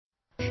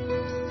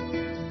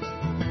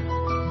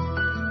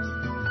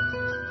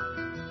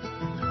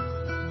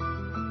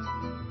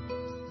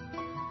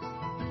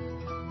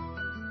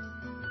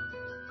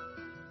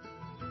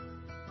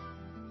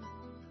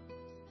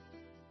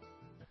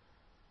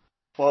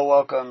Well,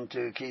 welcome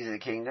to Keys of the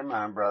Kingdom.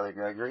 I'm Brother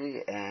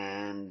Gregory,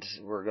 and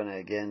we're going to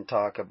again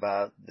talk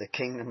about the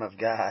Kingdom of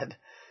God.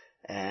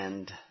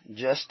 And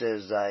just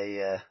as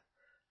I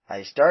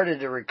started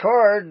to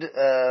record,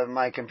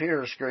 my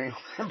computer screen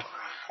went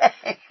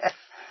blank.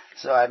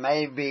 So I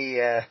may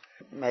be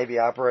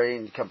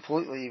operating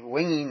completely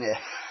winging it.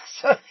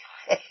 So,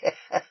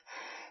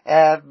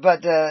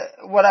 but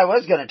what I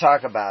was going to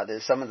talk about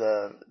is some of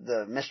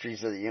the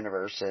mysteries of the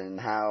universe and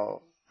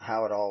how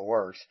it all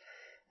works.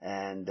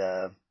 And,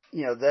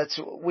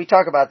 we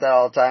talk about that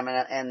all the time,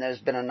 and there's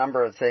been a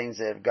number of things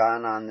that have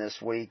gone on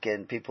this week,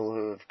 and people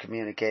who have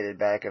communicated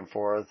back and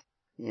forth.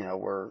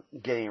 We're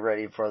getting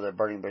ready for the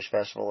Burning Bush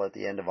Festival at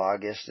the end of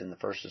August and the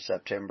 1st of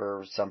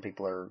September. Some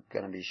people are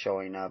going to be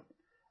showing up.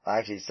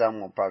 Actually,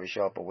 some will probably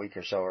show up a week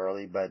or so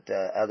early, but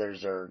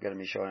others are going to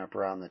be showing up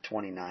around the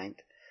 29th,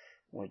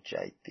 which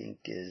I think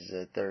is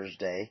a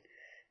Thursday,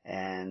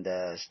 and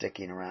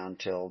sticking around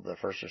till the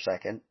 1st or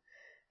 2nd.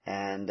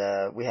 And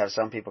we have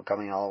some people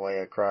coming all the way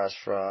across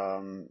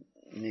from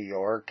New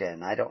York,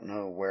 and I don't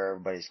know where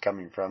everybody's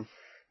coming from.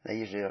 They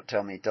usually don't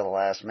tell me till the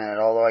last minute,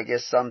 although I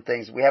guess some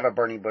things. We have a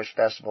Burning Bush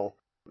Festival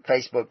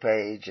Facebook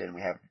page, and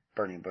we have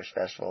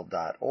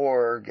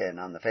burningbushfestival.org, and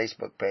on the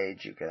Facebook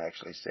page you can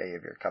actually say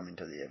if you're coming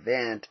to the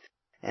event.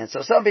 And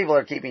so some people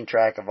are keeping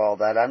track of all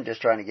that. I'm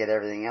just trying to get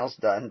everything else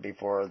done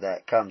before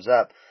that comes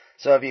up.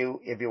 So if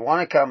you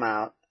want to come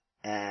out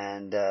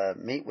and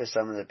meet with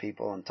some of the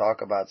people and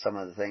talk about some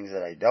of the things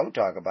that I don't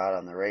talk about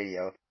on the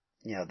radio,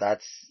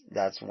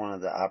 that's one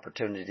of the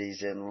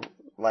opportunities. And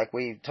like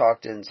we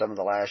talked in some of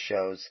the last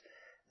shows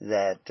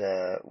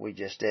that we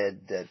just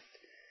did, that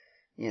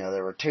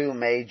there were two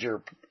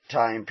major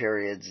time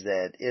periods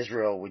that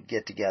Israel would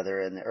get together,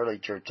 and the early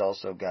church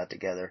also got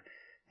together,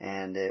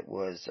 and it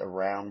was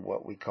around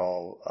what we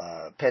call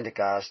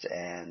Pentecost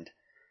and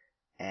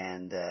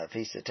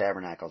Feast of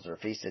Tabernacles or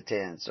Feast of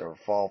Tents or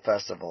fall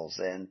festivals.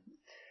 And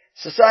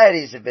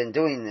societies have been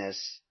doing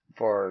this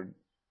for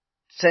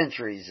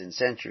centuries and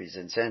centuries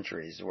and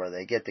centuries, where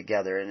they get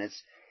together, and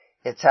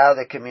it's how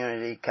the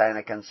community kind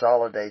of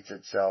consolidates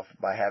itself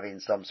by having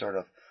some sort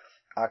of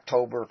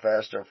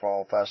Oktoberfest or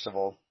fall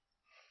festival.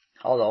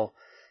 Although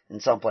in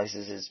some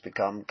places it's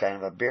become kind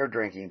of a beer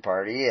drinking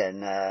party.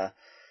 And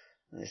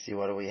let's see,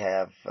 what do we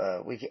have?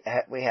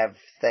 We have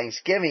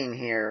Thanksgiving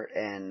here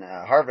and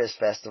harvest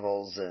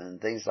festivals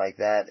and things like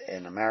that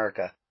in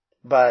America.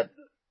 But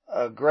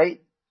a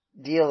great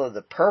deal of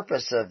the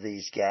purpose of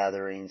these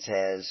gatherings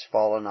has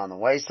fallen on the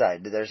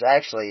wayside. There's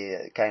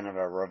actually kind of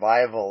a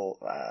revival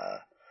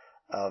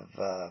of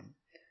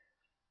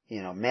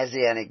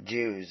Messianic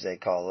Jews, they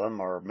call them,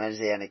 or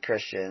Messianic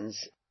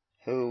Christians,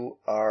 who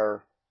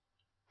are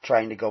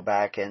trying to go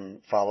back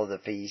and follow the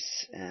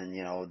feasts. And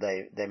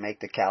they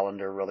make the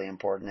calendar really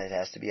important. It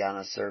has to be on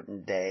a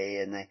certain day,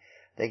 and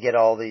they get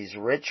all these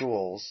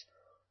rituals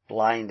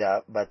lined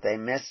up, but they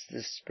miss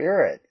the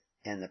spirit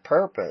and the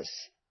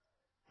purpose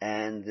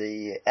and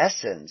the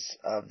essence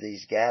of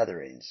these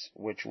gatherings,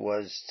 which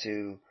was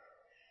to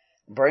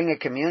bring a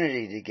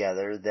community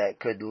together that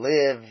could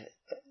live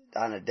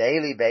on a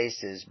daily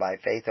basis by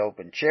faith, hope,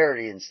 and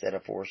charity instead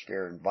of force,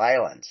 fear, and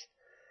violence.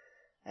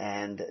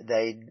 And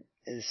they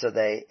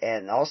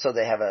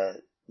have a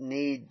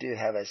need to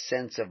have a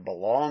sense of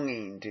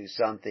belonging to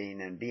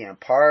something and being a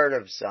part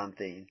of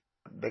something,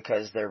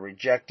 because they're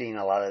rejecting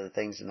a lot of the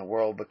things in the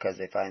world because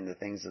they find the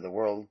things of the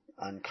world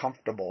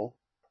uncomfortable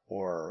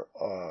or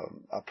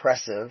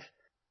oppressive.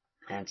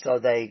 And so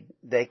they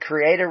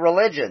create a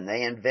religion.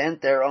 They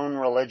invent their own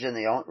religion.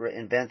 They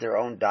invent their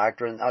own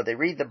doctrine. They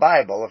read the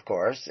Bible, of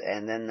course,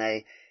 and then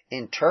they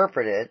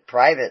interpret it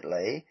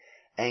privately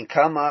and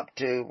come up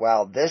to,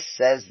 well, this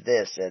says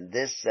this and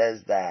this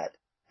says that,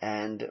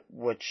 and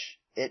which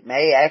it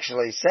may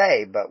actually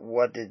say, but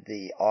what did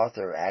the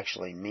author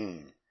actually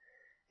mean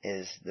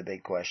is the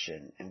big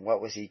question. And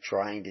what was he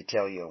trying to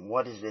tell you? And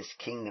what is this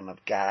kingdom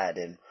of God?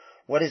 And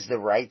what is the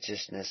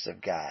righteousness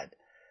of God?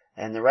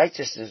 And the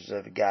righteousness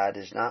of God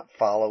is not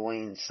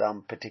following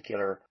some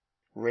particular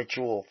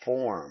ritual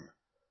form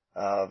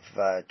of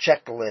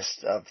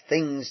checklist of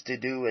things to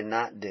do and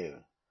not do.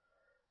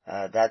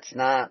 That's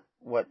not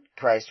what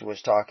Christ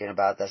was talking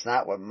about. That's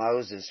not what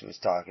Moses was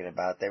talking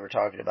about. They were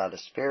talking about a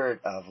spirit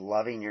of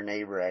loving your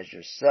neighbor as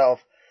yourself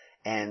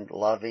and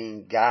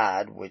loving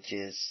God, which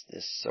is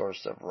the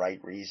source of right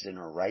reason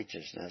or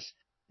righteousness,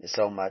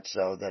 so much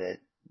so that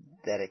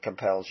it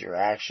compels your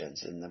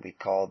actions. And then we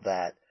call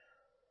that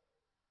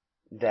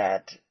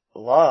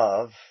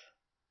love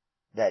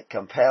that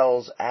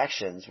compels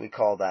actions, we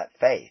call that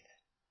faith.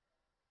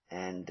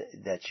 And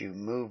that you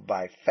move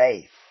by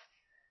faith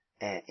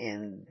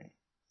in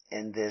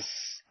this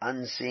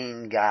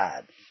unseen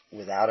God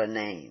without a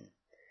name.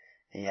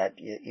 And yet,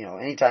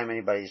 anytime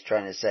anybody's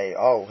trying to say,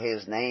 oh,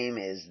 his name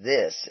is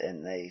this,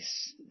 and they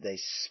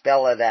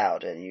spell it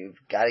out, and you've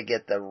got to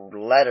get the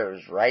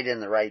letters right in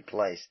the right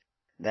place,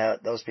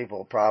 those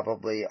people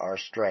probably are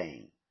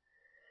straying.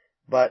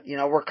 But,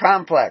 we're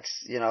complex,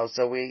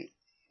 so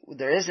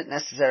there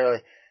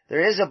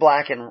is a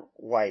black and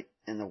white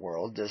in the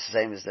world, just the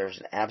same as there's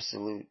an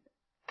absolute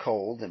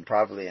cold and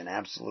probably an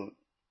absolute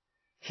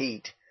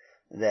heat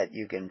that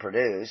you can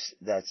produce.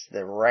 That's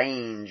the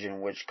range in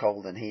which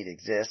cold and heat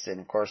exist. And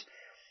of course,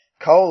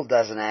 cold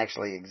doesn't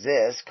actually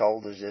exist.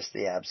 Cold is just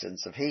the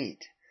absence of heat.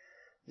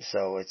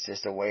 So it's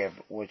just a way of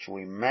which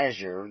we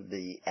measure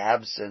the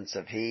absence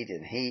of heat,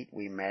 and heat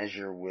we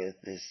measure with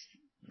this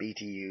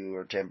BTU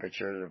or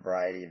temperature in a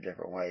variety of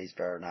different ways,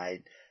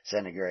 Fahrenheit,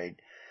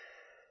 centigrade.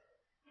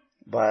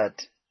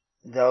 But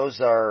those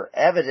are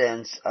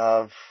evidence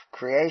of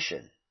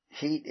creation.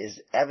 Heat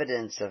is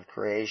evidence of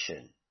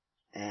creation,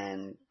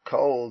 and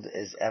cold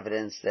is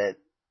evidence that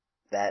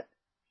that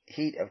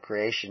heat of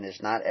creation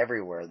is not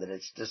everywhere, that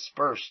it's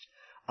dispersed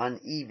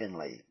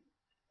unevenly.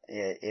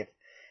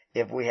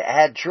 If we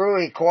had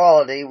true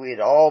equality, we'd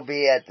all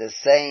be at the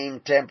same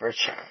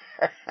temperature.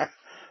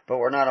 But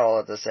we're not all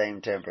at the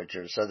same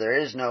temperature. So there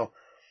is no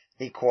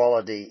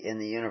equality in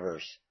the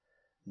universe.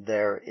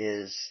 There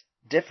is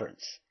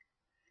difference.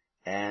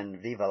 And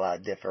viva la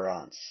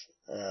différence.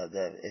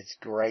 It's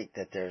great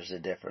that there's a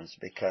difference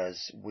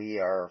because we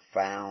are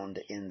found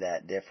in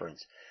that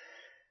difference.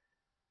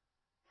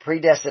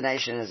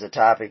 Predestination is a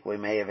topic we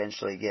may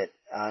eventually get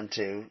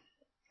onto,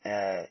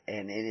 and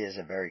it is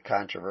a very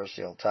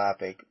controversial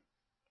topic.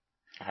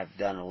 I've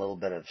done a little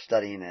bit of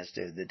studying as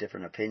to the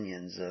different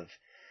opinions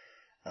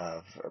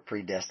of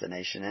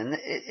predestination, and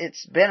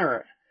it's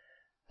been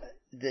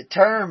the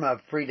term of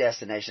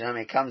predestination. I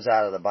mean, it comes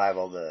out of the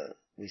Bible.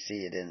 We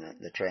see it in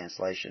the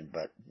translation,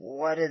 but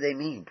what do they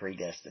mean,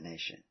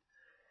 predestination?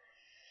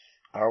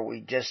 Are we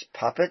just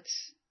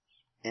puppets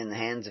in the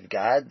hands of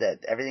God,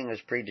 that everything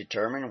was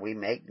predetermined, we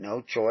make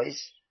no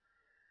choice?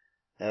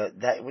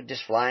 That would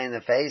just fly in the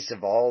face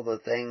of all the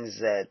things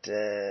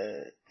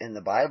that in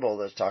the Bible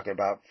that's talking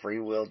about free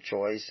will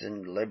choice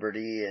and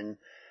liberty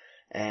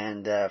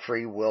and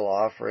free will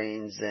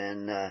offerings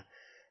and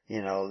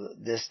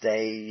this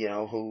day,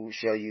 who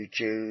shall you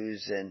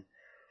choose,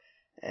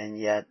 and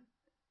yet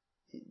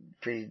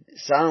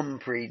some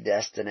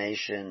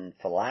predestination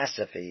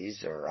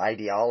philosophies or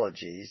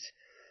ideologies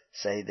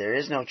say there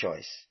is no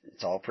choice.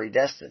 It's all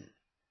predestined.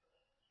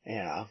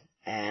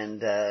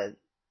 And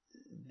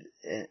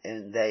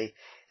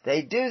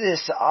they do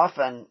this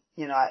often,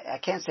 I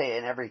can't say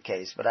in every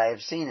case, but I have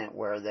seen it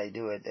where they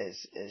do it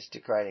as to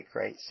try to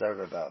create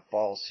sort of a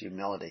false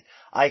humility.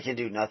 I can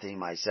do nothing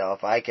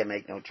myself. I can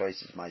make no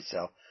choices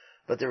myself.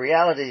 But the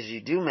reality is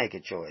you do make a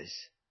choice.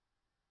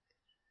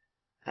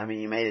 I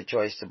mean, you made a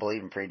choice to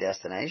believe in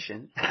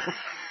predestination.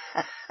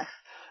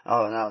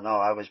 Oh, no,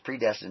 I was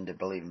predestined to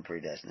believe in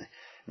predestination.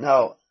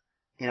 No,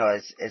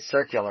 it's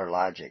circular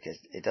logic.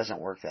 It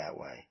doesn't work that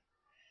way.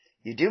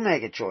 You do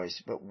make a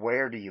choice, but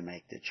where do you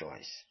make the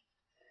choice?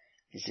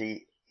 You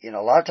see, a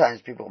lot of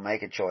times people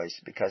make a choice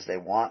because they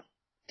want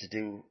to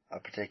do a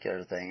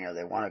particular thing or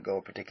they want to go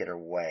a particular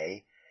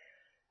way,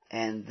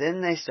 and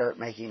then they start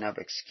making up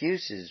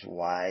excuses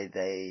why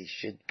they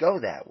should go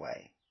that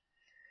way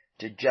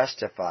to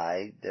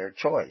justify their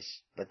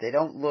choice. But they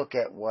don't look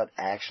at what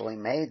actually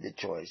made the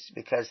choice,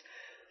 because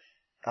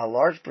a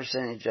large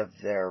percentage of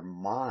their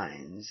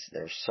minds,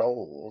 their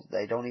souls,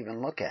 they don't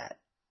even look at.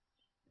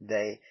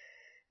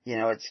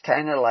 It's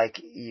kind of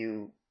like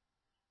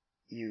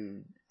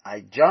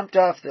I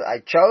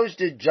chose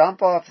to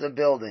jump off the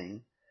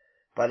building,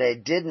 but I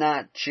did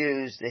not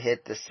choose to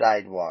hit the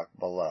sidewalk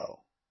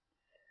below.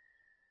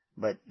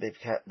 But the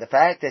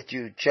fact that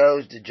you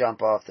chose to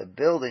jump off the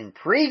building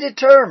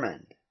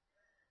predetermined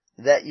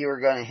that you were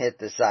going to hit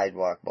the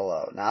sidewalk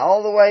below. Now,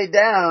 all the way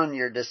down,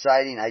 you're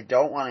deciding, I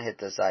don't want to hit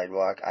the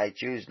sidewalk. I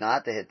choose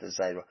not to hit the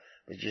sidewalk,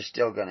 but you're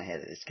still going to hit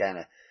it. It's kind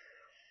of,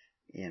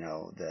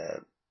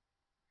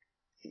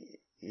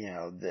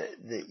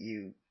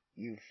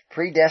 you've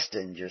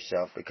predestined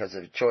yourself because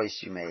of a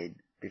choice you made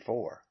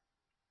before.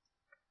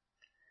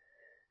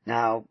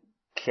 Now,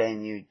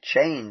 can you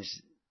change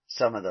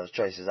some of those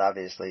choices?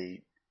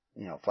 Obviously,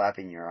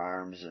 flapping your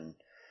arms and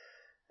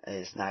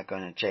it's not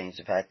going to change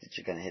the fact that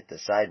you're going to hit the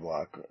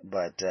sidewalk,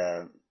 but,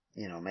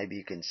 maybe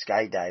you can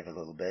skydive a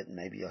little bit and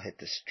maybe you'll hit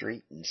the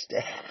street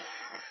instead.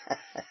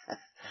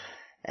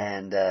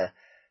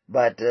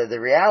 But the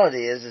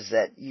reality is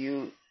that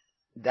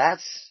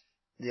that's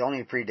the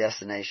only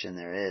predestination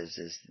there is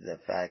the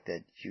fact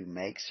that you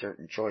make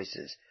certain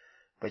choices,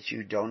 but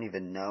you don't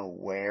even know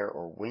where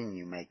or when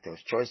you make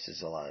those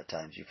choices a lot of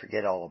times. You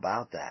forget all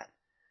about that.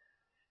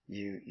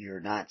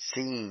 You're not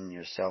seeing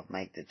yourself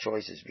make the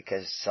choices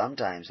because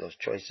sometimes those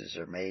choices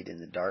are made in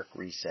the dark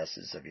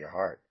recesses of your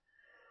heart.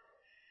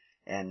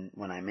 And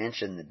when I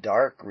mention the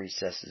dark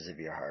recesses of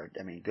your heart,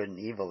 I mean, good and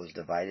evil is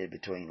divided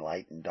between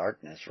light and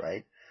darkness,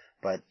 right?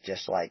 But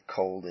just like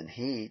cold and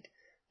heat,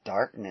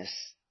 darkness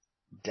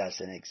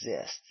doesn't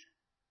exist.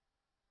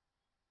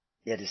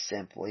 It is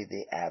simply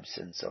the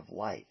absence of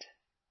light.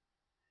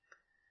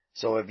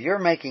 So if you're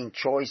making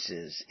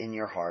choices in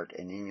your heart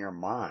and in your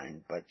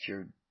mind, but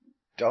you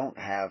don't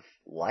have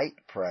light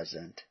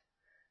present,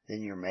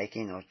 then you're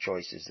making those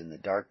choices in the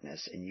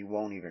darkness and you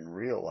won't even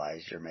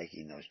realize you're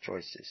making those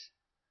choices.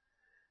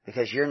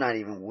 Because you're not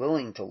even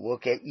willing to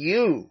look at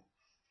you.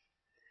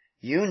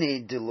 You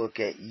need to look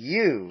at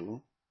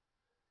you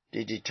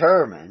to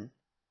determine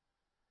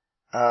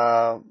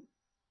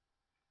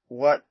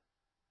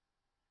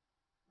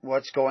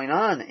what's going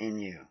on in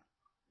you.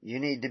 You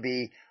need to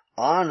be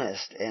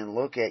honest and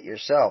look at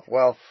yourself.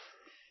 Well,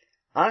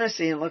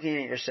 honesty and looking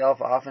at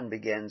yourself often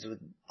begins with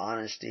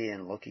honesty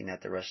and looking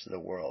at the rest of the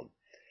world.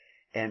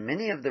 And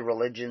many of the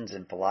religions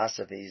and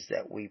philosophies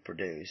that we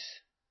produce,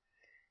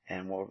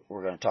 and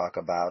we're going to talk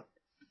about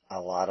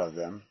a lot of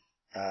them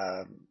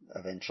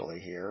eventually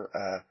here,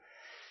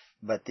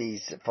 but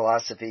these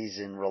philosophies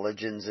and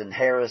religions and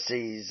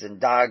heresies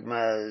and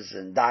dogmas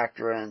and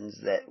doctrines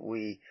that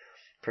we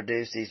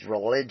produce, these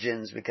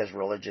religions, because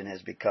religion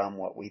has become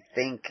what we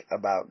think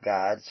about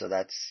God, so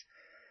that's,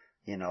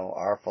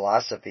 our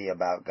philosophy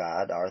about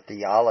God, our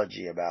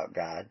theology about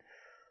God.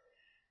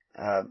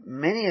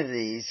 Many of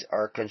these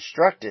are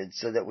constructed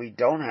so that we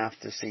don't have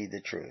to see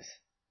the truth.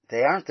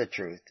 They aren't the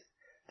truth.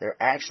 They're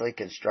actually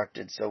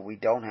constructed so we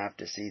don't have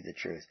to see the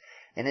truth.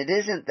 And it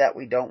isn't that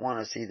we don't want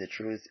to see the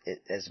truth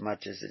as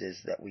much as it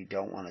is that we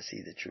don't want to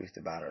see the truth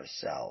about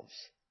ourselves.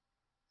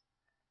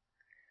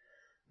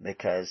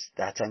 Because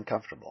that's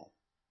uncomfortable.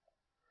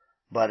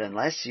 But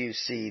unless you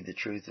see the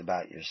truth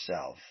about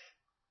yourself,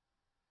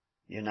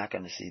 you're not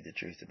going to see the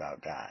truth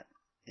about God.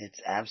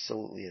 It's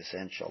absolutely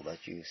essential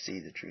that you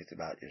see the truth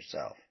about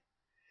yourself.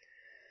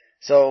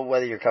 So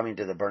whether you're coming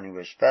to the Burning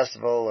Bush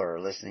Festival or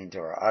listening to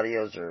our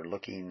audios or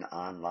looking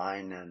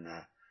online, and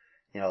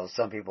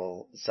somebody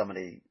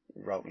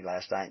wrote me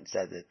last night and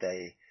said that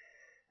they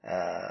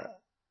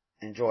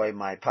enjoy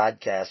my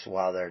podcast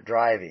while they're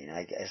driving.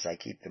 I guess I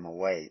keep them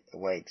awake.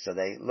 So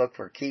they look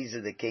for Keys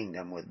of the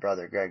Kingdom with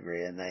Brother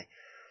Gregory, and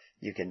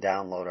you can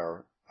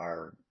download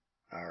our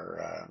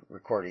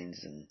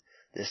recordings in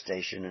this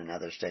station and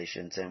other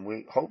stations, and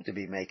we hope to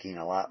be making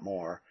a lot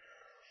more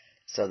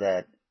so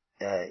that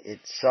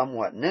it's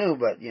somewhat new,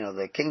 but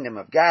the kingdom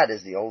of God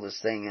is the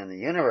oldest thing in the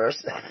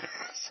universe.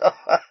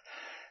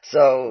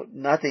 So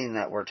nothing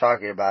that we're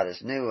talking about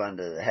is new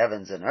under the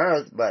heavens and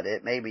earth, but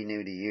it may be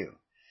new to you.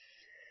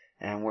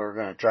 And we're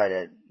going to try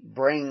to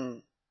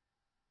bring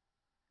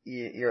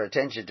your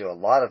attention to a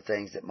lot of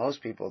things that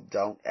most people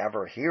don't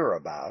ever hear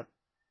about,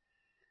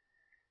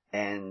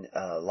 and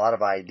a lot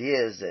of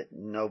ideas that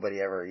nobody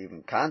ever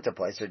even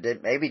contemplates or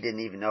maybe didn't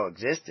even know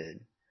existed.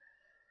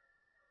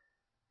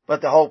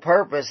 But the whole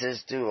purpose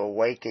is to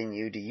awaken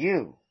you to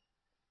you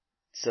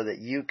so that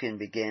you can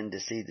begin to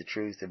see the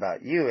truth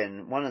about you.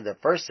 And one of the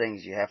first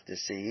things you have to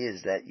see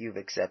is that you've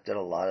accepted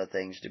a lot of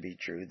things to be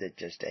true that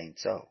just ain't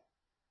so.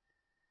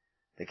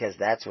 Because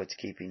that's what's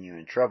keeping you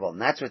in trouble.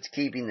 And that's what's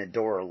keeping the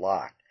door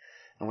locked.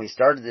 And we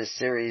started this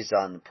series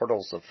on the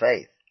portals of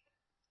faith.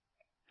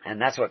 And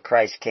that's what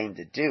Christ came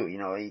to do.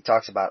 He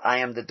talks about, I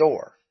am the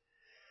door.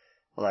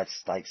 Well,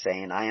 that's like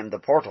saying, I am the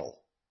portal.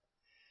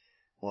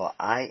 Well,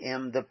 I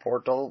am the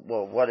portal.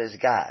 Well, what is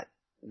God?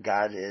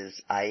 God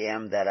is, I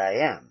am that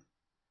I am.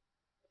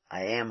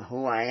 I am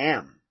who I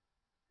am.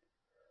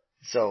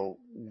 So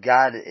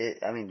God,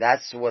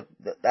 that's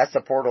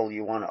the portal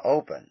you want to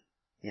open.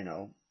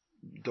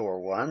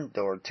 Door 1,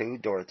 door 2,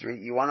 door 3.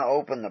 You want to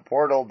open the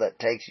portal that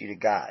takes you to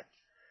God,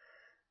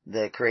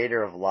 the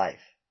creator of life,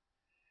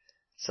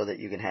 so that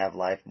you can have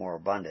life more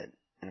abundant.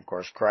 And of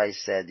course,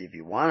 Christ said, if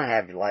you want to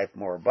have your life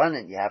more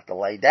abundant, you have to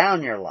lay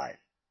down your life.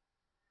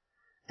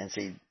 And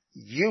see,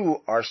 you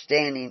are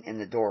standing in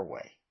the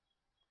doorway.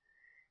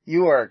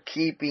 You are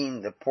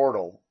keeping the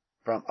portal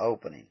from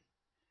opening.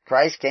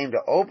 Christ came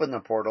to open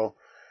the portal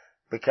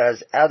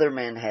because other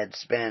men had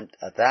spent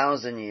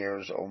 1,000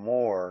 years or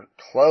more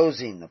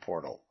closing the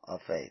portal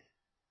of faith,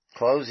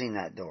 closing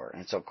that door.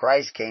 And so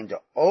Christ came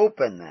to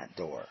open that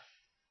door.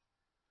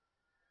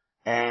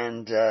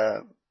 And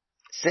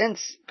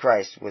since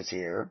Christ was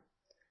here,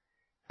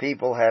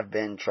 people have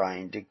been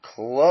trying to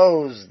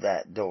close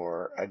that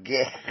door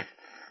again.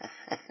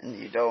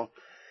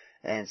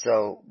 And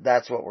so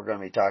that's what we're going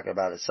to be talking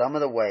about, is some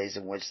of the ways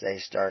in which they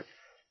start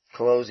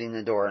closing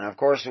the door. And of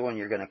course, when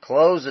you're going to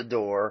close a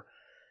door,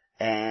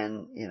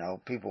 and,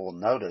 people will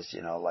notice,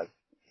 like,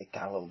 it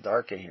got a little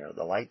dark in here,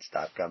 the light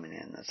stopped coming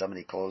in,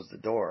 somebody closed the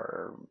door,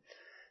 or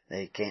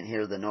they can't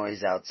hear the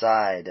noise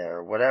outside,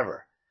 or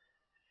whatever.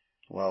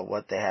 Well,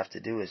 what they have to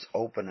do is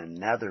open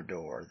another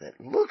door that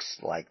looks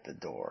like the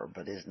door,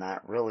 but is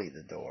not really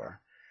the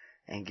door,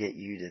 and get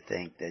you to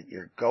think that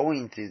you're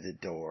going through the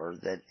door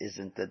that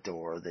isn't the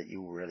door that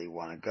you really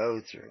want to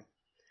go through.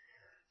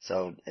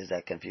 So, is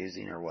that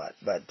confusing or what?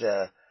 But,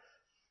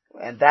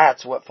 and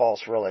that's what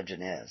false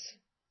religion is.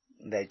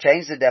 They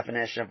changed the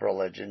definition of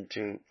religion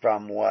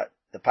from what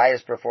the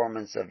pious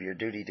performance of your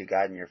duty to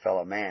God and your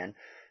fellow man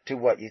to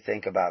what you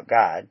think about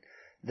God.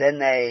 Then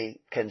they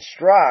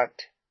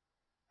construct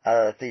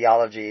a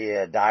theology,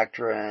 a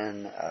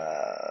doctrine,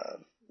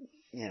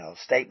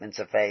 statements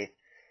of faith.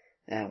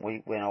 And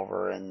we went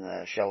over in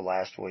the show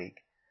last week,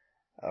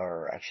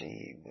 or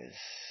actually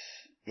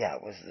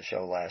it was the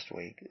show last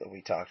week that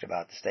we talked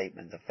about the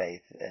statement of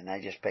faith. And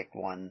I just picked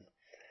one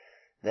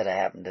that I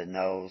happen to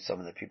know some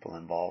of the people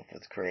involved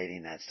with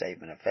creating that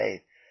statement of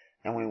faith.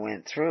 And we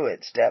went through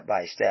it step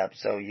by step,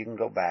 so you can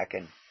go back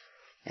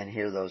and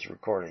hear those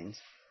recordings.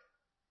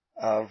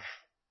 of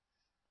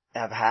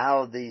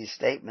how these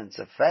statements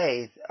of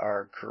faith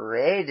are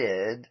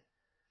created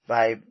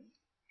by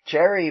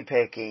cherry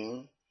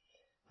picking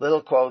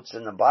little quotes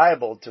in the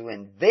Bible to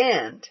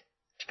invent,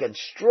 to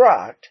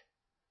construct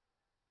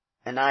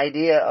an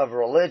idea of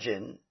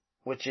religion,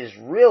 which is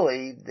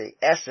really the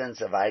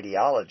essence of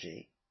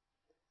ideology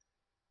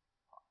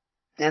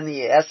and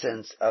the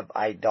essence of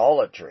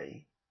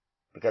idolatry,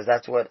 because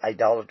that's what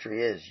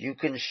idolatry is. You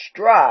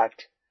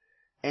construct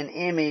an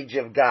image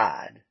of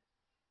God,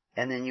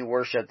 and then you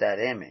worship that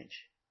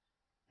image.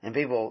 And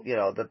people,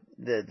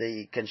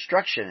 the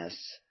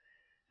constructionists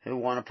who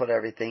want to put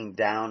everything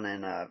down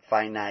in a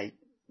finite,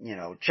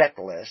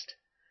 checklist,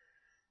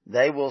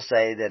 they will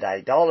say that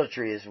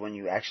idolatry is when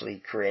you actually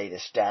create a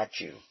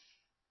statue,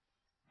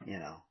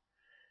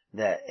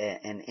 that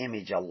an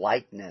image, a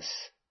likeness,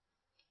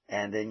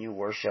 and then you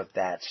worship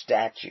that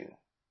statue.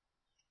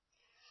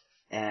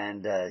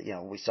 And,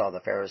 we saw the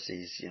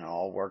Pharisees,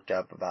 all worked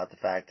up about the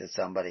fact that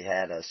somebody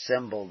had a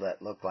symbol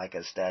that looked like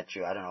a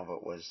statue. I don't know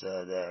if it was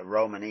the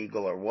Roman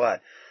eagle or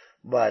what,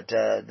 but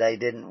they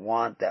didn't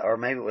want that, or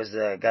maybe it was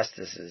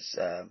Augustus's,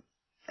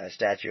 a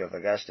statue of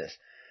Augustus.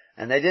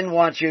 And they didn't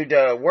want you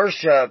to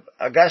worship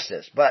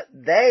Augustus, but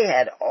they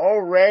had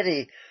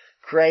already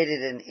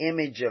created an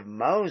image of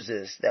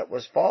Moses that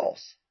was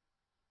false.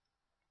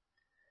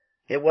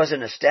 It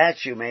wasn't a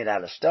statue made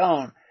out of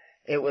stone.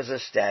 It was a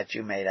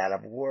statue made out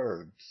of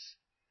words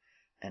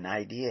and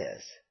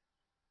ideas.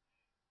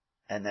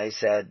 And they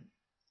said,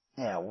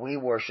 we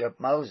worship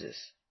Moses.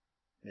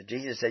 But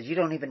Jesus said, you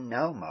don't even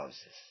know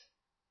Moses.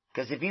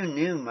 Because if you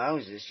knew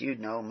Moses, you'd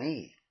know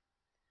me.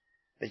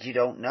 But you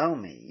don't know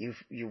me.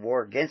 You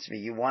war against me.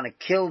 You want to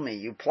kill me.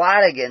 You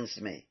plot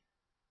against me.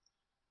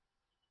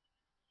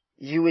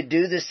 You would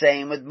do the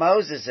same with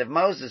Moses if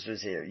Moses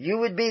was here. You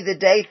would be the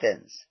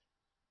Dathans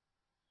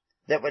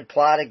that would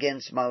plot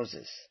against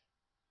Moses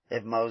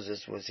if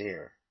Moses was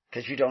here.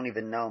 Because you don't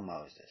even know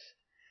Moses.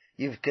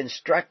 You've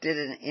constructed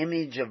an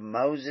image of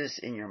Moses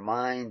in your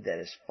mind that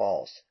is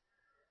false,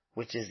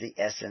 which is the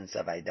essence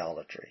of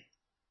idolatry.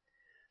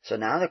 So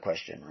now the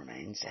question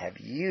remains, have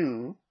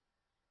you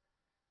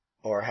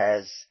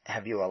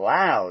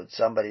allowed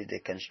somebody to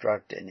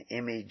construct an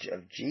image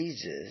of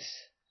Jesus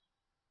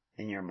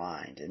in your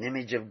mind, an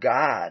image of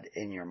God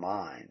in your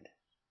mind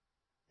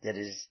that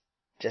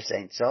just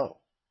ain't so?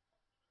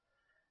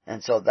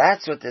 And so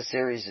that's what this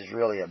series is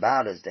really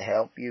about, is to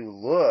help you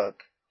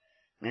look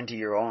into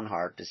your own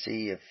heart to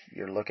see if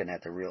you're looking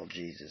at the real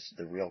Jesus,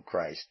 the real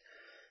Christ.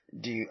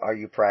 Are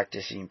you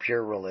practicing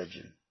pure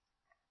religion?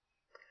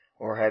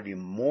 Or have you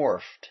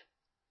morphed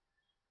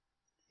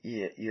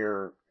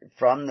you're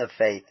from the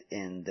faith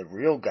in the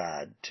real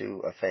God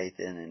to a faith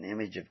in an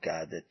image of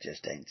God that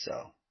just ain't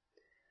so?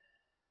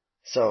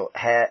 So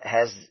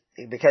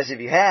because if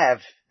you have,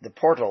 the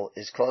portal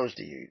is closed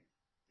to you.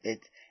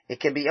 It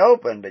can be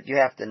open, but you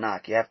have to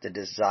knock. You have to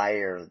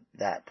desire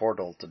that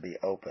portal to be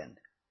opened.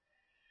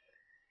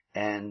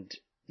 And,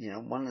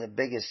 one of the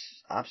biggest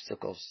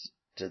obstacles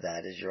to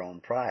that is your own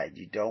pride.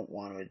 You don't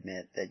want to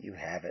admit that you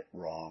have it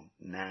wrong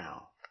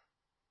now.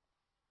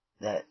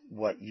 That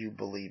what you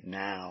believe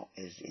now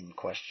is in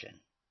question.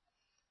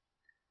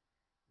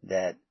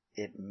 That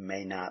it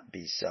may not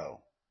be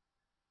so.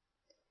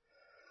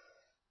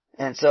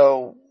 And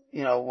so,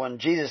 when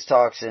Jesus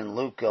talks in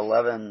Luke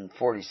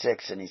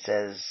 11:46,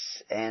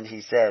 and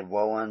he said,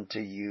 Woe unto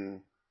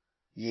you,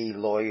 ye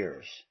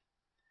lawyers,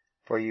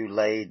 for you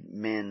laid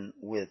men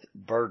with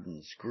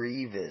burdens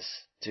grievous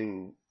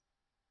to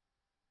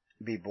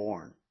be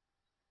borne.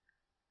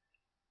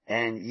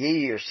 And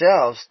ye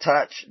yourselves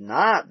touch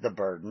not the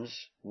burdens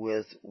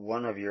with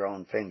one of your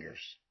own fingers.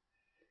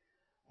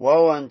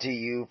 Woe unto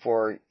you,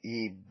 for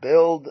ye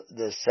build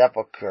the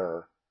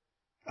sepulchre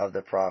of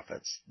the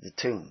prophets, the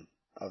tomb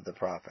of the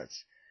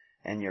prophets,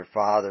 and your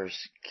fathers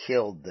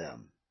killed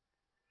them.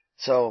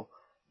 So,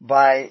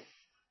 by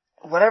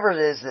whatever it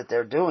is that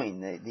they're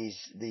doing,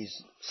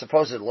 these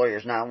supposed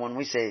lawyers. Now, when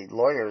we say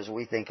lawyers,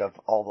 we think of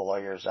all the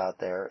lawyers out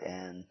there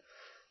in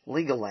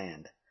legal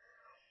land.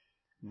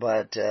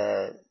 But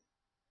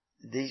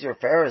these are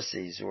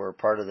Pharisees who are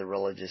part of the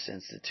religious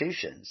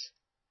institutions.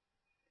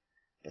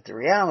 But the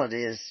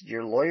reality is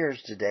your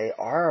lawyers today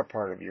are a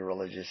part of your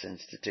religious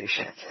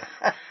institutions.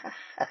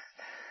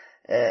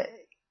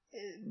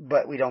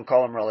 But we don't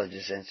call them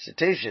religious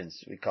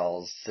institutions. We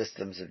call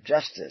systems of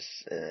justice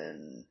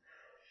and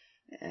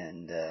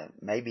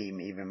maybe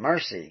even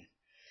mercy.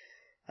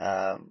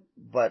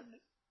 But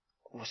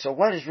so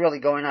what is really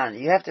going on?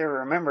 You have to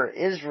remember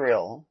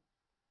Israel,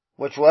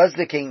 which was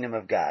the kingdom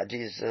of God.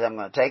 Jesus says, I'm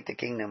going to take the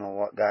kingdom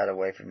of God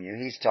away from you.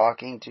 He's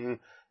talking to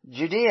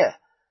Judea,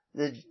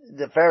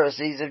 the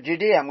Pharisees of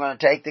Judea. I'm going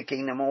to take the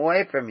kingdom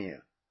away from you.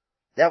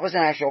 That was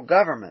an actual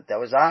government that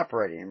was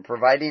operating and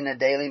providing a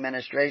daily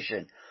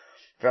ministration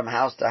from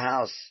house to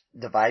house,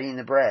 dividing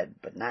the bread,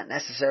 but not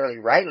necessarily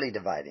rightly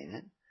dividing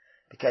it,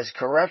 because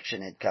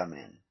corruption had come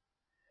in.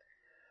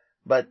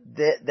 But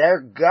their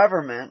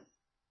government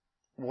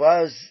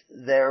was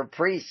their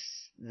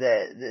priests.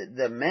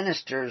 The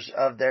ministers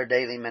of their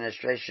daily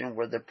ministration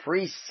were the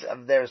priests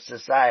of their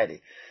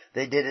society.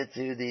 They did it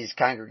through these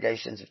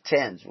congregations of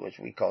tens, which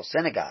we call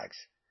synagogues.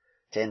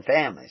 10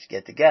 families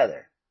get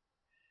together.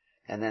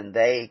 And then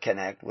they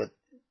connect with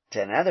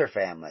 10 other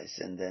families,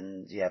 and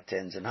then you have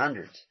tens and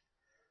hundreds.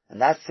 And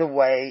that's the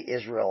way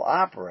Israel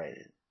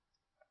operated.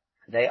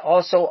 They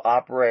also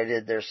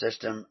operated their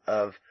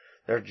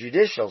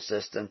judicial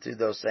system through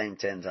those same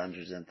tens,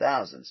 hundreds, and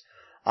thousands.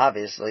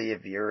 Obviously,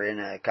 if you're in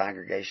a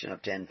congregation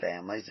of 10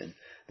 families and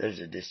there's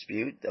a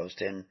dispute, those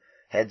 10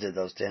 heads of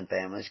those 10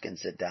 families can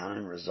sit down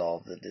and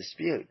resolve the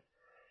dispute.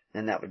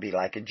 And that would be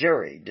like a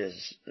jury,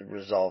 just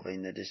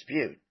resolving the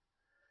dispute.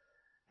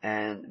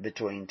 And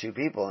between two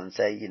people, and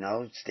say,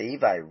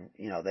 Steve,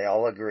 they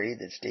all agree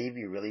that Steve,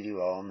 you really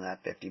do owe him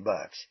that $50.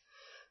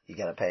 You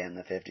gotta pay him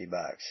the $50.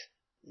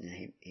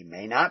 And he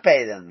may not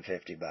pay them the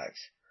 $50,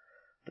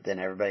 but then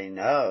everybody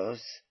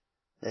knows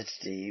that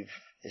Steve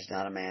is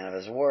not a man of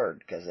his word,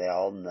 because they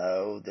all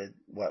know that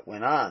what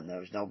went on. There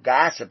was no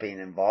gossiping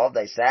involved.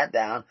 They sat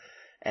down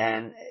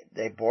and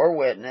they bore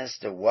witness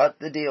to what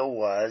the deal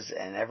was,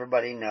 and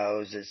everybody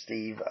knows that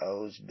Steve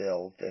owes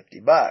Bill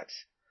 $50.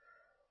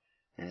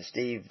 And if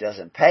Steve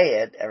doesn't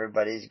pay it,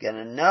 everybody's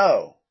gonna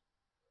know.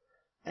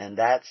 And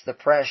that's the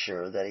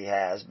pressure that he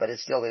has, but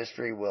it's still his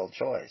free will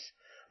choice.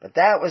 But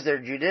that was their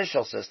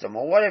judicial system.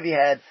 Well, what if you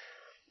had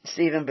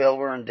Steve and Bill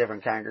were in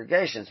different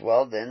congregations?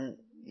 Well, then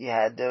you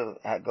had to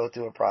go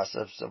through a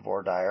process of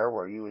voir dire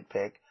where you would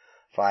pick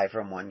 5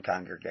 from one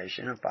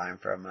congregation and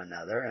 5 from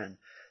another, and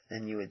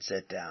then you would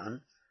sit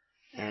down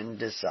and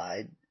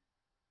decide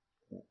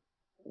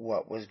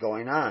what was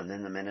going on.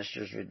 Then the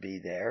ministers would be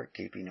there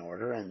keeping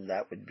order, and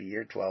that would be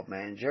your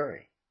 12-man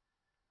jury.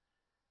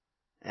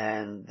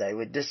 And they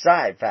would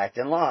decide fact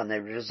and law, and they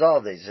would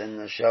resolve these. In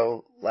the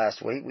show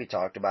last week, we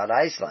talked about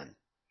Iceland.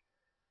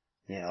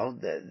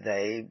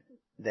 They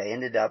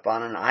ended up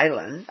on an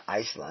island,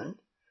 Iceland,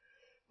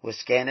 with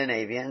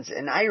Scandinavians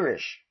and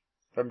Irish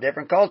from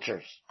different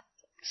cultures,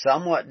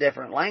 somewhat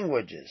different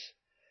languages.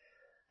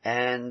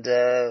 And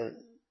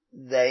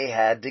they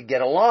had to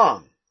get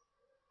along.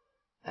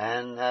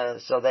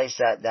 And so they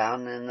sat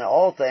down in the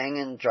whole thing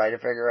and tried to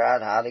figure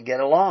out how to get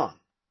along.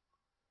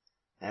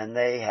 And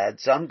they had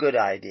some good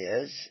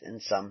ideas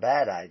and some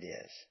bad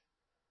ideas.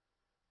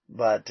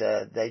 But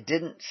they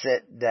didn't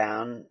sit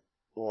down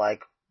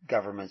like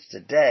governments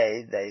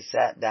today. They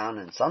sat down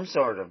in some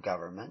sort of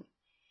government.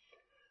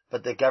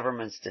 But the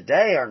governments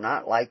today are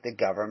not like the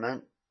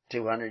government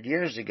 200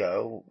 years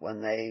ago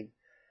when they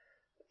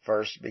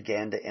first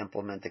began to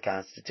implement the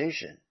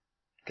Constitution.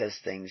 Because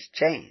things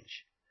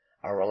change.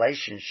 Our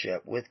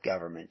relationship with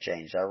government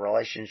changed. Our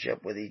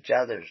relationship with each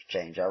other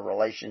changed. Our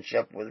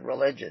relationship with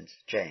religions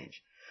changed.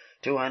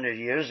 200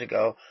 years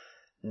ago,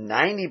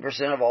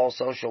 90% of all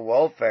social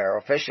welfare,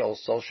 official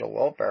social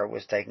welfare,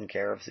 was taken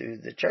care of through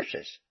the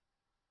churches.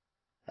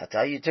 That's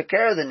how you took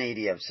care of the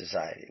needy of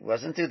society. It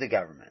wasn't through the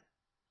government.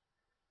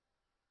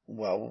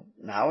 Well,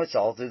 now it's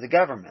all through the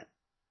government.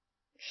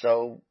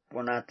 So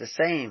we're not the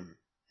same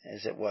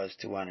as it was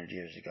 200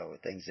 years ago.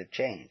 Things have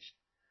changed.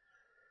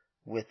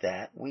 With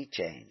that, we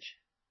change.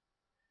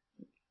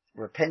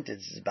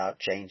 Repentance is about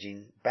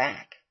changing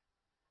back.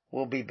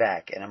 We'll be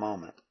back in a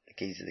moment. The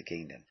Keys of the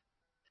Kingdom.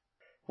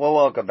 Well,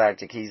 welcome back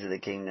to Keys of the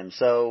Kingdom.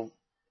 So,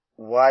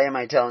 why am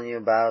I telling you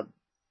about,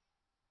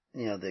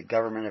 the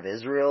government of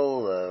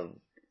Israel?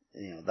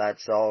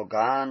 That's all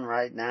gone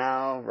right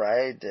now,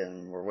 right?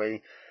 And we're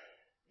waiting.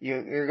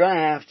 You're going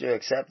to have to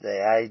accept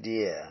the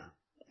idea.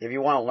 If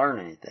you want to learn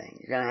anything,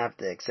 you're going to have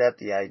to accept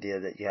the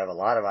idea that you have a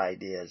lot of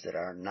ideas that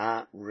are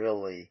not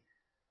really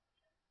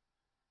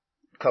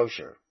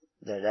kosher.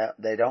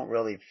 They don't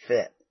really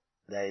fit.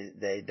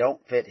 They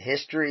don't fit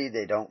history.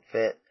 They don't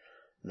fit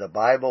the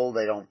Bible.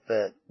 They don't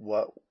fit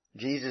what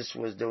Jesus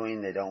was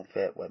doing. They don't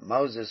fit what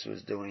Moses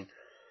was doing.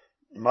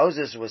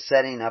 Moses was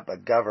setting up a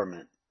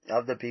government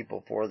of the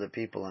people, for the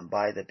people, and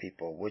by the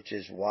people, which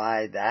is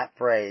why that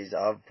phrase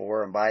of,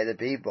 for, and by the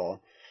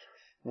people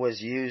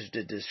was used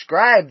to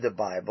describe the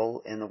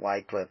Bible in the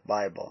Wycliffe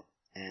Bible.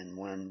 And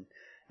when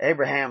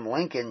Abraham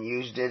Lincoln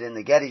used it in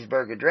the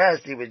Gettysburg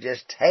Address, he was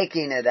just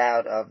taking it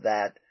out of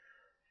that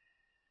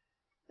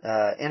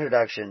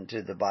introduction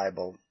to the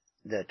Bible,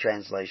 the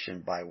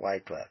translation by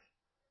Wycliffe.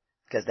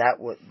 Because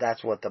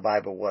that's what the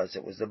Bible was.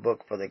 It was a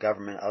book for the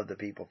government of the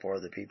people,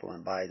 for the people,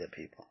 and by the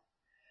people.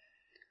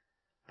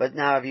 But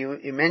now if you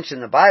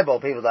mention the Bible,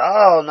 people say,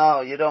 oh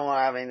no, you don't want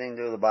to have anything to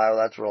do with the Bible,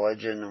 that's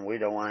religion, and we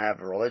don't want to have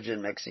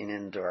religion mixing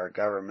into our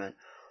government.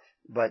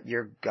 But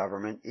your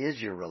government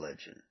is your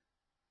religion.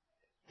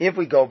 If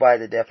we go by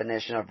the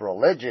definition of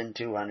religion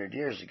 200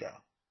 years ago.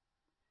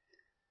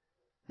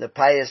 The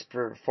pious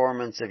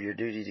performance of your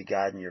duty to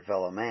God and your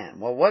fellow man.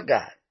 Well, what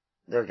God?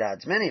 There are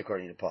gods many,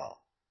 according to Paul.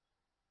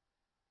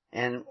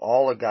 And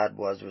all a God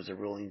was a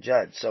ruling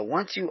judge. So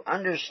once you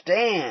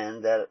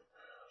understand that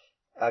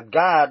a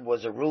God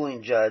was a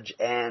ruling judge,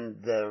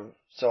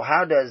 so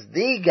how does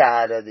the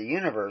God of the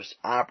universe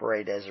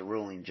operate as a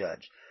ruling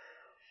judge?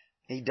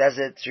 He does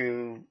it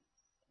through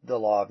the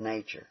law of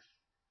nature.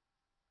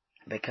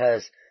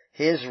 Because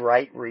His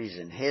right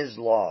reason, His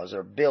laws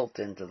are built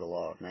into the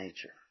law of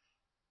nature.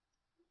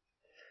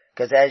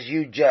 Because as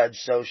you judge,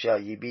 so shall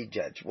ye be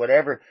judged.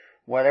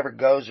 Whatever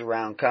goes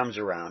around comes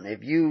around.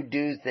 If you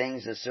do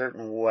things a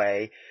certain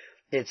way,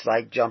 it's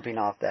like jumping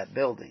off that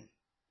building.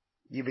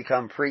 You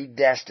become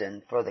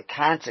predestined for the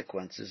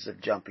consequences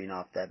of jumping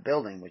off that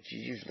building, which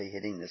is usually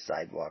hitting the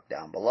sidewalk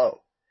down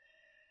below.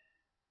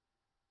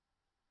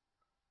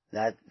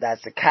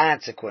 That's the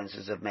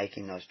consequences of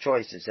making those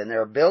choices. And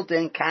there are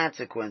built-in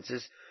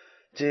consequences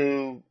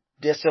to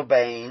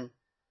disobeying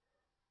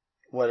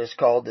what is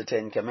called the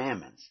Ten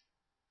Commandments.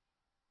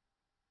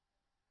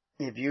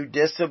 If you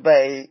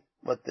disobey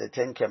what the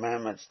Ten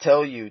Commandments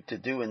tell you to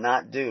do and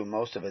not do,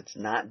 most of it's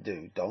not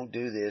do. Don't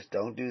do this,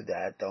 don't do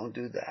that, don't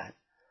do that.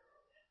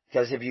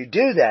 Because if you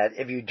do that,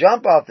 if you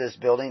jump off this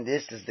building,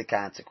 this is the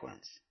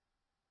consequence.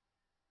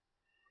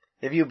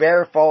 If you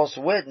bear false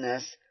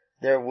witness,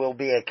 there will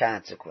be a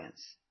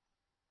consequence.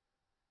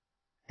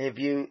 If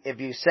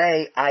you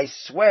say, I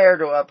swear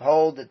to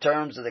uphold the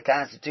terms of the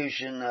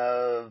Constitution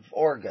of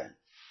Oregon,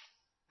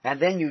 and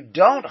then you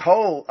don't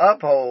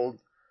uphold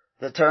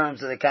the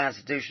terms of the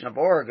Constitution of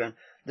Oregon,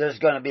 there's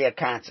going to be a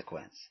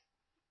consequence.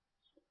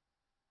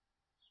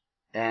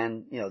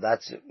 And,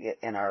 that's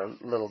in our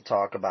little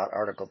talk about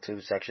Article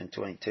 2, Section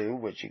 22,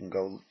 which you can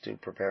go to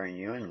Preparing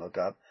You and look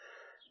up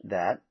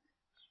that.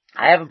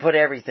 I haven't put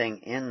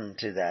everything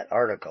into that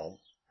article.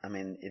 I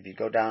mean, if you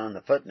go down in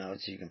the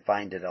footnotes, you can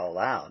find it all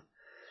out.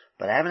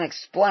 But I haven't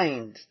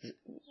explained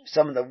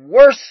some of the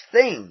worst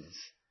things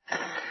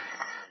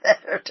that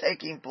are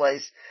taking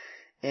place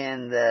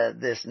in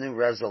this new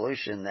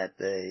resolution that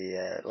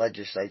the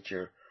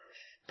legislature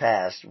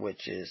passed,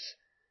 which is,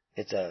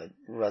 it's a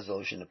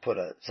resolution to put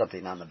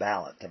something on the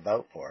ballot to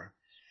vote for.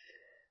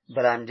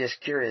 But I'm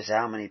just curious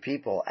how many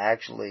people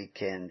actually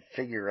can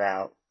figure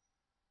out,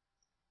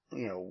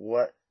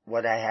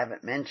 what I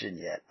haven't mentioned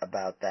yet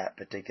about that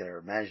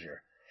particular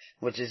measure,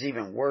 which is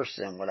even worse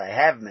than what I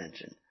have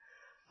mentioned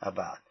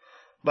about.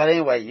 But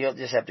anyway, you'll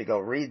just have to go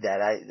read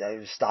that.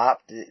 I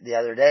stopped the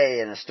other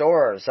day in a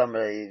store.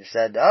 Somebody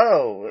said,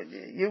 "Oh,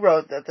 you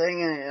wrote the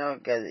thing," and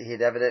because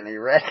he'd evidently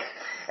read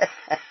it.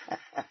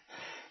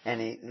 And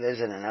he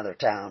lives in another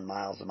town,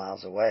 miles and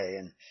miles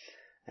away,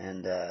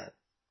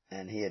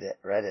 and he had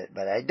read it.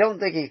 But I don't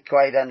think he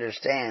quite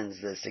understands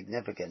the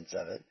significance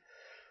of it.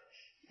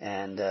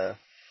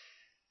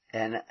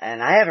 And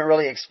I haven't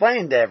really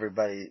explained to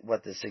everybody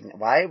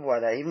why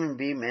would I even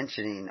be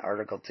mentioning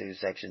Article 2,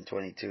 Section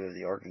 22 of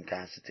the Oregon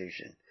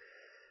Constitution?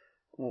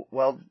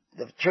 Well,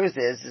 the truth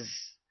is,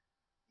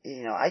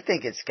 I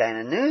think it's kind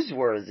of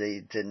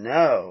newsworthy to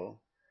know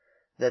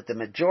that the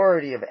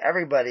majority of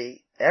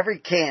every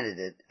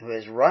candidate who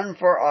has run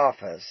for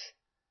office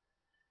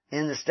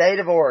in the state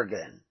of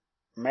Oregon,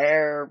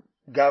 mayor,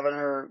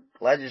 governor,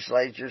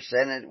 legislature,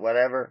 senate,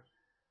 whatever,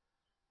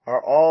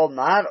 are all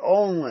not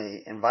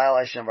only in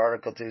violation of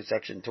Article 2,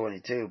 Section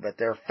 22, but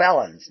they're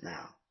felons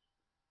now.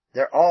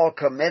 They're all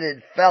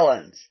committed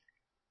felons.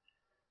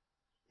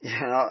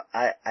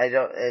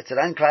 It's an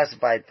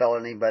unclassified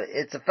felony, but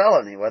it's a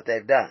felony what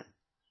they've done.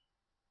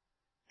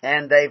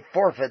 And they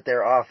forfeit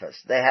their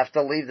office. They have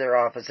to leave their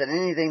office, and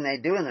anything they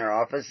do in their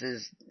office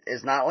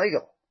is not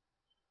legal.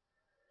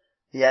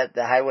 Yet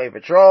the highway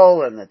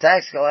patrol and the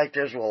tax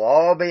collectors will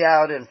all be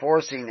out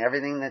enforcing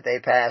everything that they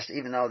passed,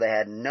 even though they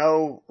had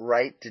no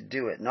right to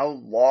do it, no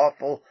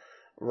lawful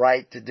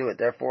right to do it.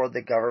 Therefore,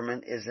 the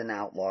government is an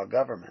outlaw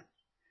government.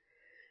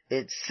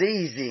 It's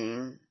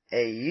seizing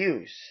a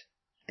use.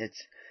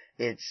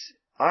 It's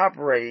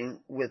operating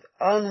with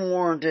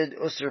unwarranted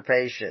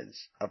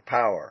usurpations of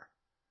power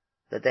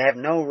that they have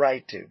no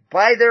right to,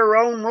 by their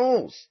own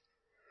rules,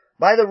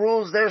 by the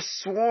rules they're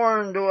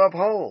sworn to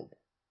uphold.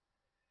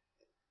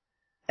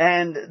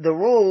 And the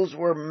rules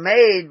were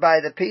made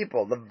by the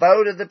people, the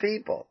vote of the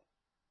people,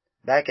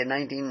 back in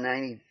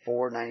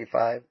 1994,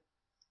 95,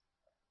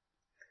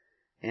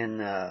 in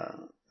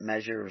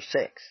Measure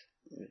 6.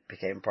 It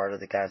became part of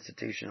the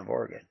Constitution of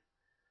Oregon.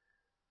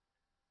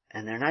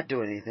 And they're not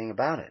doing anything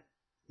about it.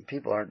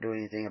 People aren't doing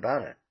anything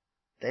about it.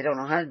 They don't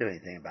know how to do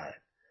anything about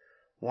it.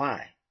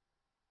 Why?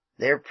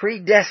 They're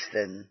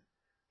predestined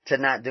to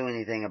not do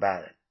anything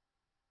about it.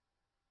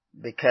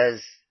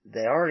 Because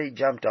they already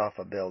jumped off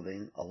a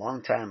building a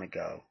long time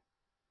ago,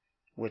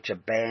 which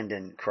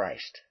abandoned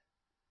Christ.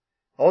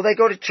 Oh, they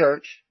go to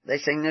church, they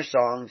sing their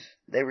songs,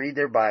 they read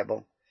their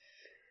Bible,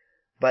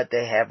 but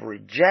they have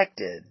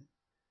rejected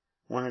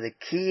one of the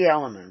key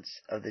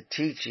elements of the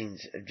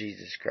teachings of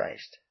Jesus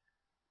Christ.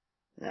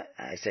 Now,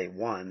 I say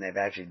one, they've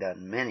actually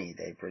done many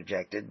they've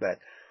rejected, but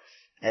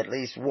at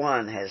least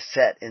one has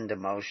set into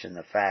motion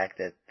the fact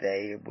that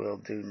they will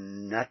do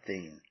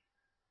nothing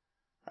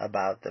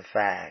about the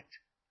fact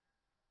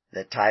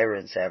that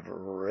tyrants have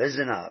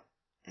risen up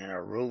and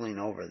are ruling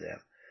over them.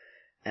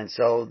 And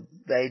so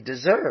they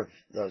deserve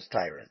those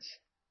tyrants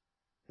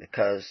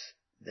because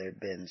they've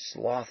been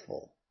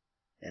slothful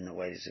in the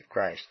ways of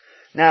Christ.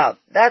 Now,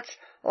 a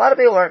lot of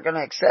people aren't going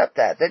to accept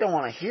that. They don't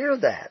want to hear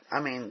that. I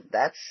mean,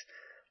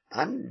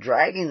 I'm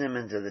dragging them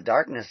into the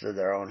darkness of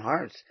their own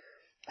hearts.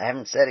 I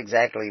haven't said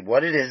exactly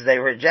what it is they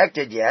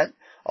rejected yet,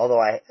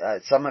 although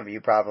some of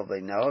you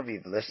probably know if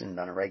you've listened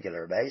on a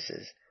regular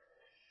basis.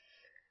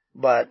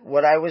 But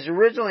what I was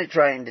originally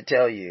trying to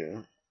tell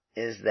you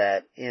is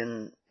that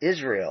in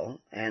Israel,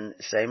 and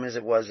same as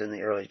it was in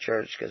the early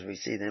church, because we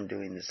see them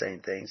doing the same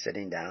thing,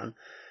 sitting down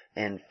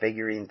and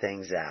figuring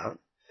things out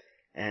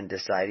and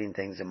deciding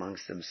things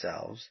amongst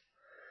themselves.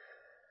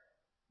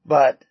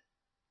 But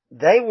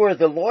they were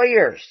the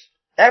lawyers.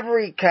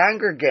 Every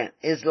congregant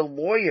is the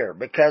lawyer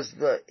because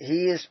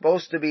he is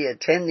supposed to be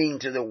attending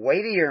to the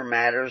weightier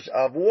matters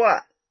of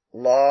what?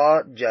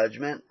 Law,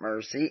 judgment,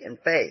 mercy, and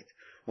faith,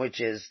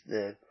 which is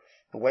the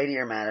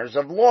weightier matters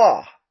of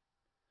law.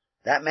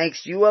 That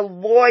makes you a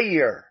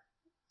lawyer.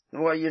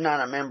 Well, you're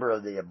not a member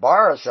of the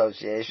Bar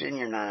Association,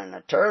 you're not an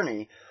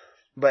attorney,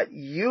 but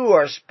you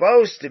are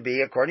supposed to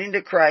be, according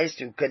to Christ,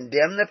 who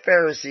condemned the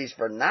Pharisees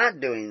for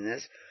not doing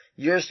this,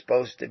 you're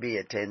supposed to be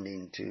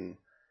attending to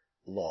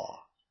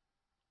law.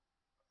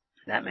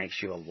 That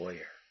makes you a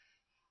lawyer.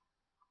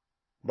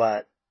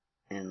 But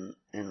in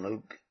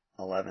Luke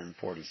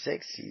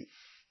 11:46,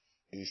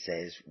 he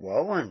says,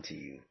 "Woe unto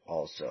you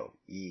also,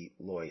 ye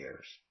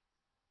lawyers,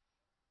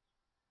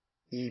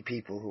 ye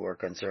people who are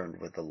concerned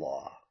with the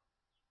law.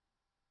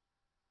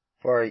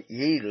 For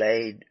ye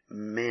laid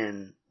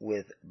men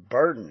with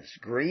burdens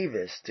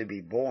grievous to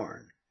be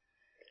borne,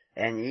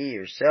 and ye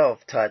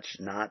yourself touch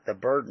not the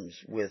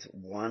burdens with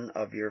one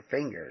of your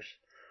fingers.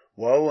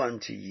 Woe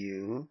unto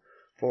you,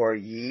 for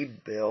ye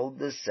build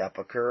the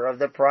sepulchre of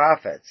the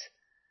prophets,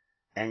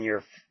 and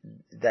your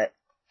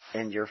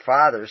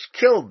fathers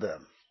killed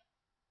them."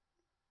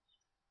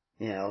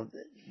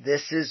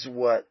 This is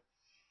what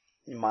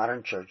the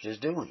modern church is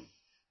doing.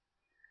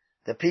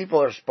 The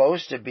people are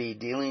supposed to be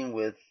dealing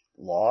with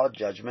law,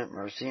 judgment,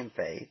 mercy, and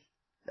faith.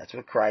 That's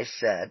what Christ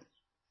said.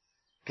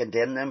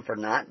 Condemn them for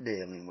not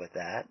dealing with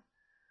that.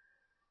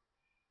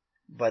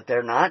 But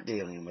they're not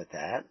dealing with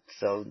that,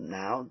 so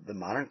now the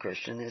modern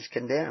Christian is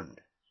condemned.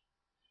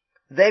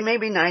 They may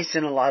be nice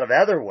in a lot of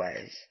other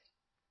ways,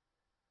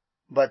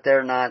 but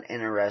they're not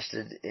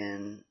interested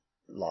in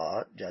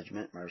law,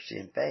 judgment, mercy,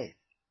 and faith.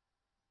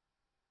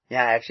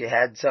 Yeah, I actually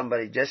had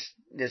somebody just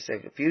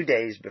a few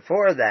days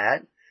before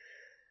that,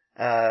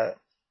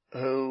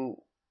 who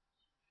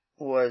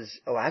was,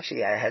 I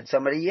had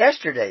somebody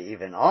yesterday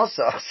even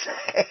also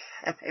say,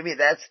 maybe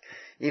that's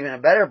even a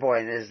better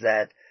point, is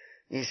that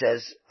he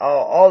says,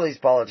 all these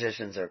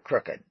politicians are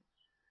crooked.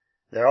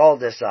 They're all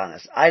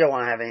dishonest. I don't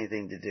want to have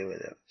anything to do with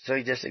them. So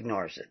he just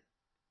ignores it.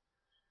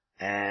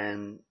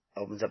 And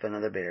opens up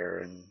another beer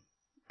and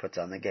puts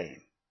on the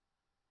game.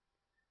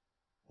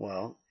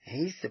 Well,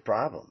 he's the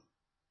problem.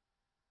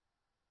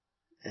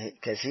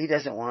 Because he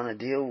doesn't want to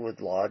deal with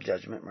law,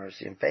 judgment,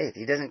 mercy, and faith.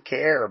 He doesn't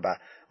care about,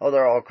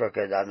 they're all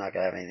crooked, I'm not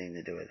going to have anything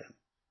to do with them.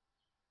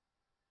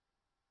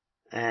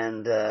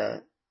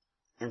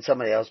 And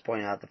somebody else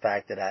pointed out the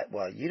fact that,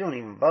 you don't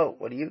even vote.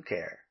 What do you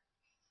care?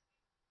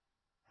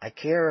 I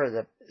care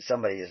that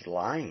somebody is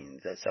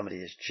lying, that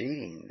somebody is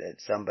cheating, that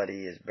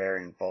somebody is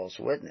bearing false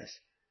witness.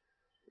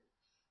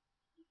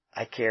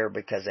 I care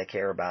because I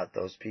care about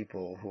those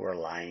people who are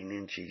lying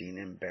and cheating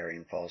and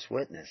bearing false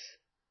witness.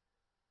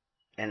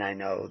 And I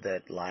know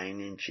that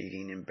lying and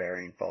cheating and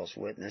bearing false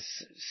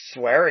witness,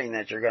 swearing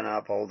that you're going to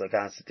uphold the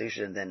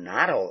Constitution and then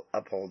not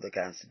uphold the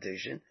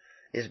Constitution,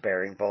 is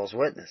bearing false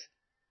witness.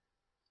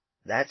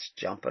 That's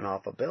jumping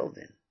off a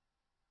building.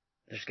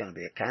 There's going to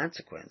be a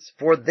consequence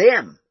for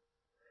them.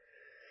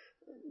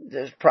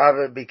 There's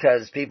probably,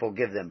 because people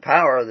give them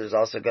power, there's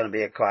also going to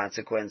be a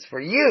consequence for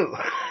you.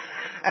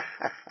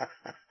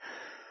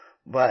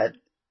 But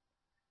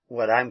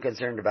what I'm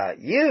concerned about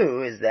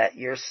you is that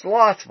you're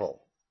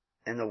slothful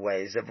in the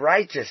ways of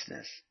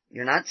righteousness.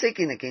 You're not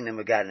seeking the kingdom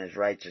of God and His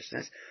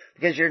righteousness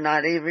because you're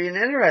not even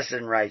interested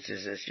in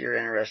righteousness. You're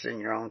interested in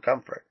your own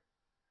comfort.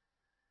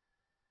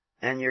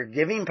 And you're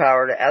giving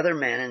power to other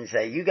men and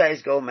say, you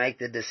guys go make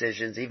the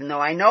decisions, even though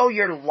I know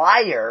you're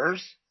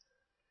liars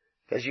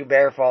because you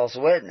bear false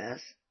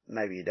witness.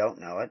 Maybe you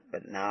don't know it,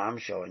 but now I'm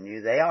showing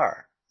you they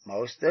are.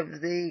 Most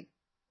of the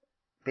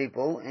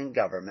people in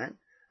government,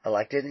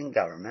 elected in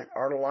government,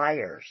 are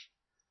liars.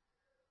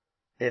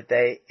 If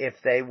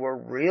they were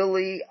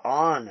really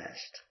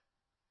honest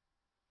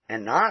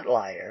and not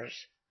liars,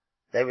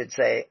 they would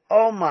say,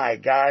 oh my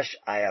gosh,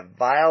 I have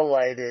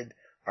violated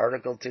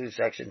Article 2,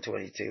 Section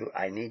 22.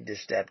 I need to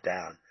step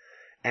down.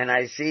 And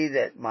I see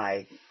that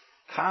my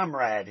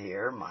comrade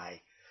here,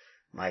 my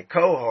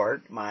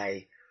cohort,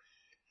 my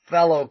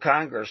fellow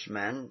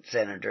congressman,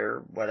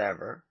 senator,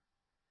 whatever,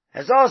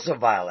 has also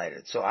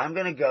violated. So I'm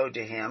going to go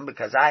to him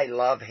because I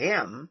love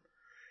him,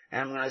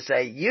 and I'm going to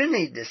say, you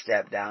need to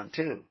step down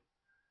too.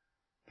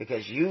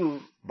 Because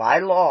you, by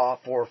law,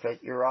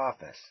 forfeit your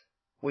office.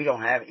 We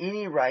don't have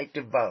any right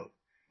to vote.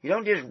 You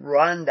don't just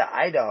run to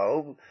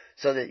Idaho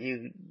so that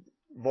you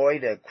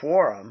void a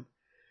quorum.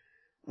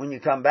 When you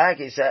come back,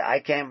 you say, I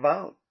can't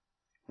vote.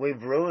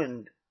 We've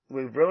ruined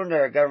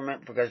our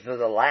government because for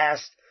the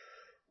last,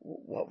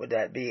 what would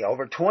that be?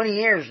 Over 20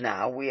 years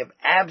now, we have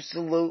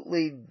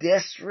absolutely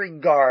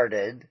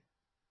disregarded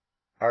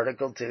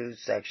Article 2,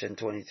 Section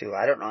 22.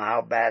 I don't know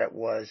how bad it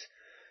was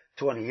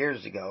 20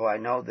 years ago. I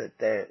know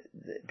that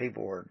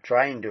people were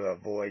trying to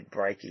avoid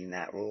breaking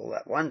that rule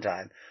at one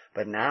time,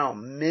 but now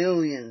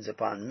millions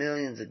upon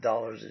millions of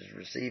dollars is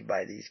received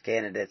by these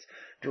candidates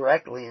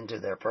directly into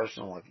their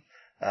personal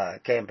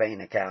campaign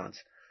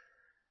accounts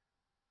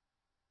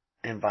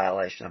in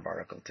violation of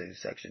Article 2,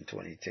 Section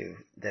 22,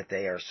 that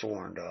they are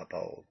sworn to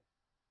uphold.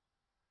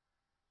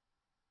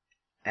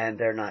 And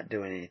they're not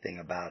doing anything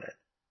about it.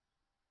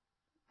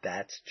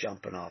 That's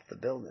jumping off the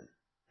building.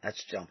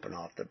 That's jumping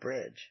off the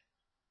bridge.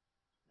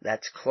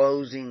 That's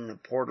closing the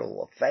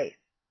portal of faith.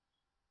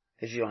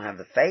 Because you don't have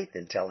the faith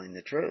in telling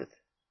the truth.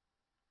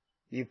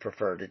 You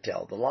prefer to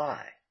tell the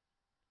lie.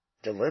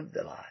 To live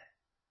the lie.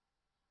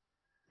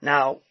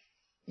 Now,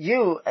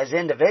 you as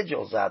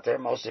individuals out there,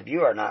 most of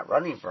you are not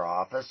running for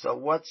office, so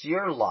what's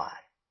your lie?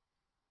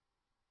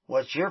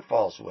 What's your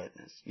false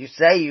witness? You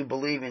say you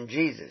believe in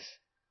Jesus,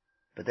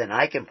 but then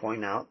I can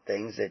point out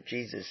things that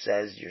Jesus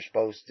says you're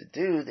supposed to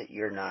do that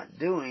you're not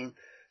doing,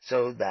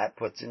 so that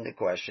puts into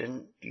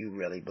question, do you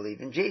really believe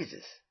in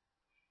Jesus?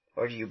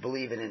 Or do you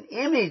believe in an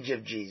image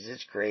of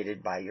Jesus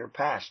created by your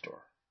pastor,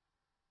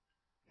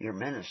 your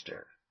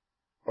minister,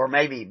 or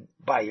maybe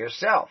by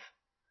yourself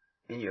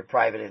in your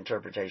private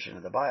interpretation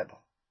of the Bible?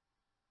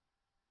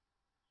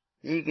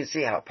 You can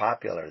see how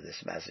popular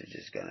this message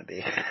is going to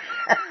be.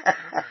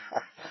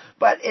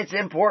 But it's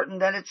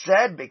important that it's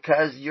said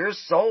because your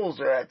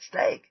souls are at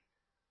stake.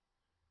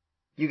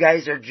 You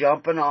guys are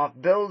jumping off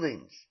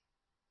buildings.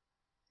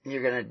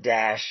 You're going to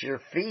dash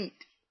your feet,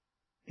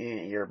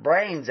 your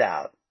brains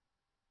out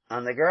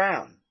on the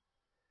ground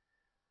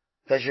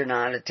because you're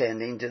not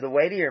attending to the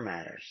weightier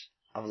matters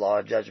of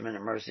law, judgment,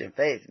 and mercy and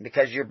faith,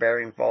 because you're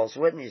bearing false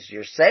witness.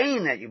 You're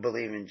saying that you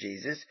believe in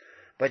Jesus,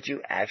 but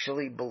you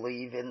actually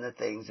believe in the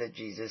things that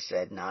Jesus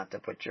said not to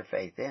put your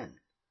faith in.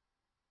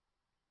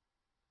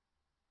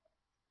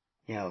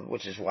 You know,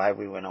 which is why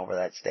we went over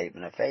that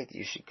statement of faith.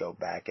 You should go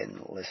back and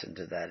listen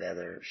to that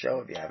other show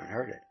if you haven't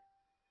heard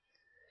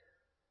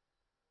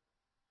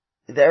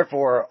it.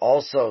 Therefore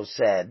also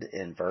said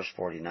in verse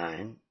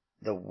 49,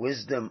 the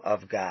wisdom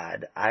of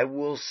God, I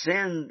will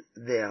send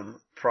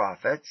them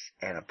prophets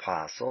and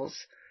apostles,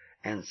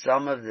 and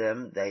some of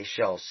them they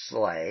shall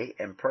slay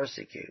and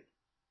persecute.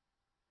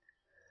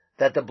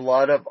 That the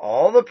blood of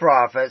all the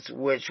prophets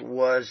which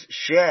was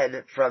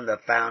shed from the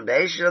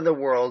foundation of the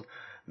world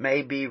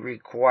may be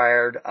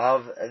required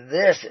of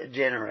this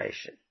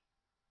generation.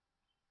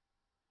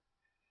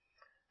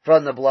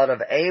 From the blood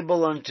of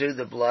Abel unto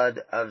the blood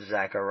of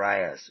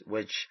Zacharias,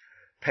 which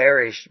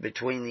perished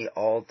between the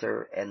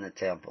altar and the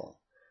temple.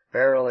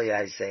 Verily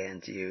I say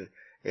unto you,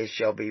 it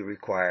shall be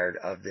required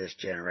of this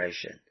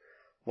generation.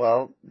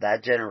 Well,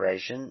 that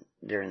generation,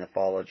 during the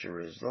fall of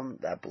Jerusalem,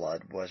 that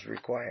blood was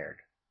required.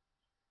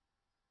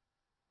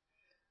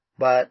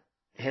 But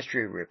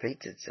history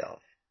repeats itself.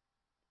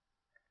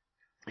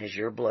 Is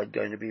your blood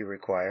going to be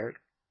required?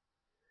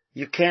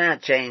 You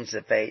cannot change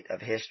the fate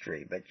of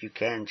history, but you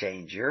can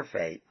change your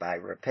fate by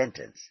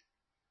repentance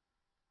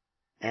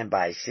and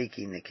by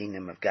seeking the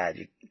kingdom of God.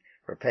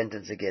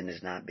 Repentance, again,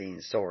 is not being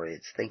sorry.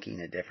 It's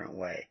thinking a different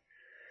way.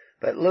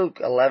 But Luke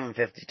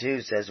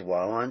 11:52 says,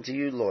 woe unto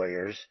you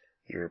lawyers,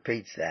 he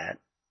repeats that,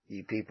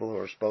 you people who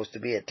are supposed to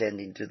be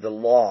attending to the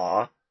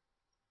law,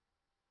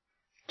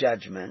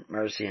 judgment,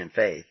 mercy, and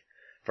faith,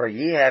 for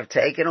ye have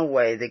taken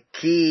away the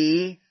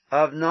key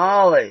of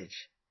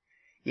knowledge.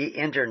 Ye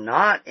enter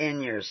not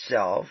in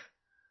yourself,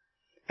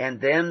 and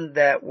them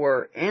that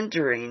were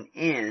entering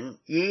in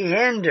ye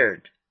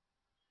hindered.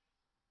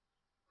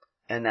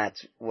 And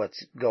that's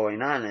what's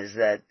going on, is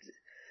that,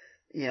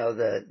 you know,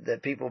 the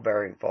people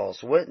bearing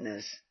false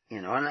witness,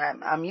 you know,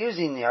 and I'm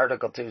using the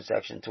Article 2,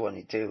 Section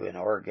 22 in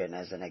Oregon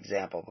as an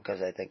example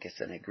because I think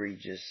it's an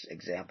egregious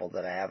example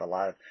that I have a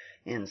lot of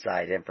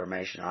inside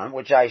information on,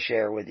 which I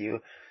share with you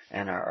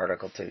in our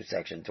Article 2,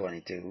 Section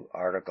 22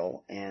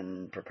 article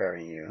in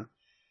Preparing You.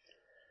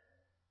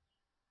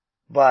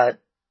 But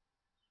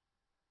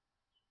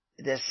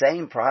the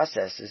same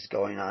process is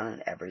going on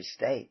in every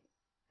state,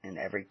 in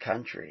every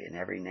country, in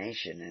every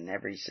nation, in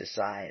every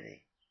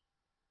society.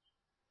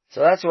 So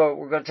that's what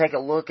we're going to take a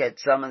look at,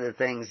 some of the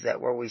things that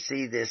where we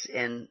see this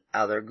in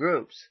other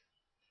groups.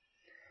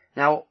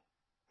 Now,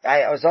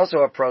 I was also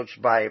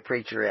approached by a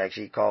preacher. He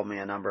actually called me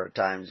a number of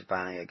times and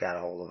finally I got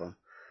a hold of him.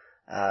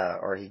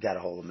 Or he got a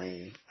hold of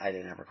me. I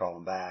didn't ever call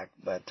him back.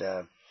 But,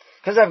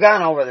 cause I've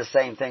gone over the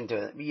same thing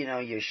to him. You know,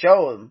 you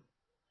show them,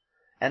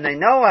 and they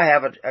know I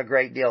have a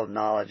great deal of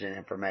knowledge and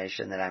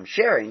information that I'm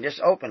sharing just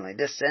openly.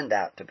 Just send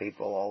out to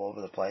people all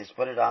over the place.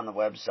 Put it on the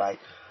website.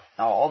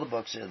 Now, all the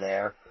books are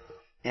there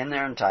in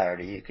their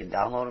entirety. You can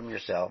download them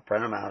yourself,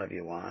 print them out if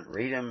you want,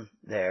 read them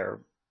there,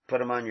 put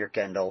them on your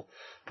Kindle,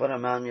 put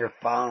them on your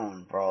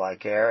phone for all I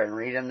care, and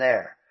read them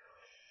there.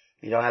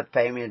 You don't have to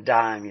pay me a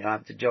dime. You don't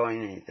have to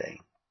join anything.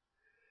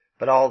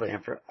 But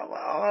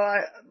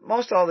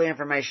most all the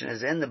information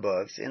is in the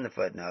books, in the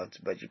footnotes,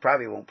 but you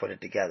probably won't put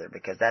it together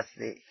because that's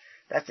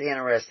That's the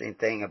interesting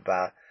thing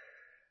about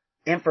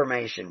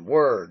information,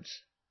 words.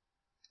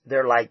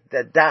 They're like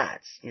the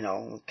dots,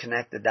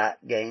 connect the dot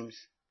games.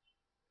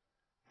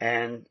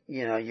 And,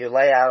 you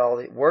lay out all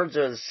the words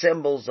are the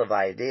symbols of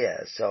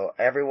ideas. So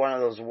every one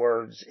of those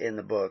words in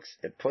the books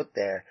is put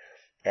there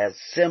as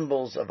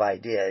symbols of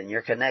idea, and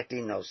you're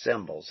connecting those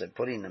symbols and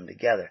putting them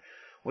together.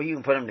 Well, you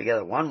can put them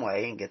together one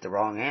way and get the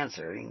wrong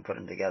answer. You can put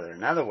them together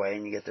another way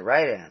and you get the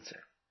right answer.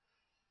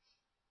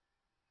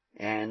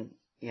 And,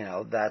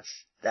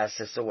 that's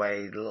just the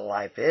way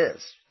life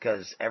is,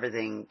 because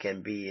everything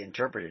can be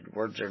interpreted.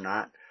 Words are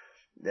not,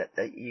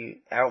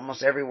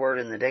 almost every word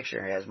in the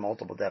dictionary has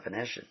multiple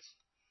definitions.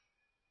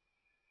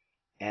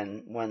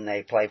 And when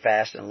they play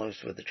fast and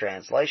loose with the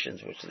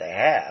translations, which they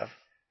have,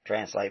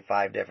 translate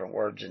 5 different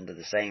words into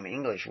the same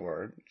English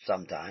word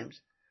sometimes,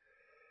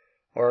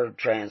 or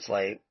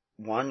translate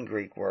one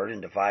Greek word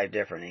into 5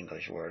 different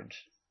English words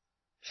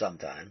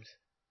sometimes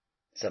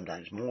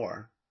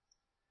more.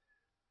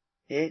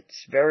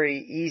 It's very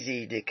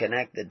easy to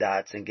connect the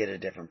dots and get a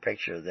different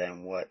picture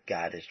than what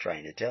God is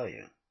trying to tell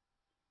you.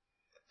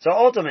 So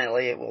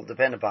ultimately, it will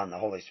depend upon the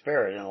Holy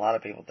Spirit, and a lot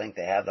of people think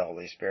they have the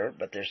Holy Spirit,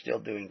 but they're still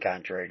doing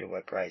contrary to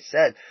what Christ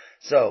said.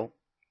 So,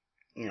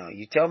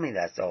 you tell me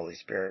that's the Holy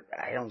Spirit,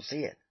 I don't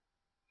see it.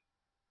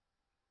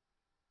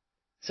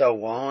 So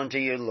woe unto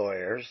you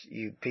lawyers,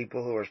 you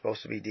people who are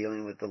supposed to be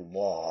dealing with the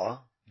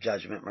law,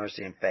 judgment,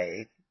 mercy, and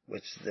faith,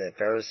 which the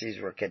Pharisees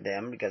were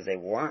condemned because they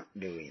weren't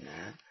doing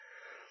that,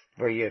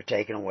 where you have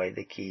taken away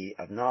the key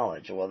of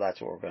knowledge. Well, that's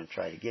what we're going to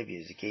try to give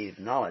you, is the key of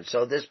knowledge.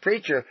 So this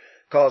preacher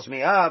calls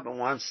me up and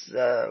wants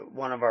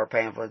one of our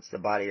pamphlets, The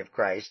Body of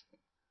Christ.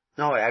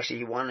 No, actually,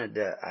 he wanted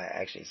to, I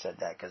actually said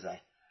that because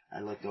I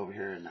looked over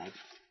here and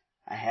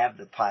I have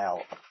the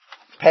pile of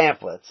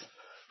pamphlets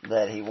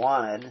that he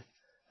wanted,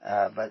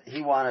 but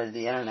he wanted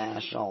the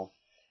International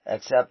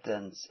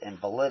Acceptance and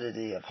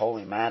Validity of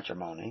Holy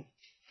Matrimony,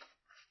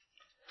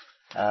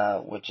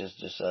 which is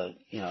just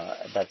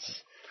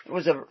it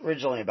was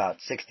originally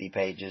about 60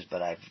 pages,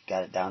 but I've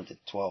got it down to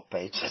 12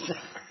 pages.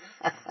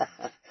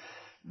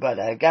 But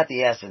I've got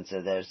the essence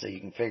of there so you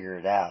can figure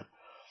it out.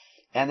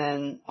 And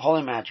then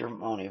Holy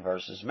Matrimony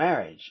versus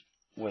Marriage,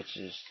 which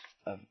is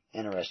an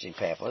interesting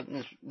pamphlet. And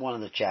it's one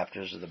of the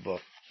chapters of the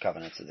book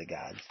Covenants of the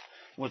Gods,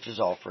 which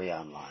is all free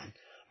online.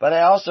 But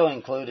I also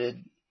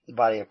included The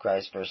Body of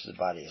Christ versus the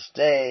Body of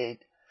State,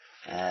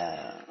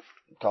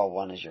 called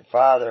One is Your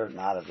Father,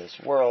 Not of This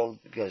World,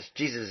 because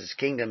Jesus'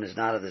 kingdom is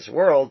not of this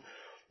world.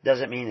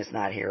 Doesn't mean it's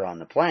not here on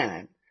the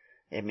planet.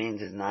 It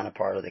means it's not a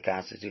part of the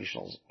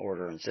constitutional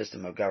order and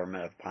system of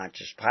government of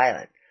Pontius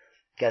Pilate,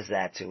 because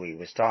that's who he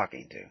was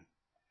talking to.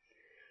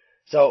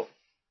 So,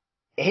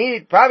 he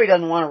probably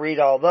doesn't want to read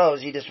all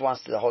those, he just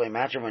wants the Holy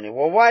Matrimony.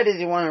 Well, why does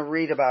he want to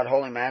read about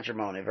Holy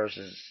Matrimony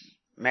versus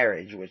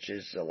marriage, which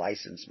is a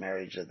licensed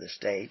marriage of the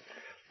state?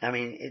 I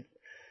mean,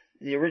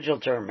 the original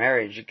term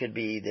marriage, it could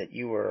be that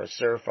you were a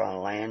serf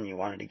on land, you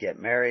wanted to get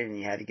married, and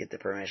you had to get the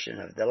permission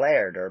of the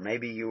laird, or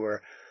maybe you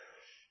were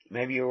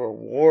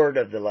ward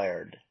of the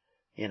laird.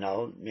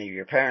 Maybe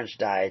your parents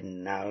died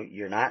and now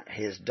you're not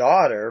his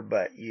daughter,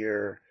 but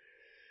you're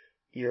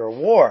a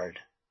ward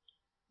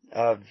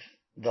of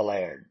the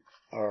laird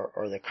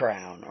or the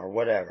crown or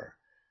whatever.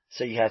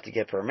 So you have to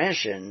get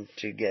permission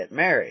to get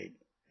married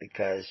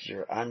because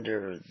you're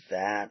under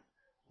that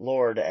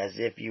lord as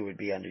if you would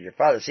be under your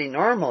father. See,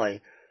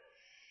 normally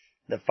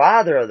the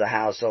father of the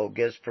household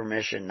gives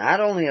permission not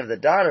only of the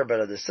daughter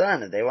but of the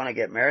son. If they want to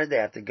get married, they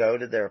have to go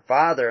to their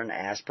father and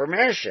ask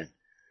permission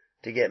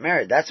to get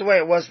married. That's the way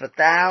it was for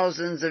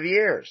thousands of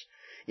years.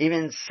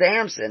 Even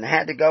Samson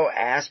had to go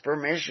ask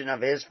permission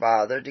of his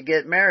father to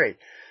get married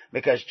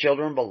because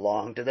children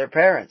belong to their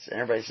parents. And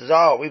everybody says,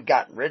 oh, we've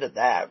gotten rid of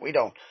that. We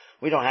don't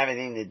have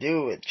anything to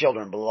do with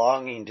children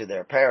belonging to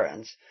their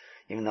parents,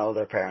 even though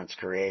their parents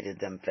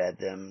created them, fed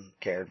them,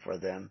 cared for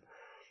them.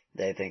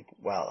 They think,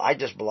 well, I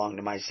just belong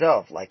to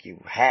myself, like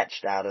you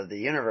hatched out of the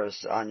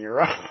universe on your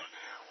own.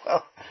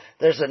 Well,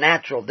 there's a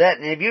natural debt,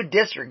 and if you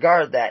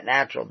disregard that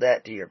natural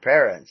debt to your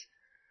parents,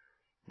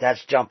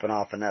 that's jumping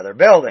off another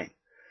building.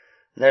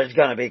 There's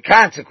going to be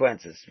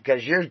consequences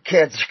because your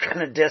kids are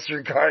going to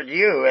disregard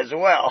you as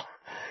well.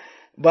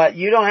 But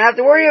you don't have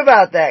to worry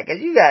about that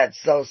because you got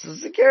Social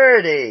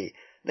Security.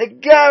 The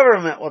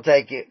government will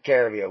take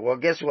care of you. Well,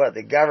 guess what?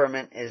 The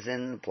government is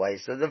in the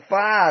place of the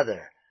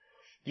father.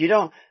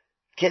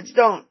 Kids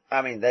don't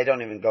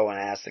even go and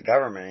ask the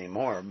government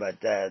anymore,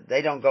 but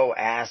they don't go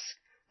ask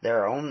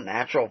their own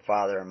natural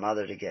father or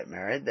mother to get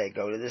married. They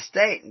go to the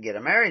state and get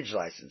a marriage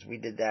license. We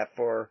did that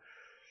for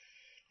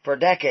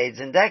decades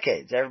and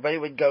decades. Everybody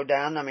would go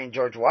down.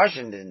 George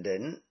Washington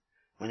didn't.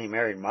 When he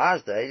married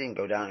Mazda, he didn't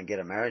go down and get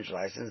a marriage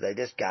license. They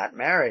just got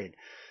married.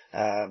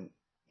 I'm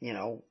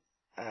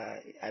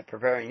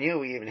preparing you.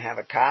 We even have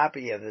a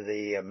copy of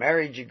the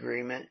marriage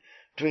agreement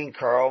between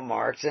Karl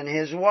Marx and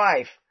his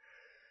wife.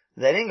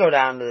 They didn't go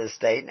down to the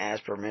state and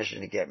ask permission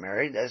to get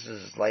married. This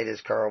is as late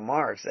as Karl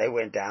Marx. They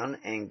went down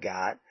and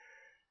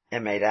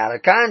made out a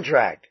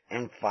contract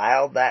and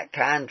filed that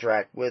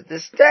contract with the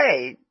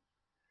state.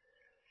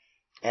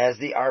 as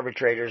the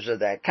arbitrators of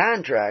that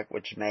contract,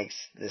 which makes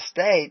the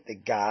state the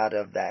god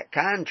of that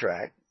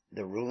contract,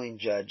 the ruling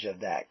judge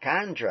of that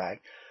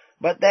contract,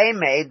 but they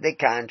made the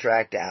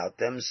contract out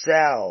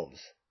themselves.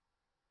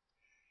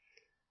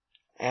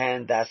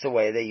 And that's the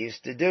way they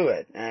used to do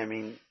it. I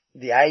mean,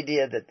 the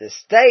idea that the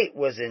state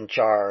was in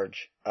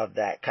charge of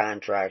that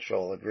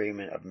contractual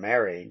agreement of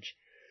marriage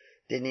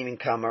didn't even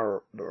come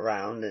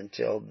around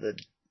until the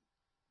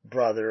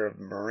brother of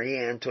Marie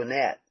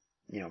Antoinette.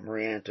 You know,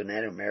 Marie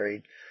Antoinette, who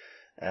married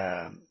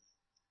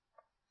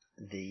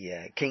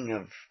the King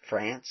of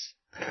France.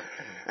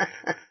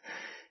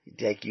 You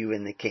take you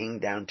and the king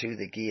down to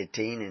the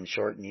guillotine and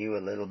shorten you a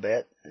little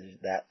bit.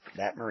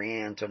 That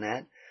Marie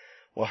Antoinette.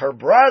 Well, her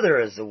brother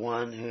is the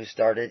one who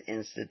started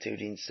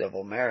instituting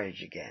civil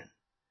marriage again.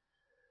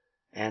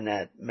 And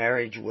that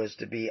marriage was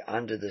to be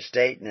under the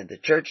state, and if the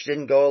church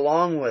didn't go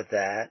along with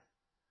that,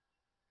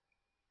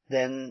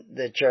 then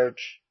the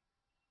church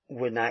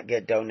would not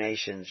get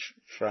donations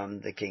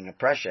from the King of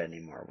Prussia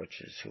anymore, which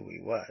is who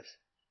he was.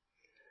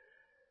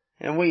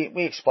 And we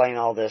explain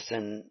all this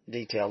in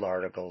detailed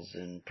articles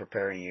in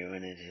Preparing You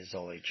in His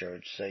Holy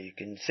Church, so you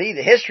can see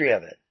the history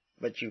of it.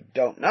 But you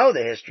don't know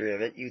the history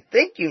of it. You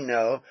think you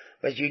know,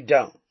 but you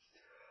don't.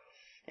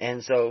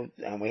 And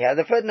we have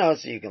the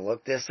footnotes so you can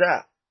look this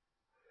up.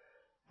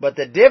 But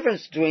the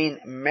difference between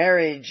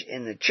marriage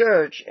in the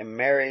church and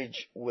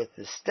marriage with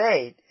the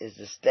state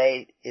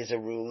is a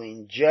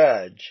ruling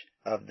judge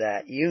of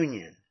that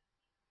union.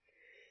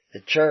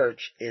 The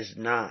church is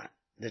not.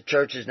 The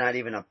church is not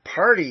even a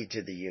party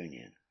to the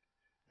union.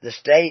 The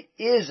state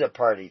is a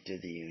party to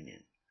the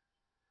union.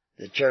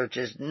 The church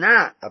is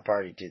not a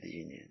party to the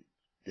union.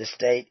 The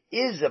state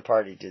is a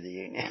party to the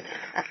union.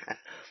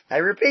 I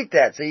repeat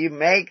that so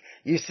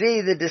you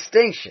see the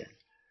distinction.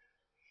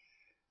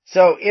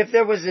 So if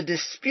there was a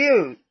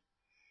dispute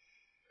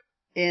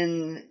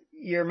in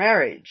your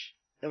marriage,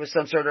 there was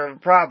some sort of a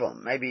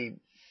problem, maybe,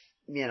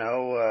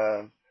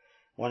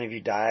 one of you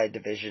died,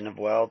 division of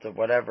wealth or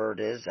whatever it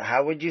is,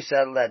 how would you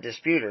settle that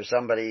dispute? Or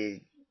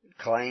somebody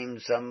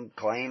claimed some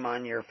claim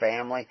on your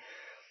family,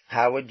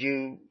 how would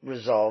you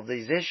resolve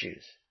these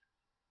issues?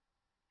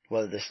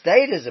 Well, the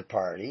state is a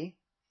party,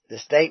 the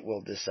state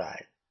will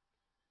decide.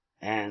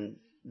 And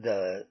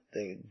the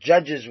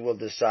judges will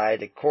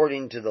decide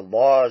according to the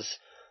laws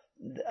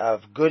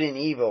of good and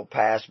evil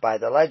passed by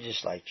the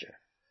legislature.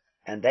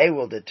 And they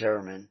will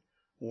determine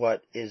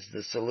what is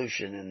the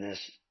solution in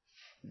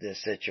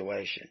this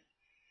situation.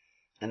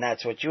 And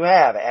that's what you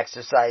have,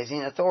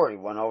 exercising authority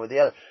one over the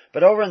other.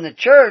 But over in the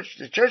church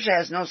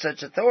has no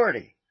such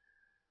authority.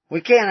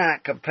 We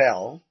cannot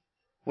compel.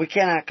 We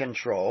cannot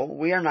control.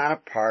 We are not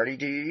a party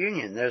to your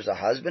union. There's a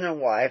husband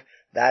and wife.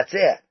 That's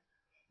it.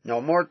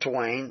 No more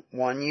twain,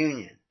 one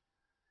union.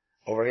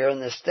 Over here in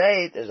the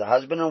state, there's a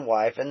husband and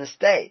wife in the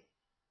state.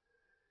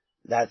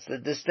 That's the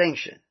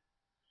distinction.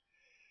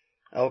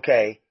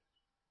 Okay,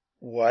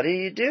 what do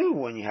you do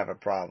when you have a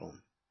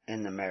problem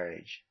in the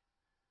marriage?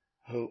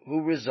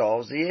 Who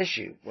resolves the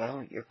issue?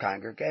 Well, your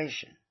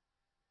congregation.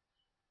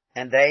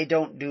 And they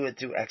don't do it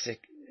through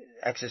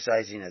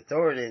exercising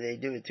authority. They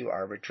do it through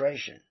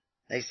arbitration.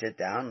 They sit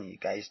down and you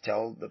guys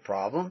tell the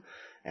problem,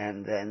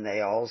 and then they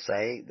all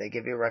say, they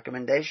give you a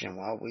recommendation.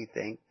 Well, we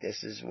think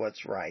this is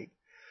what's right,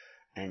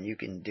 and you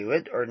can do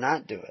it or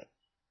not do it.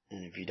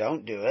 And if you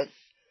don't do it,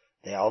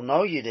 they all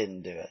know you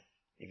didn't do it.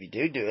 If you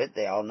do it,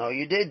 they all know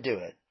you did do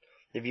it.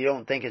 If you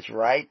don't think it's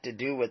right to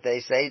do what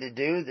they say to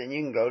do, then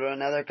you can go to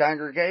another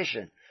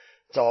congregation.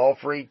 It's all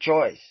free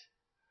choice.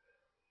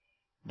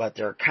 But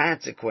there are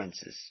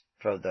consequences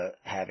for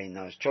having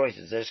those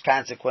choices. There's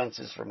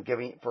consequences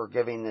for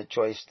giving the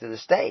choice to the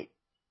state.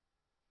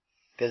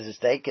 Because the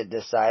state could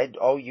decide,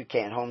 you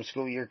can't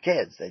homeschool your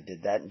kids. They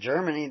did that in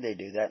Germany, they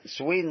do that in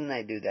Sweden,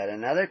 they do that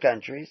in other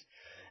countries,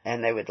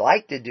 and they would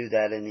like to do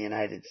that in the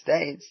United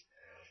States.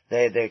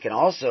 They can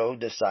also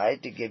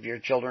decide to give your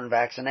children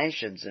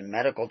vaccinations and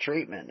medical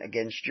treatment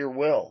against your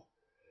will.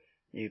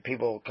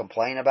 People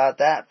complain about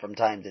that from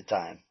time to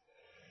time.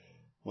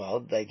 Well,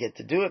 they get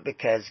to do it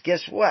because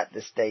guess what?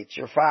 The state's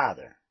your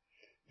father.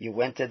 You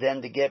went to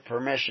them to get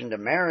permission to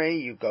marry.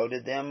 You go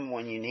to them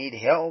when you need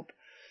help.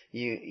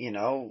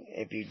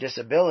 If you're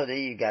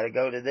disability, you got to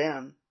go to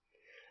them.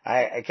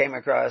 I came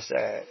across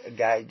a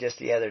guy just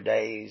the other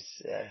day.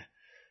 He's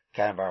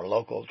kind of our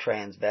local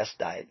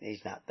transvestite.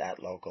 He's not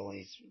that local.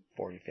 He's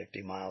 40,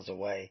 50 miles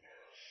away.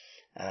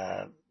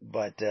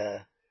 But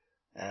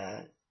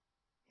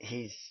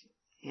he's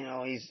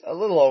a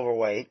little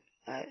overweight.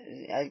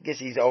 I guess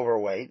he's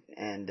overweight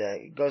and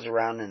goes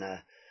around in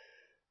a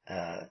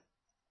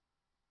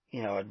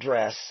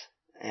dress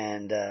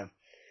and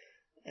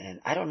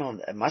I don't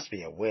know, it must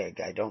be a wig.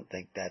 I don't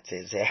think that's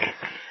his hair.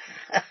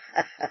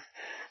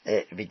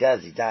 If he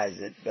does, he dyes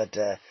it. But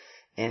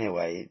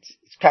anyway,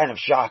 it's kind of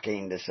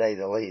shocking to say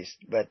the least.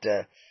 But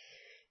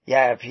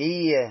if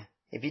he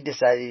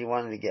decided he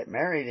wanted to get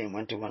married and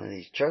went to one of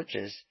these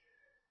churches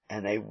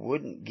and they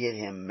wouldn't get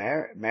him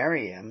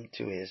marry him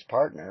to his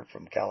partner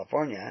from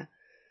California,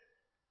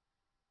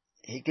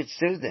 he could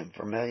sue them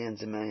for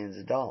millions and millions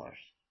of dollars.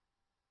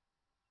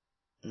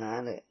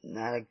 not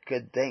a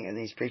good thing. And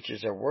these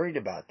preachers are worried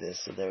about this,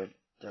 so they're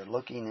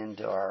looking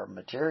into our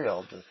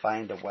material to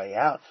find a way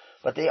out.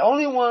 But they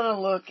only want to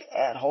look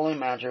at holy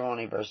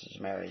matrimony versus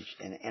marriage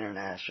and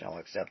international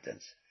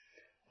acceptance.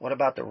 What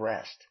about the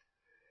rest?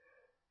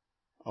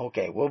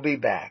 Okay, we'll be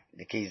back.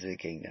 The Keys of the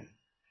Kingdom.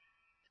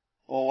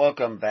 Well,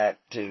 welcome back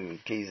to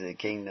Keys of the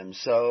Kingdom.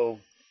 So,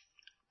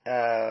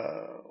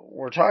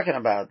 we're talking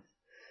about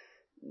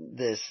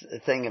this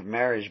thing of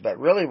marriage, but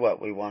really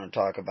what we want to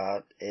talk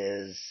about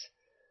is,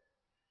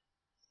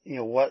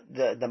 what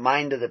the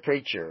mind of the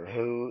preacher,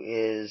 who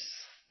is,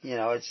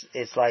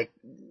 it's like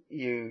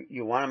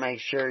you want to make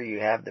sure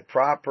you have the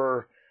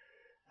proper,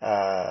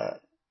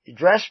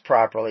 dress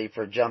properly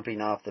for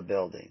jumping off the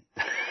building.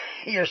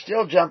 You're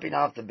still jumping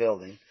off the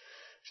building,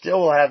 still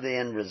will have the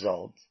end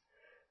result,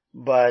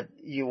 but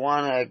you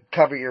want to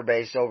cover your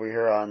base over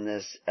here on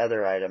this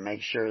other item.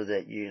 Make sure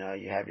that, you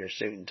have your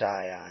suit and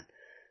tie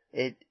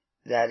on.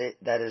 That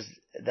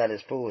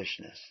is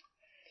foolishness.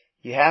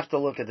 You have to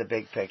look at the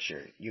big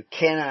picture. You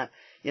cannot,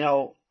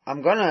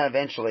 I'm going to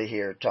eventually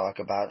here talk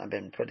about, I've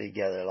been putting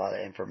together a lot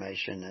of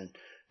information and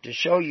to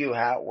show you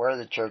where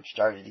the church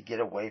started to get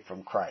away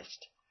from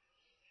Christ,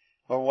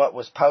 or what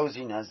was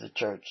posing as the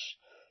church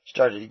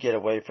started to get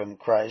away from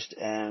Christ,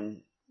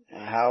 and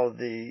how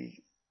the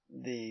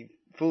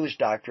foolish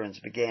doctrines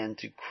began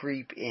to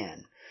creep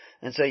in.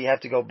 And so you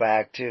have to go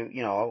back to,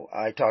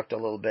 I talked a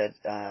little bit,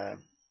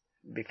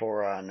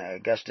 before on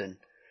Augustine,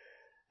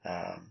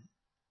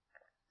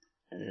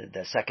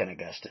 the second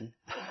Augustine.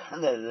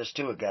 There's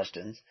two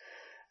Augustines,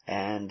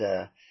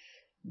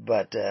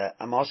 but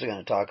I'm also going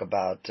to talk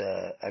about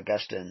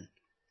Augustine,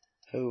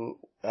 who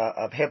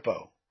of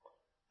Hippo,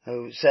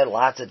 who said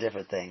lots of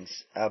different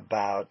things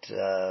about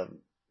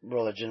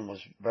religion,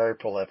 was very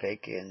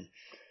prolific and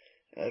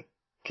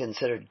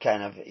considered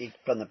kind of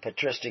from the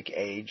patristic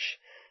age,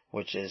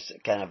 which is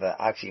kind of an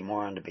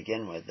oxymoron to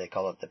begin with. They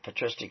call it the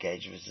patristic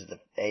age, which is the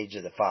age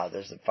of the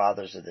fathers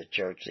of the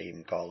church, they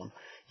even call them.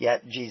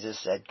 Yet Jesus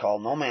said, call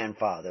no man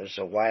father,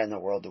 so why in the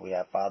world do we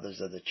have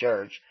fathers of the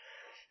church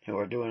who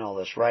are doing all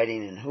this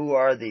writing, and who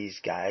are these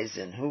guys,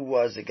 and who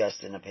was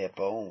Augustine of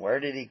Hippo, and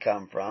where did he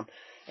come from?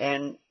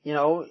 And,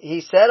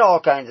 he said all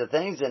kinds of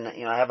things, and,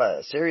 I have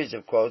a series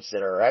of quotes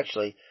that are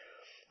actually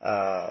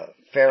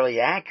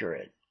fairly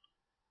accurate,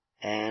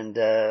 and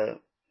it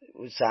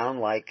would sound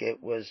like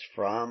it was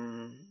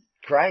from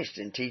Christ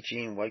and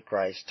teaching what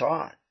Christ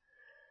taught.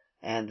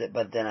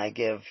 But then I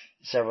give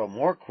several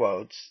more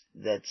quotes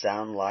that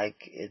sound like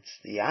it's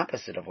the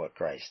opposite of what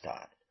Christ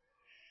taught.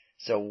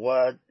 So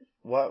what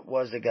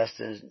was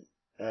Augustine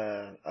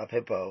of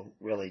Hippo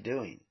really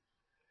doing?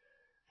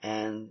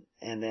 And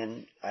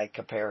then I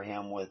compare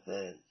him with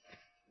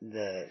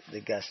the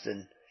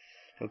Augustine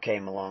who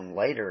came along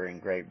later in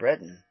Great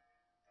Britain,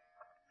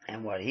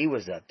 and what he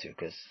was up to,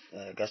 because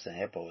Augustine of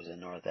Hippo was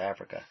in North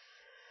Africa,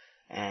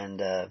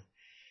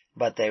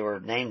 but they were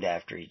named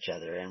after each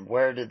other. And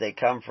where did they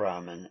come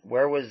from? And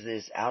where was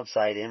this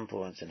outside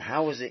influence? And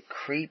how was it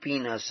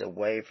creeping us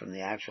away from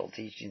the actual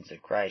teachings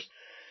of Christ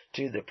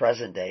to the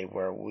present day,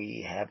 where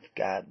we have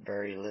got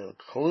very little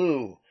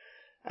clue?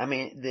 I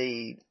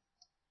mean,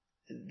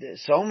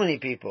 so many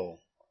people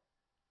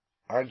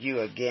argue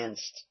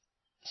against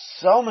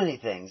so many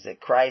things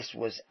that Christ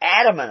was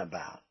adamant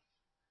about.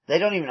 They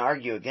don't even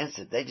argue against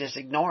it. They just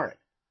ignore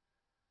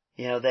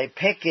it. They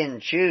pick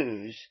and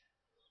choose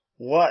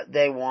what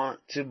they want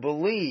to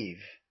believe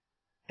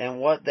and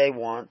what they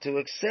want to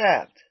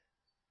accept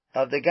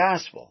of the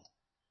gospel.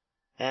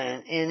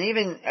 And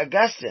even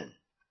Augustine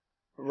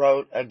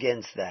wrote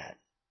against that.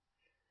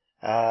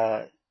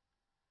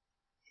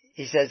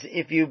 He says,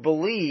 if you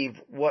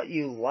believe what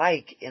you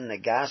like in the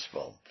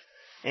gospel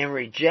and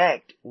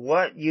reject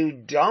what you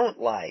don't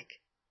like,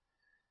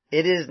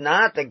 it is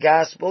not the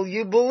gospel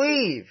you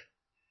believe,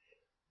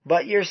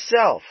 but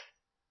yourself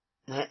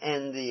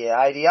and the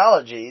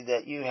ideology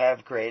that you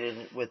have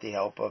created with the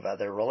help of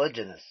other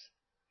religionists.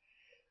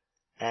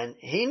 And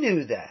he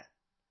knew that.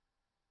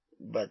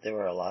 But there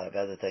were a lot of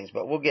other things.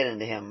 But we'll get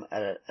into him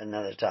at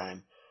another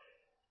time.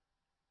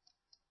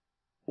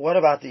 What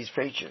about these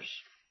preachers?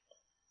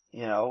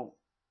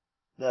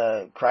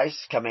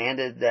 Christ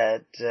commanded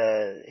that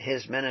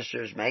his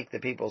ministers make the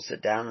people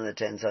sit down in the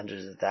tens,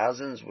 hundreds, and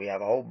thousands. We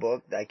have a whole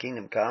book, Thy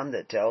Kingdom Come,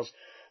 that tells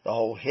the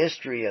whole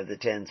history of the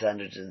tens,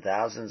 hundreds, and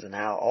thousands, and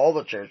how all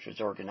the church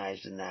was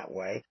organized in that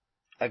way.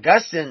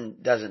 Augustine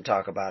doesn't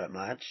talk about it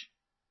much,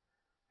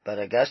 but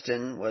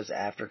Augustine was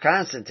after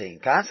Constantine.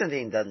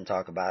 Constantine doesn't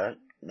talk about it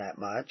that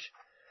much.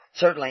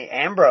 Certainly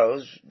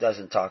Ambrose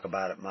doesn't talk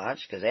about it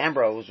much, because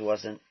Ambrose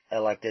wasn't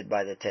elected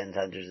by the tens,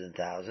 hundreds, and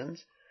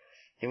thousands.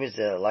 He was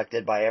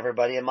elected by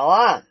everybody in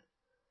Milan.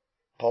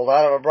 Pulled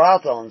out of a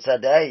brothel and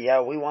said, hey,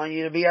 yeah, we want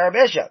you to be our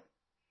bishop.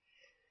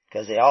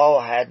 Because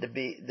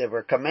they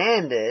were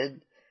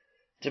commanded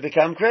to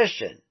become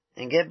Christian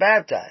and get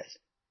baptized.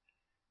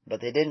 But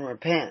they didn't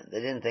repent. They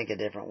didn't think a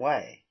different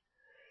way.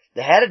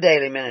 They had a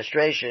daily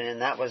ministration,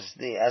 and that was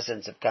the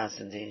essence of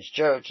Constantine's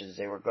church, is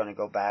they were going to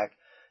go back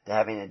to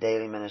having a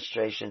daily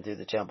ministration through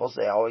the temples.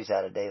 They always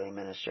had a daily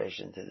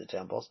ministration through the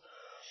temples.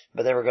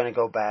 But they were going to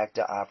go back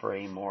to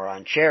operating more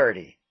on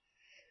charity.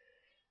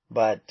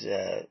 But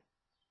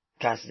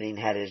Constantine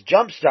had his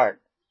jumpstart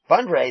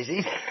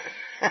fundraising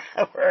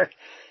where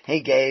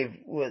he gave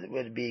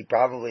would be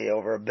probably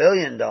over $1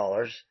 billion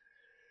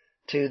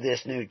to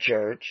this new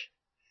church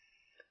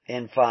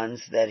in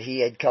funds that he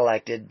had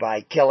collected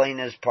by killing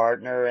his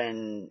partner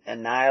and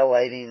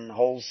annihilating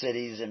whole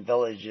cities and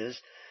villages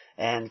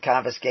and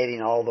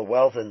confiscating all the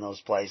wealth in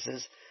those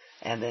places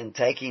and then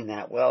taking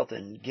that wealth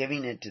and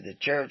giving it to the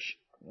church.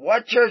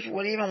 What church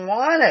would even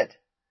want it?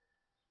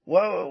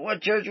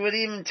 What church would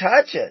even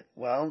touch it?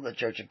 Well, the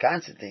Church of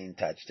Constantine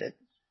touched it,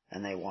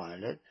 and they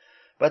wanted it.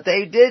 But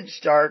they did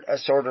start a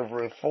sort of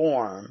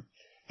reform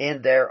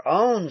in their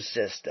own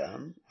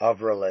system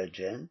of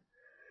religion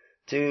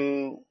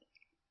to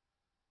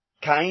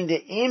kind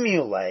of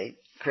emulate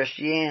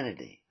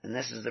Christianity. And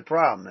this is the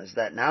problem, is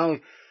that now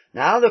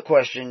the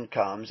question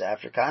comes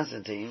after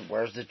Constantine,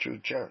 where's the true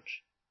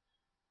church?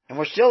 And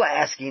we're still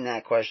asking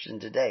that question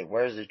today.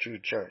 Where's the true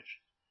church?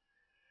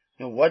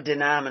 What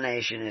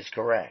denomination is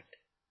correct?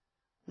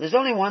 There's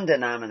only one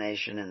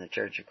denomination in the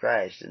Church of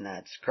Christ, and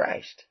that's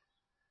Christ,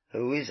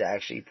 who is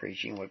actually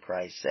preaching what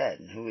Christ said,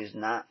 and who is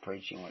not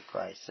preaching what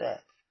Christ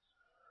said.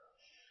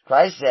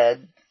 Christ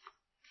said,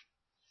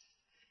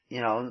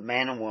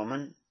 man and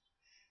woman,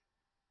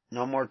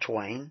 no more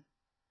twain,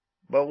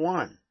 but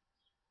one.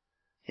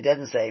 He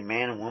doesn't say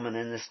man and woman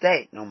in the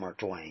state, no more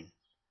twain.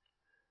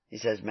 He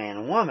says man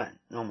and woman,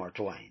 no more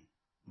twain,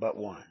 but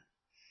one.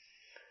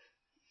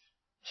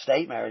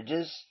 State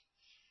marriages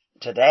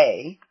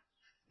today,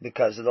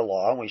 because of the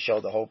law, and we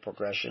show the whole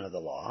progression of the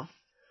law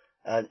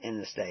in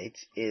the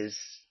states, is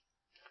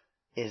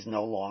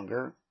no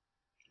longer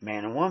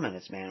man and woman.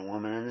 It's man and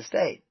woman in the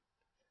state.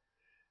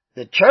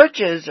 The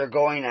churches are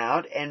going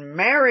out and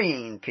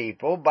marrying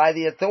people by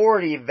the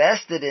authority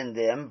vested in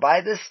them by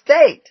the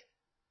state.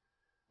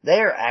 They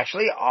are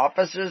actually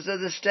officers of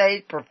the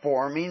state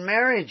performing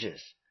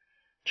marriages.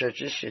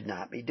 Churches should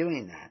not be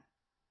doing that.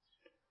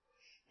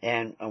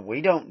 And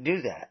we don't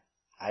do that.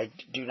 I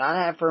do not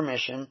have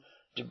permission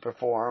to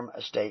perform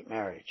a state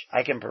marriage.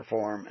 I can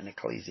perform an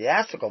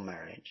ecclesiastical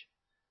marriage,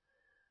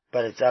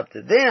 but it's up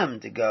to them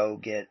to go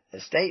get a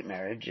state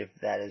marriage if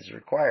that is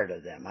required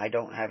of them. I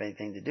don't have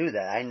anything to do with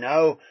that. I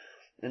know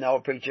an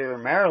old preacher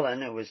in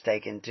Maryland who was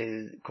taken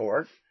to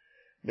court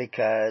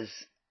because,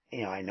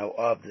 I know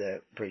of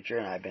the preacher,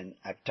 and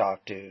I've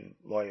talked to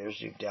lawyers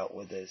who've dealt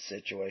with this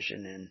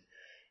situation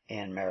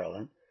in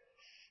Maryland.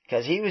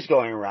 Because he was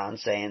going around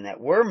saying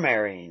that we're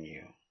marrying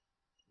you,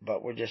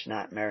 but we're just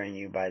not marrying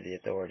you by the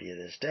authority of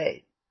the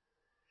state.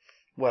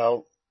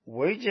 Well,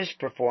 we just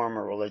perform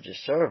a religious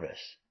service.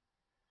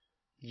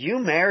 You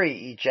marry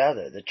each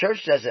other. The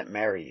church doesn't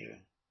marry you.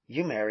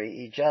 You marry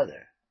each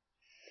other.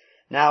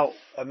 Now,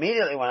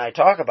 immediately when I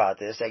talk about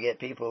this, I get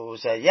people who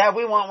say, yeah,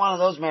 we want one of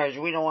those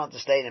marriages. We don't want the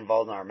state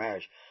involved in our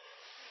marriage.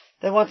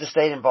 They want the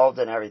state involved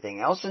in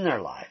everything else in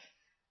their life.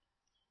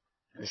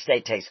 The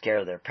state takes care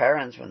of their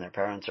parents when their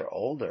parents are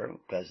older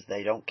because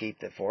they don't keep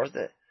the fourth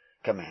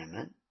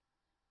commandment.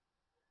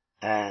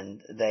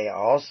 And they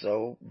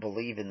also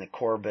believe in the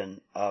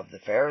Corban of the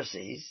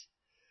Pharisees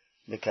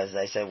because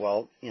they say,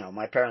 well,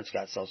 my parents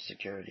got Social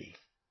Security.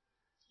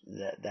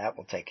 That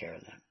will take care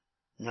of them.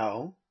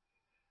 No,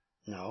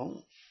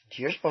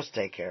 you're supposed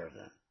to take care of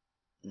them,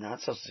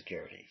 not Social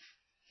Security.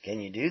 Can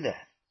you do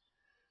that?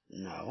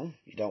 No,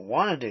 you don't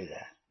want to do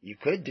that. You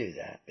could do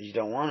that, but you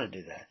don't want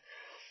to do that.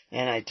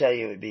 And I tell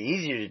you, it would be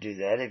easier to do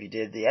that if you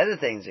did the other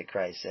things that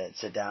Christ said.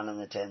 Sit down in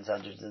the tens,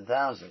 hundreds, and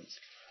thousands.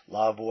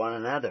 Love one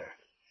another.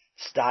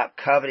 Stop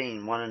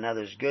coveting one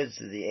another's goods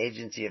through the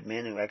agency of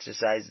men who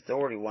exercise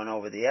authority one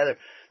over the other,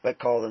 but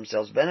call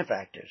themselves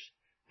benefactors.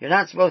 You're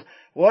not supposed...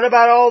 What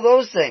about all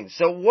those things?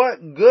 So what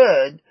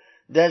good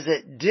does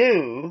it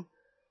do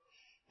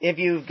if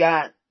you've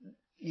got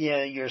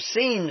your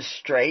seams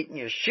straight and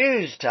your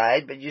shoes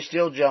tied, but you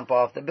still jump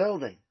off the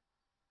building?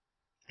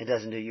 It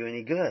doesn't do you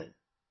any good.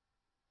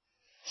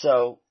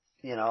 So,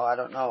 I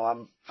don't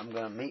know. I'm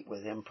going to meet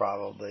with him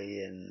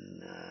probably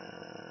in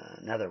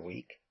another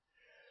week.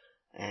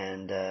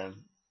 And,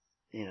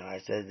 I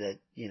said that,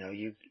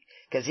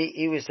 because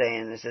he was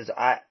saying, this is,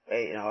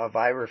 if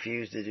I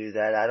refuse to do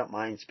that, I don't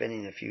mind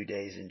spending a few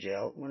days in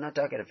jail. We're not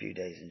talking a few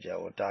days in jail.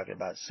 We're talking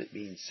about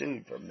being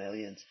sued for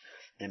millions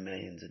and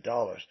millions of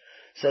dollars.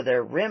 So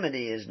their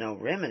remedy is no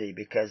remedy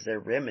because their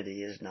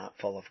remedy is not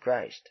full of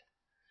Christ.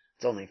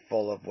 It's only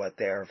full of what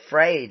they're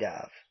afraid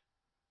of.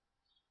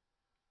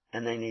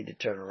 And they need to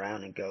turn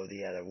around and go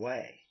the other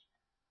way.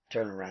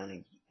 Turn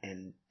around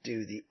and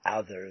do the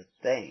other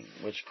thing,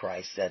 which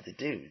Christ said to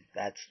do.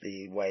 That's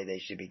the way they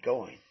should be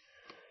going.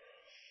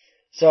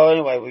 So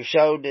anyway, we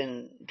showed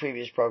in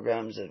previous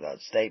programs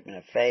about statement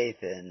of faith,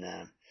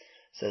 and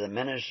so the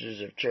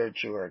ministers of church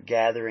who are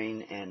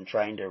gathering and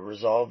trying to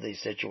resolve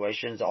these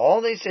situations,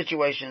 all these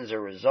situations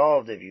are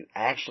resolved if you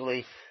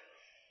actually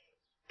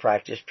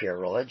practice pure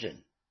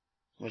religion.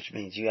 which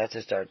means you have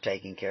to start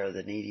taking care of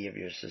the needy of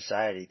your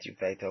society through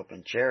faith, hope,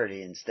 and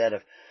charity instead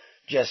of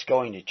just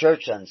going to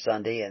church on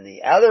Sunday and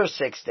the other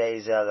 6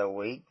 days of the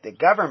week, the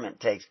government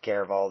takes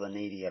care of all the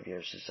needy of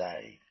your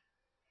society.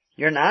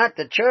 You're not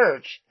the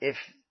church if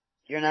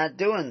you're not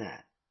doing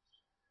that.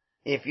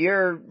 If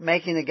you're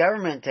making the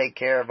government take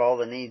care of all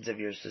the needs of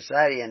your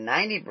society, and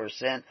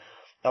 90%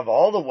 of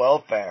all the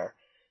welfare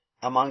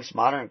amongst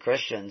modern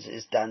Christians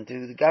is done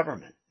through the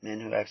government, men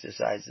who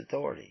exercise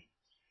authority.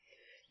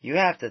 You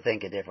have to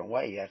think a different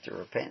way. You have to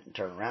repent and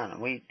turn around.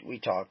 And we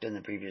talked in the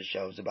previous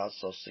shows about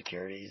Social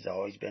Security. It's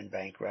always been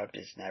bankrupt.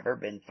 It's never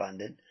been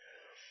funded.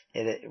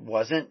 It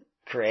wasn't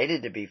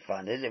created to be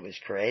funded. It was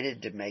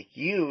created to make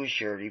you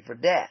surety for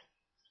death.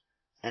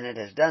 And it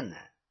has done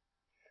that.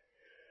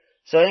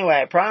 So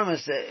anyway, I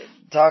promised to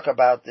talk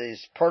about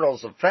these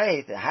portals of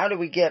faith. How do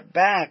we get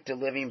back to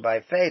living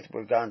by faith?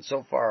 We've gone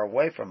so far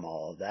away from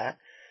all of that.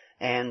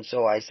 And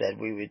so I said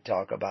we would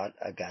talk about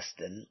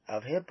Augustine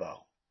of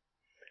Hippo.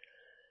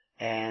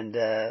 And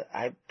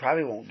I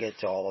probably won't get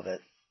to all of it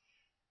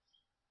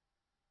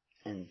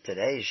in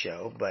today's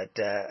show, but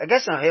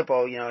Augustine of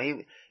Hippo,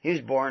 he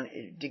was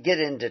born, to get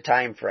into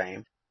time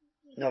frame,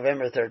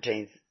 November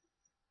 13th,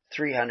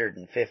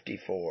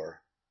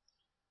 354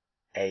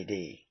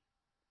 A.D.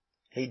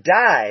 He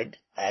died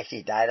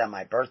on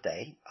my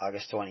birthday,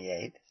 August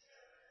 28th,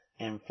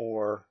 in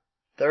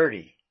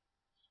 430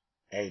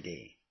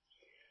 A.D.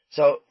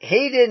 So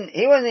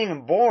he wasn't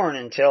even born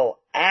until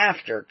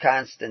after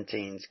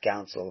Constantine's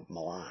Council of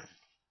Milan.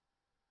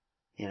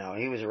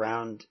 He was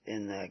around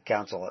in the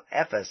Council of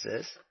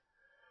Ephesus,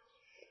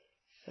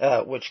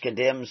 which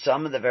condemns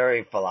some of the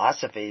very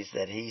philosophies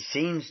that he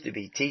seems to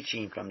be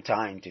teaching from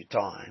time to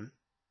time.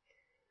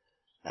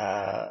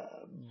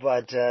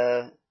 But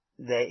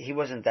he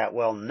wasn't that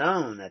well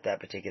known at that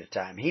particular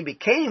time. He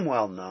became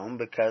well known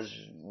because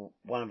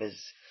one of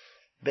his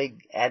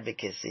big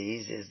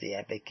advocacies is the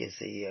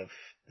advocacy of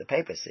the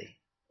papacy.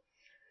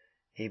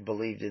 He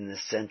believed in the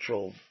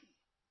central,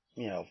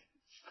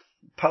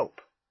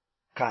 Pope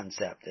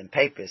concept and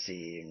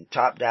papacy and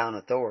top-down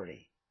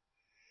authority.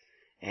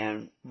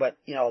 But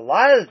a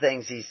lot of the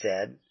things he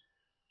said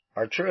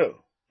are true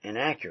and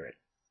accurate.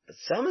 But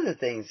some of the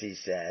things he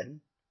said,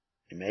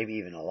 and maybe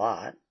even a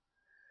lot,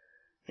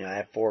 I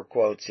have 4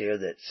 quotes here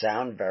that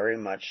sound very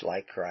much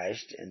like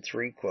Christ and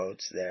 3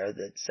 quotes there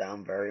that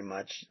sound very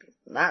much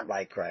not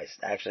like Christ,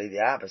 actually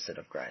the opposite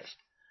of Christ.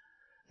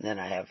 And then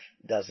I have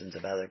dozens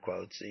of other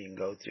quotes that you can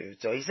go through.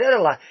 So he said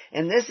a lot.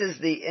 And this is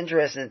the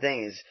interesting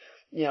thing is,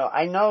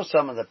 I know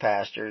some of the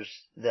pastors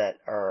that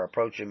are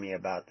approaching me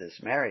about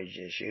this marriage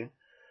issue,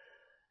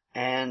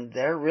 and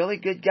they're really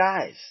good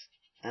guys,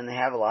 and they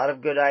have a lot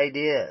of good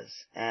ideas,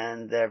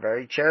 and they're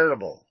very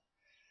charitable.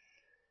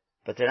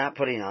 But they're not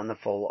putting on the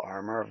full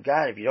armor of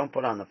God. If you don't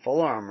put on the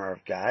full armor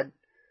of God,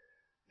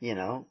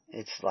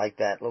 it's like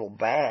that little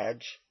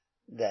badge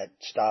that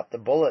stopped the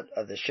bullet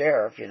of the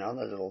sheriff, there's a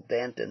little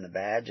dent in the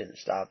badge and it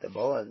stopped the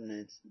bullet,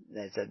 and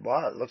they said,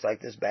 well, it looks like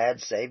this badge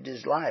saved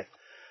his life.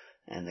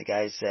 And the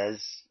guy says,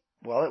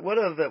 well, it would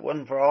have if it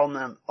wasn't for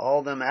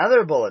all them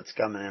other bullets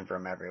coming in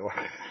from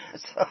everywhere.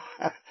 So,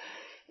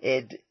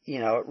 it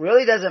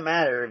really doesn't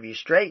matter if you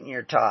straighten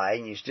your tie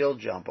and you still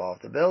jump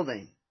off the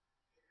building.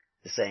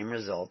 The same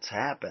results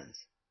happens.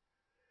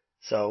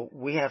 So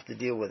we have to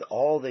deal with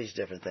all these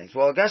different things.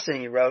 Well,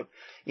 Augustine, he wrote,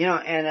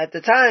 and at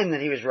the time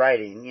that he was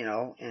writing,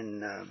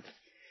 in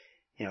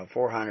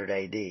 400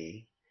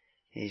 A.D.,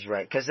 he's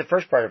right, because the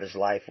first part of his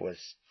life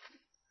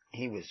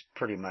he was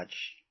pretty much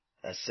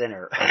a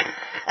sinner,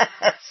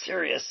 a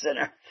serious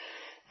sinner,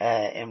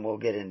 and we'll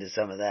get into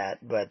some of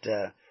that. But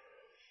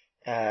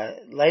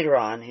later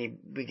on, he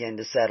began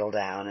to settle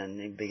down and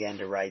he began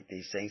to write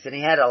these things. And he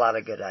had a lot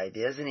of good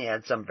ideas, and he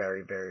had some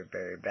very, very,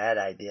 very bad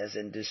ideas.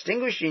 And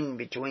distinguishing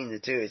between the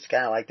two, it's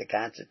kind of like the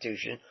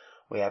Constitution.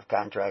 We have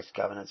contracts,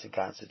 covenants, and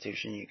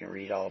Constitution. You can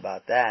read all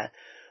about that.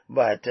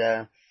 But,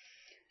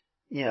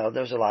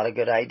 there's a lot of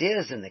good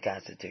ideas in the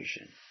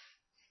Constitution.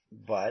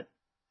 But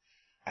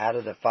out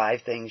of the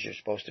 5 things you're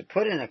supposed to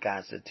put in a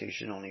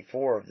Constitution,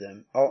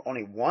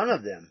 only one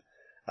of them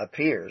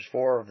appears.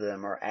 4 of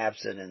them are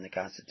absent in the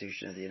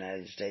Constitution of the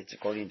United States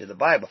according to the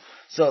Bible.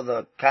 So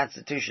the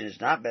Constitution is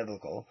not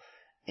biblical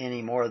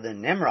any more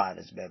than Nimrod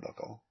is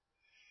biblical,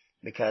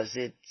 because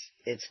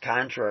it's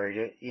contrary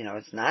to,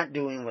 it's not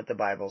doing what the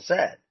Bible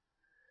said.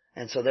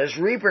 And so there's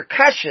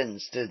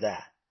repercussions to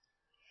that.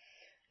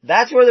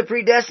 That's where the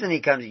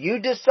predestiny comes. You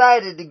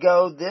decided to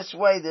go this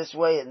way,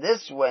 and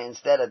this way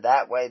instead of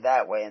that way,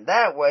 and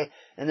that way,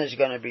 and there's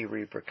going to be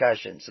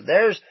repercussions. So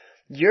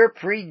you're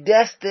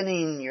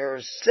predestining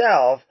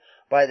yourself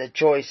by the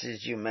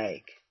choices you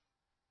make.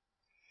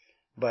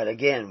 But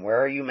again, where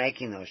are you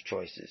making those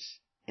choices?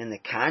 In the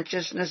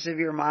consciousness of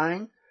your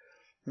mind?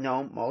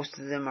 No, most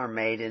of them are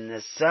made in the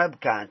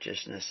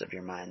subconsciousness of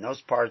your mind,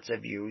 those parts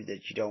of you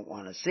that you don't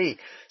want to see.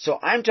 So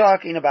I'm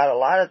talking about a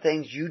lot of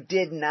things you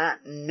did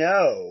not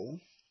know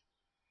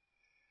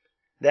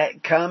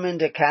that come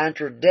into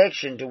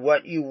contradiction to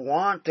what you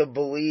want to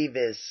believe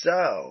is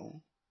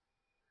so.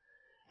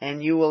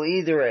 And you will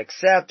either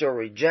accept or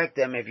reject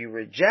them. If you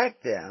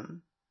reject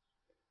them,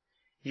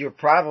 you're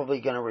probably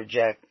going to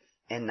reject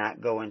and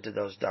not go into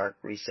those dark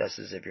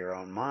recesses of your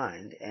own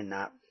mind and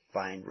not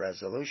find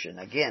resolution.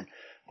 Again,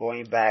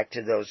 going back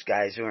to those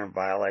guys who are in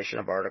violation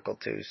of Article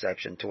 2,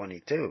 Section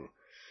 22.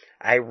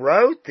 I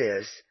wrote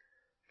this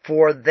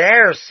for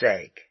their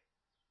sake.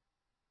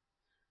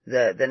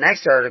 The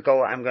next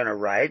article I'm going to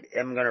write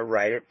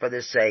it for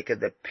the sake of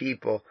the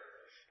people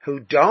who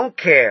don't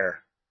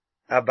care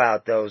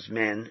about those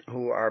men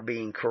who are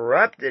being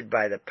corrupted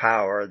by the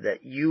power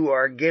that you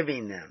are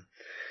giving them.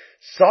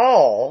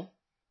 Saul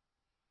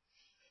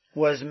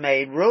was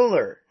made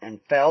ruler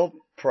and fell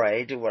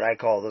prey to what I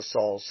call the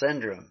Saul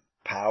syndrome.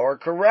 Power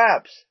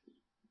corrupts.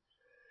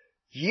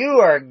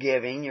 You are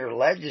giving your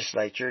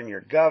legislature and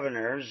your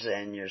governors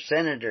and your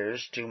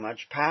senators too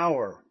much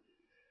power.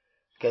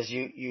 Because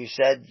you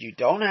said you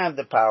don't have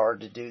the power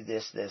to do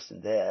this, this,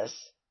 and this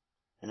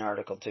in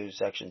Article 2,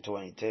 Section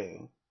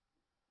 22.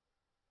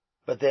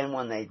 But then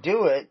when they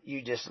do it,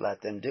 you just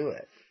let them do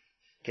it.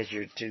 Because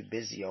you're too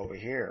busy over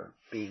here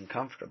being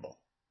comfortable.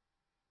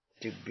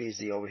 Too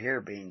busy over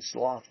here being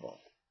slothful.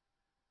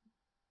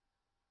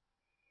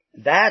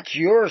 That's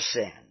your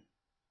sin.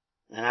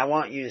 And I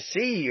want you to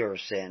see your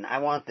sin. I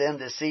want them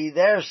to see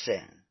their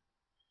sin.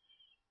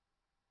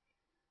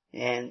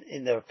 And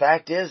the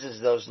fact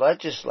is those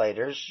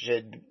legislators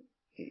should,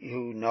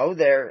 who know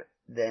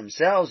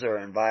themselves are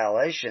in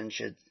violation,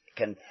 should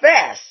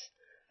confess.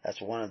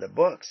 That's one of the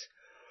books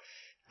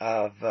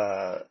of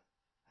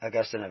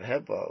Augustine of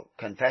Hippo,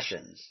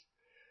 Confessions.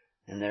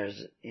 And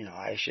there's,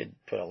 I should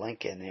put a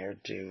link in there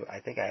to, I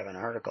think I have an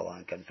article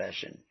on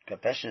confession.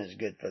 Confession is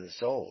good for the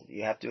soul.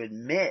 You have to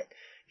admit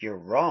you're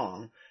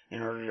wrong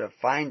in order to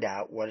find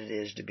out what it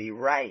is to be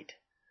right.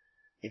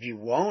 If you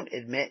won't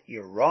admit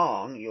you're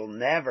wrong, you'll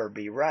never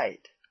be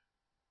right.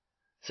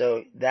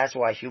 So that's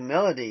why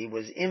humility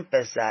was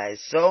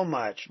emphasized so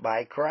much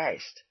by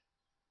Christ.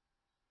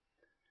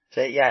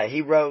 So yeah,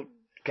 he wrote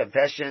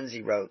Confessions,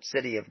 he wrote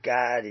City of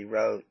God, he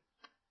wrote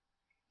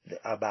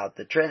about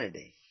the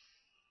Trinity.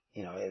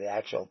 The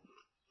actual,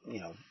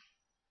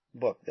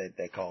 book that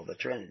they call the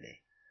Trinity.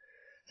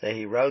 So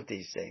he wrote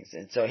these things.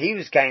 And so he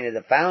was kind of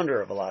the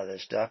founder of a lot of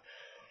this stuff.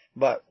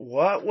 But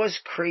what was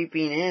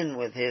creeping in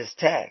with his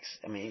text?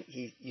 I mean,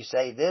 you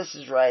say this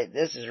is right,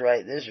 this is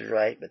right, this is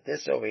right, but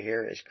this over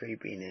here is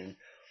creeping in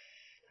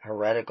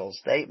heretical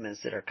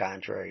statements that are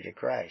contrary to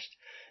Christ.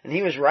 And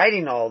he was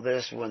writing all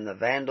this when the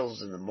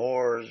Vandals and the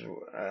Moors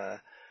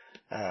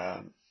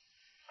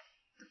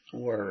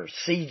were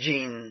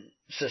sieging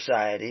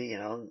society,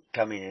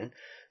 coming in.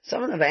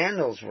 Some of the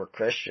Vandals were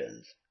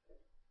Christians.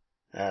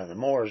 The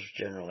Moors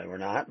generally were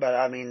not, but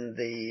I mean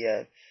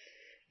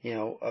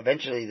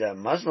eventually the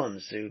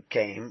Muslims who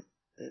came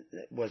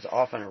was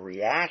often a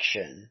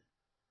reaction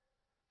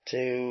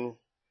to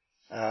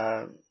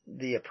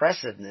the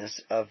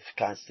oppressiveness of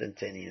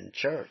Constantinian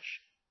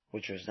church,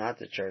 which was not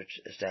the church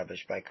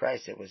established by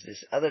Christ. It was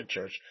this other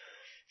church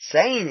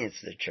saying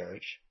it's the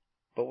church,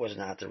 but was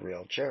not the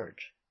real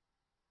church,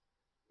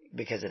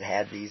 because it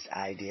had these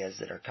ideas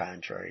that are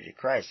contrary to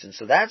Christ. And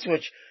so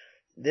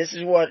this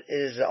is what it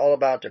is all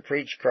about, to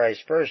preach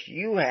Christ first.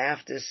 You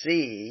have to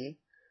see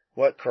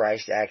what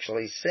Christ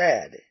actually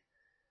said.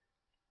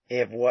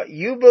 If what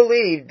you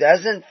believe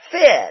doesn't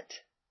fit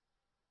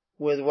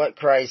with what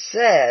Christ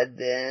said,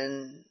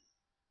 then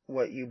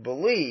what you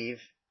believe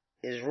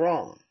is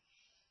wrong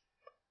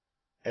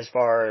as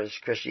far as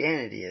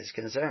Christianity is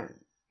concerned.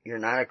 You're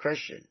not a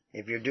Christian.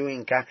 If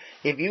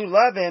you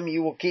love Him,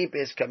 you will keep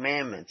His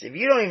commandments. If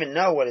you don't even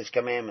know what His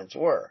commandments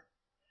were,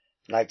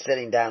 like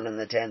sitting down in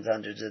the tens,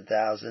 hundreds, and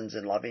thousands,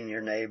 and loving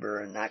your neighbor,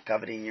 and not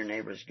coveting your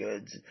neighbor's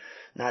goods,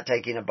 not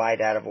taking a bite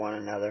out of one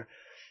another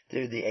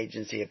through the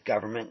agency of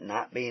government,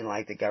 not being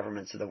like the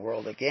governments of the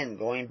world. Again,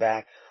 going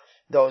back,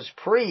 those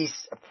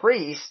priests,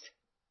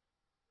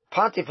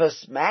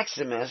 Pontifex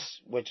Maximus,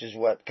 which is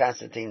what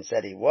Constantine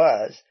said he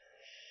was,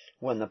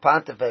 when the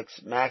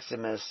Pontifex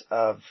Maximus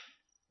of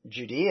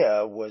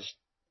Judea was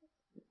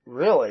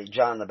really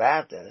John the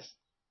Baptist,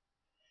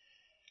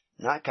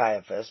 not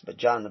Caiaphas, but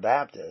John the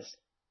Baptist,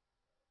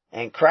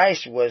 and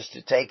Christ was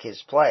to take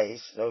his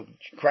place. So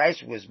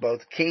Christ was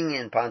both king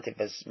and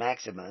Pontifex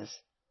Maximus.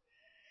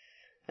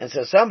 And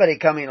so somebody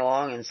coming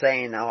along and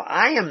saying, now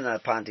I am the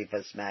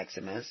Pontifex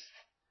Maximus,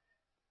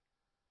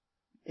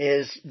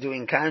 is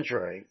doing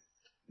contrary.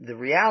 The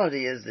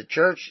reality is the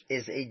church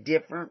is a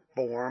different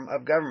form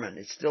of government.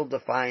 It's still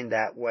defined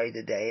that way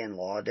today in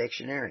law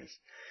dictionaries.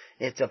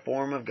 It's a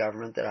form of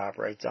government that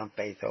operates on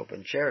faith, hope,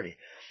 and charity.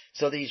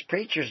 So these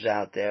preachers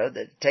out there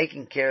that are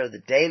taking care of the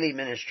daily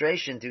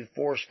ministration through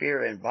force,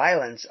 fear, and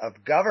violence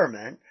of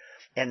government,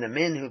 and the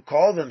men who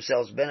call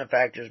themselves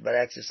benefactors but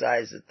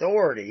exercise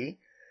authority,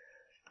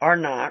 are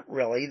not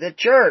really the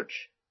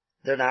church.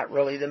 They're not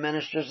really the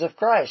ministers of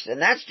Christ. And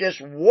that's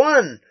just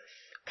one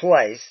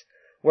place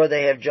where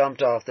they have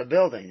jumped off the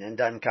building and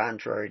done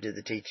contrary to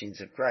the teachings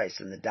of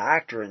Christ and the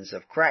doctrines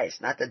of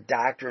Christ. Not the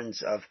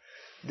doctrines of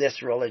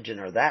this religion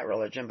or that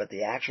religion, but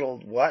the actual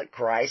what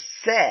Christ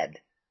said.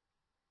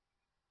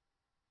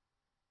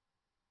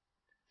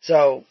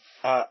 So,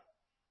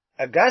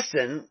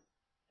 Augustine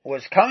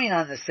was coming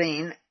on the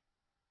scene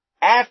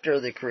after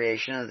the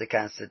creation of the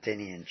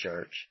Constantinian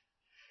Church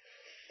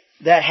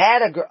that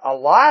had a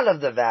lot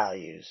of the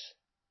values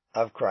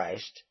of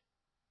Christ,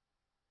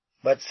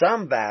 but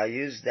some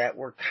values that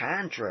were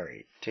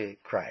contrary to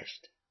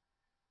Christ.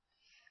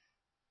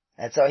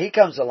 And so he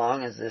comes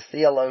along as this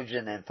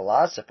theologian and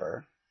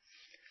philosopher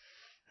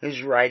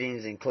whose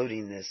writings,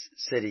 including this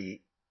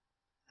City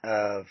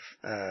of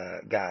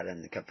God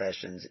and the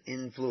Confessions,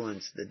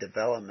 influenced the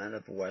development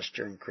of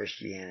Western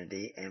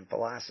Christianity and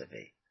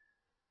philosophy.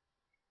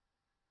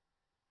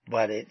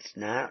 But it's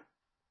not,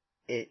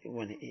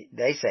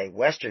 they say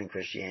Western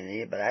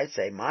Christianity, but I'd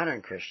say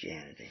modern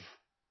Christianity.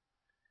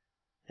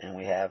 And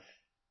we have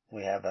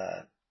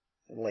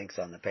links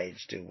on the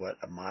page to what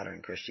a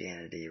modern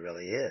Christianity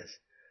really is.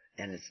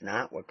 And it's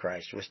not what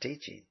Christ was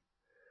teaching.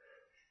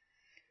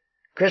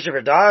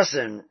 Christopher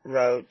Dawson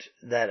wrote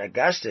that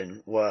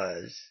Augustine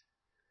was,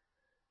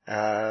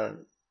 to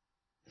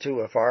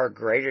a far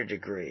greater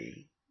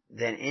degree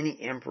than any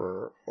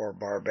emperor or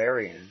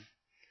barbarian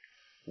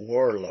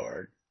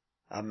warlord,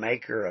 a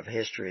maker of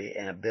history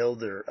and a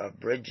builder of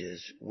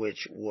bridges,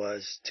 which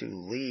was to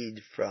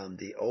lead from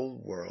the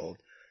old world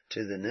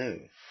to the new.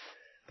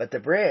 But the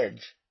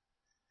bridge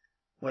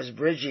was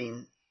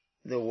bridging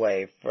the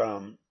way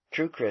from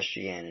true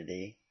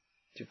Christianity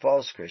to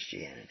false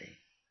Christianity.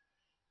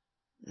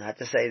 Not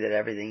to say that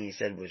everything he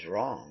said was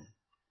wrong,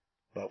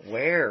 but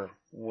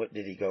what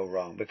did he go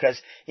wrong?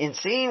 Because in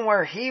seeing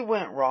where he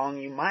went wrong,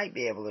 you might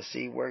be able to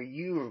see where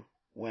you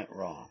went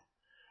wrong,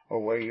 or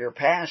where your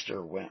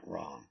pastor went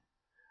wrong,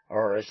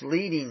 or is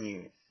leading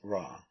you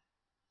wrong.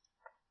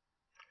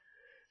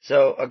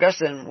 So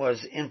Augustine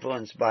was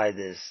influenced by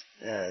this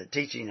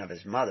teaching of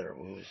his mother,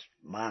 who was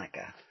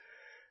Monica.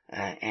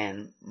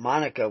 And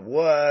Monica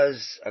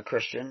was a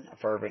Christian, a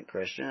fervent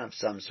Christian of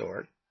some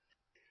sort.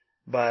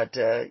 But,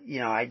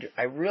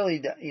 I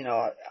really,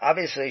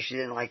 obviously she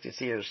didn't like to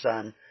see her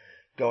son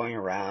going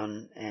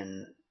around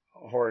and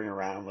whoring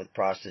around with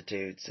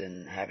prostitutes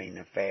and having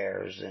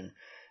affairs and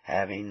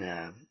having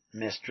a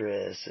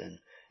mistress and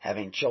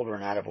having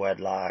children out of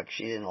wedlock.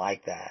 She didn't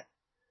like that.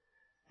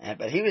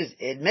 But he was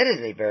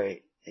admittedly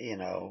very,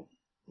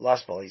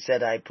 lustful. He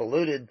said, I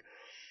polluted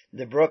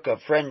the brook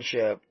of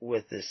friendship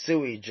with the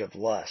sewage of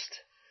lust.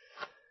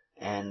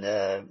 And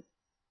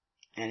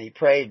he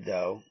prayed,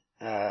 though,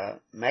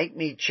 make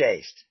me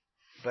chaste,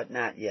 but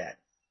not yet.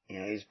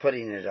 He's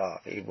putting it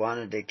off. He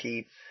wanted to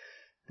keep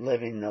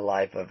living the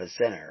life of a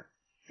sinner.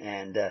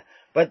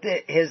 But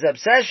his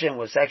obsession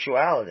with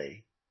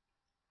sexuality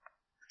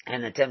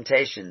and the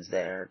temptations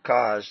that are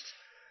caused,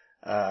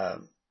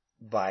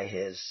 by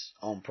his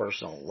own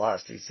personal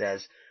lust, he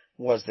says,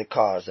 was the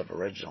cause of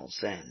original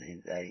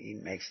sin. He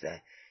makes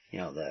the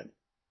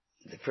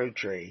fruit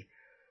tree,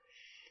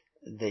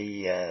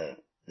 the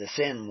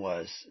sin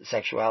was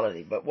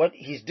sexuality. But what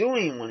he's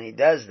doing when he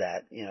does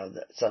that,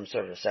 some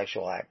sort of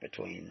sexual act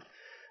between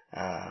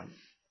Adam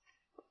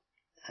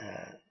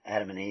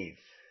and Eve.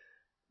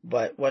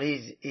 But what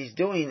he's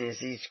doing is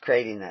he's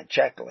creating that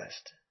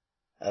checklist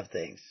of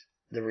things.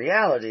 The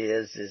reality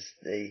is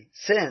the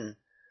sin,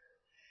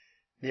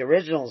 the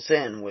original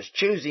sin was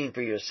choosing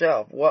for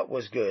yourself what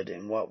was good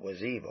and what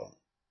was evil.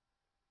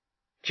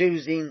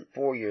 Choosing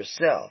for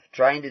yourself,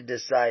 trying to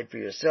decide for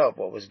yourself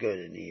what was good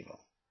and evil.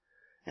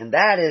 And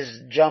that is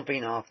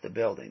jumping off the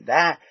building.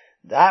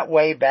 That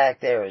way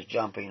back there is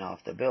jumping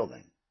off the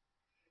building.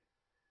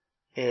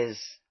 Is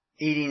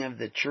eating of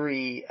the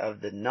tree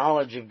of the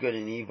knowledge of good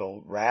and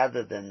evil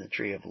rather than the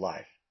tree of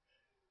life.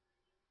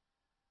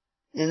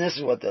 And this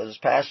is what those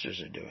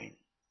pastors are doing.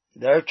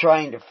 They're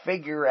trying to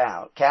figure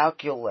out,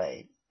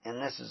 calculate, and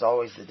this is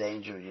always the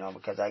danger,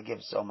 because I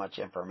give so much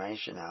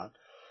information out,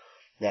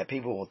 that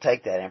people will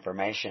take that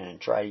information and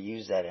try to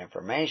use that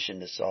information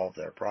to solve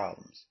their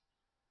problems.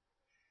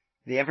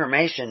 The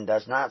information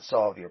does not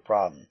solve your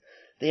problem.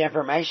 The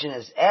information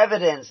is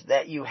evidence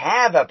that you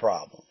have a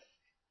problem.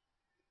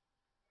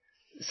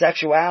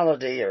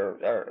 Sexuality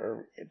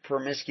or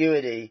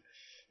promiscuity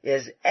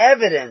is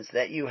evidence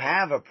that you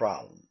have a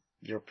problem.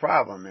 Your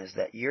problem is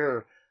that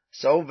you're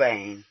so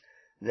vain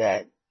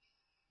that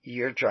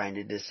you're trying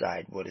to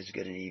decide what is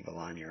good and evil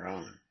on your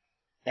own.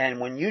 And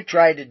when you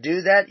try to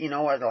do that, you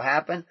know what will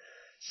happen?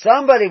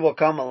 Somebody will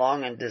come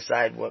along and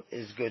decide what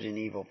is good and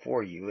evil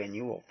for you, and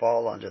you will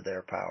fall under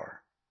their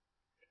power.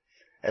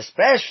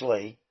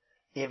 Especially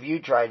if you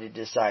try to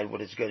decide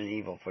what is good and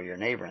evil for your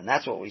neighbor. And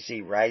that's what we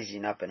see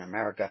rising up in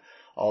America.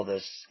 All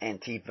this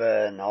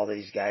Antifa and all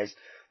these guys,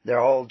 they're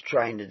all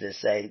trying to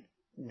just say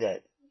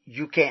that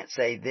you can't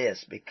say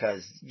this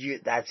because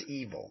that's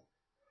evil.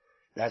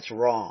 That's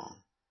wrong.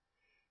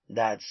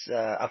 That's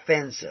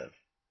offensive.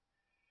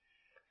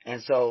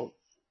 And so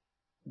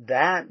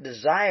that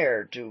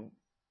desire to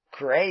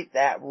create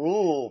that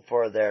rule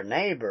for their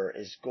neighbor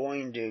is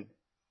going to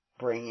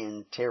bring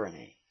in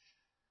tyranny.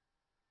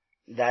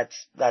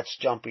 That's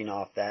jumping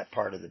off that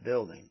part of the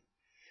building.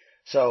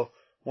 So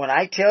when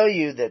I tell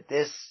you that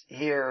this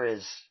here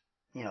is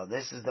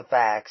this is the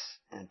facts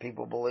and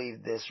people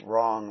believe this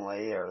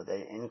wrongly or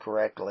they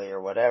incorrectly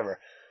or whatever.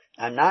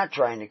 I'm not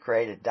trying to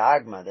create a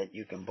dogma that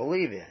you can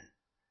believe in.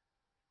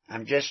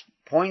 I'm just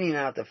pointing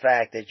out the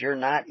fact that you're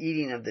not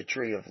eating of the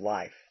tree of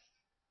life.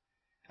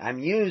 I'm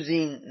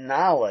using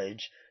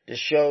knowledge to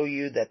show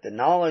you that the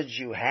knowledge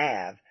you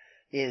have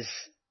is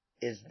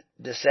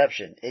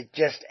deception. It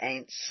just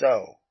ain't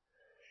so.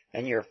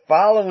 And you're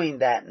following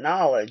that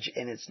knowledge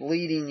and it's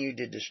leading you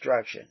to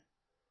destruction.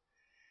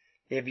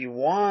 If you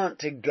want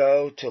to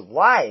go to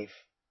life,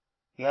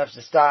 you have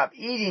to stop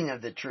eating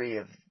of the tree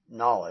of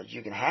knowledge.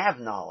 You can have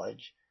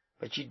knowledge,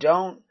 but you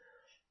don't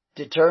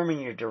determine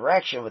your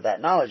direction with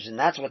that knowledge. And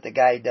that's what the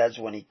guy does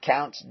when he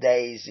counts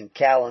days and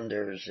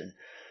calendars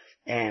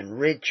and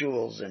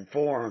rituals and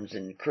forms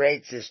and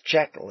creates his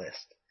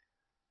checklist.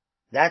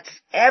 That's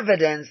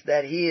evidence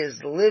that he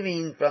is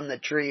living from the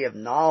tree of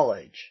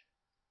knowledge.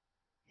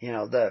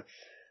 Ben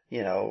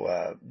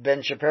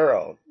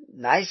Shapiro,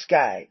 nice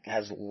guy,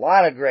 has a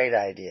lot of great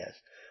ideas,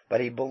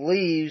 but he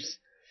believes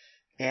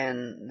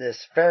in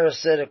this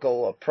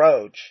pharisaical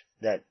approach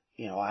that,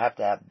 I have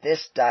to have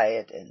this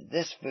diet and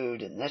this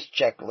food and this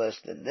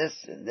checklist and this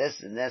and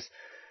this and this,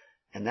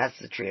 and that's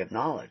the tree of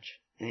knowledge.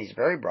 And he's a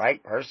very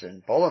bright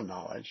person, full of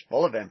knowledge,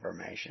 full of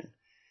information.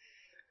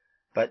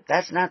 But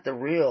that's not the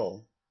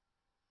real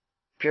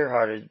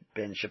pure-hearted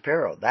Ben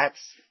Shapiro. That's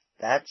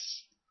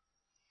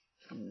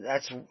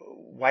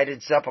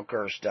whited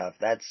sepulchre stuff.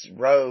 That's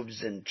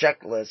robes and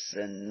checklists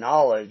and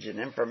knowledge and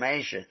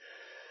information.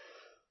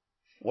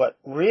 What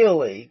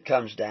really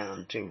comes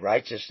down to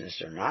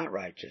righteousness or not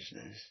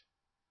righteousness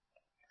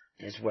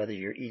is whether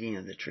you're eating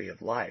of the tree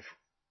of life,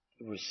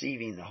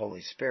 receiving the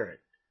Holy Spirit.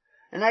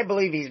 And I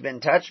believe he's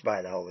been touched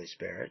by the Holy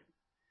Spirit.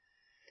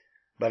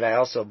 But I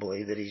also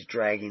believe that he's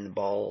dragging the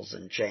balls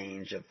and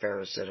chains of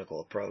pharisaical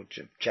approach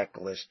of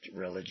checklist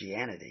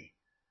religianity.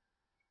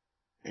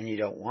 And you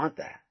don't want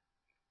that.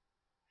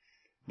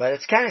 But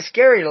it's kind of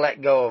scary to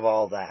let go of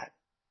all that.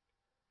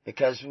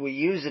 Because we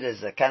use it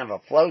as a kind of a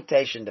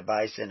flotation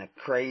device in a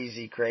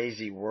crazy,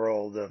 crazy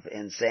world of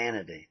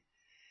insanity.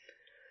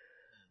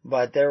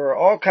 But there were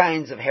all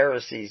kinds of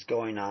heresies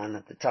going on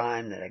at the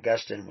time that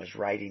Augustine was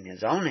writing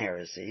his own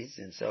heresies.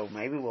 And so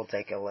maybe we'll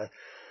take a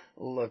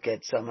look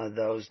at some of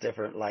those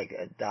different, like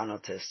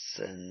Donatists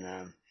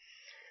and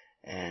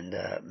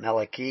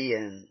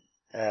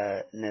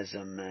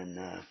Malachianism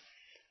and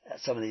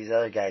some of these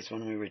other guys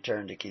when we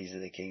return to Keys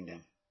of the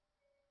Kingdom.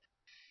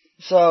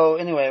 So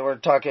anyway, we'll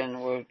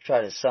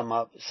try to sum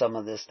up some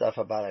of this stuff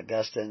about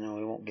Augustine, and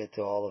we won't get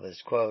to all of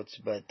his quotes,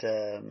 but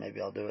maybe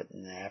I'll do it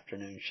in the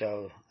afternoon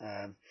show.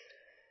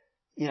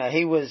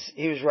 He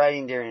was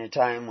writing during a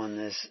time when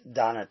this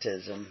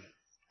Donatism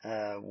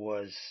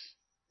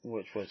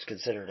which was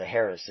considered a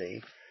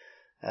heresy,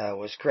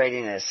 was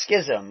creating a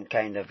schism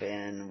kind of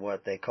in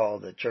what they call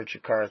the Church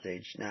of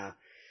Carthage. Now,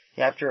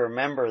 you have to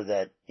remember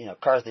that,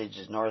 Carthage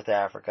is North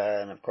Africa,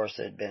 and of course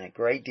there had been a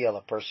great deal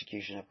of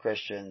persecution of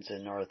Christians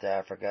in North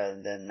Africa,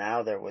 and then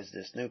now there was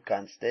this new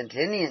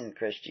Constantinian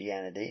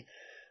Christianity,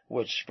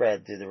 which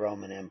spread through the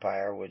Roman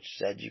Empire, which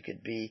said you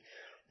could be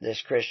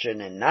this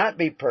Christian and not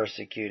be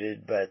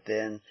persecuted, but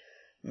then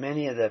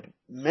many of the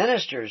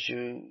ministers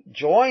who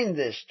joined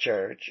this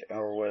church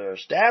or were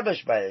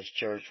established by this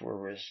church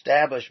were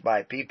established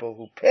by people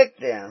who picked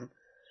them,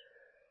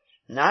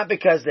 not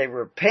because they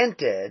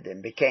repented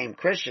and became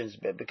Christians,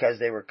 but because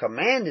they were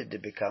commanded to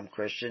become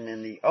Christian,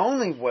 and the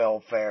only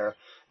welfare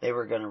they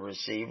were going to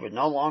receive was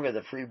no longer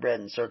the free bread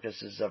and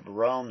circuses of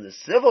Rome, the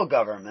civil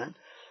government,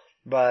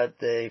 but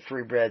the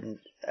free bread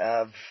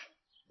of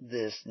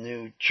this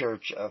new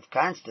church of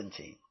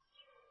Constantine.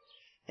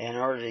 In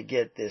order to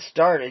get this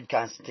started,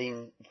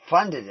 Constantine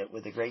funded it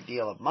with a great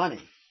deal of money.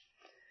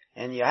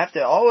 And you have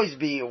to always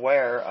be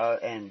aware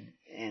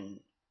and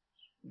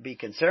be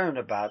concerned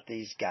about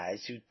these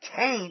guys who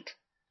taint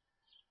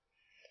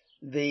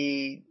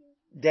the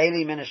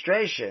daily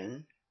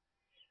ministration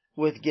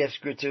with gifts,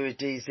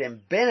 gratuities,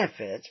 and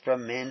benefits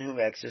from men who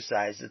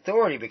exercise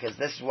authority, because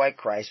this is why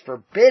Christ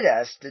forbid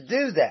us to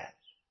do that.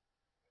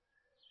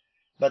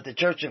 But the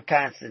Church of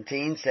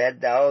Constantine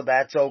said, oh,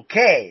 that's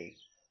okay,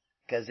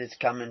 because it's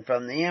coming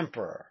from the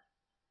emperor.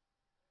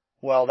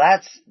 Well,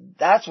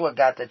 that's what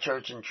got the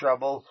church in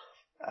trouble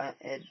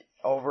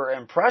over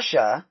in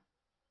Prussia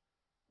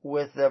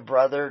with the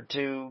brother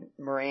to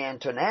Marie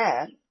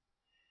Antoinette,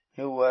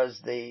 who was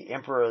the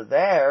emperor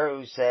there,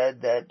 who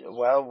said that,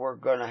 well, we're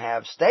going to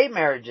have state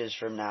marriages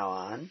from now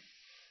on,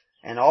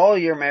 and all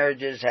your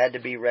marriages had to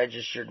be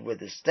registered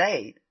with the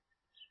state.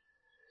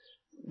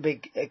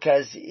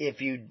 Because if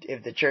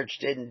the church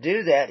didn't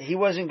do that, he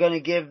wasn't going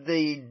to give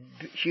the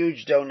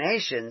huge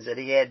donations that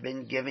he had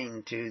been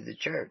giving to the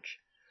church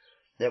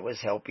that was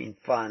helping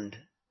fund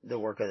the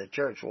work of the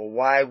church. Well,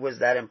 why was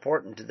that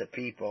important to the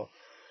people?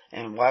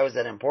 And why was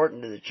that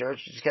important to the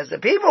church? It's because the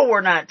people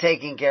were not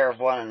taking care of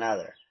one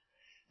another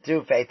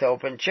through faith,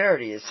 hope, and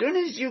charity. As soon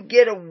as you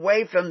get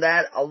away from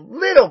that a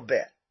little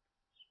bit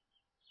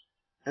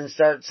and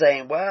start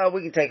saying, well,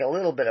 we can take a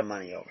little bit of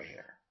money over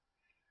here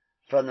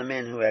from the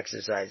men who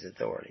exercise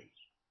authority,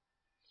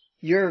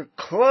 You're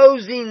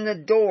closing the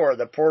door,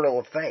 the portal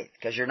of faith,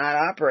 because you're not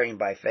operating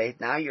by faith.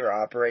 Now you're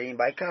operating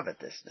by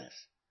covetousness.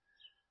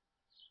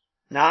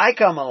 Now I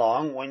come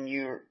along when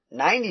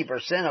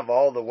 90% of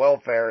all the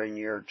welfare in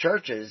your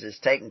churches is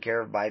taken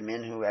care of by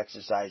men who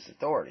exercise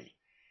authority.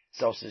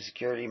 Social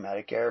Security,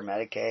 Medicare,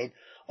 Medicaid,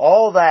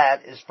 all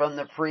that is from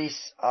the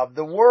priests of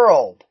the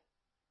world.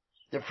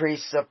 The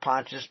priests of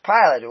Pontius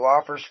Pilate, who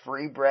offers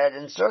free bread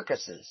in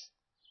circuses.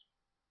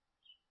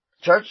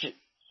 Church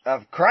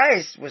of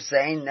Christ was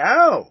saying,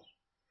 no,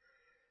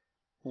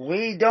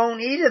 we don't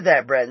eat of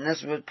that bread. And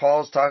this is what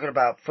Paul's talking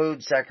about,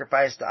 food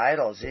sacrificed to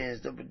idols.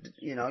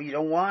 You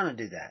don't want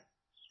to do that,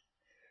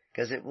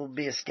 because it will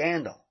be a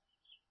scandal.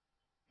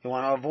 You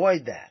want to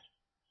avoid that.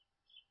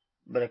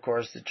 But of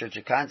course, the Church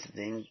of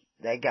Constantine,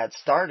 they got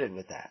started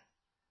with that.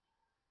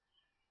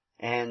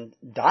 And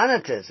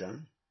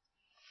Donatism,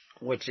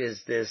 which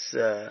is this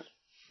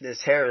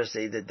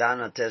heresy, the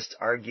Donatists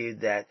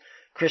argued that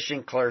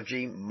Christian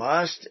clergy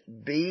must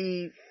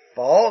be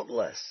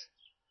faultless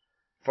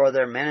for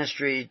their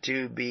ministry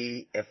to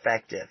be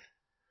effective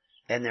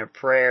and their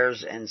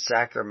prayers and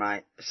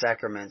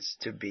sacraments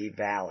to be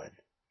valid.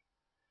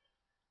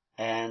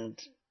 And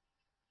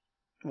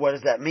what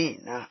does that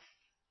mean? Now,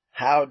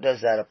 how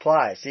does that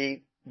apply?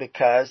 See,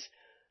 because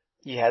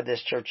you have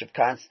this Church of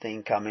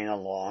Constantine coming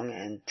along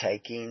and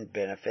taking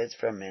benefits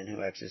from men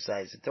who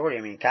exercise authority.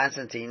 I mean,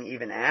 Constantine,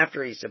 even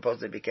after he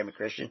supposedly became a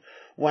Christian,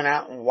 went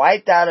out and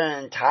wiped out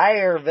an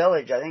entire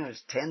village. I think it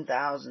was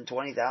 10,000,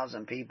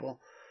 20,000 people,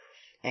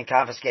 and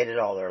confiscated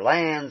all their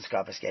lands,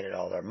 confiscated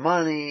all their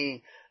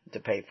money to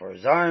pay for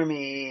his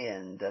army,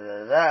 and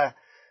da-da-da-da.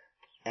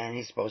 And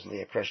he's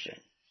supposedly a Christian.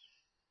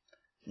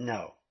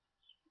 No,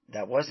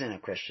 that wasn't a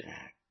Christian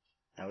act.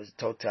 That was a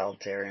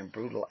totalitarian,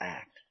 brutal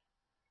act.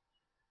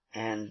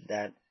 And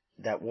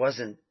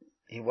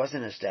he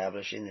wasn't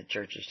establishing the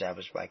church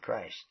established by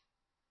Christ.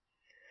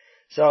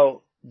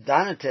 So,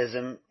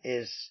 Donatism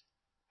is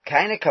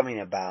kind of coming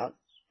about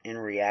in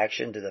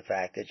reaction to the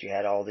fact that you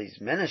had all these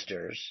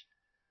ministers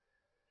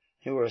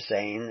who were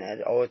saying that,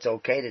 it's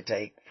okay to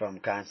take from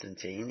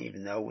Constantine,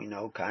 even though we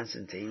know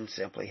Constantine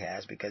simply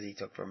has because he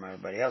took from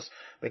everybody else,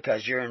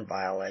 because you're in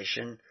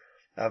violation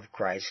of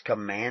Christ's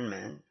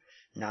commandment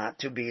not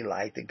to be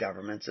like the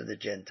governments of the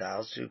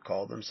Gentiles who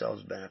call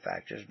themselves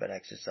benefactors but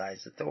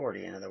exercise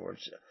authority. In other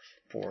words,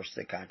 force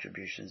the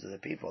contributions of the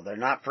people. They're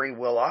not free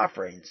will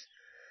offerings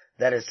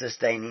that is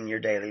sustaining your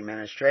daily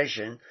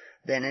ministration.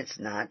 Then it's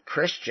not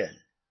Christian.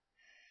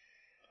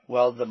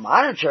 Well, the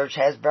modern church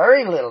has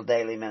very little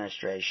daily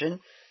ministration,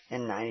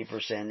 and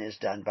 90% is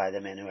done by the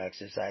men who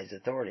exercise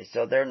authority.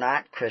 So they're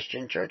not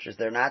Christian churches.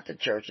 They're not the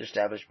church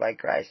established by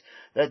Christ.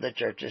 They're the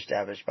church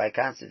established by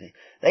Constantine.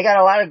 They got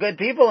a lot of good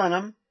people in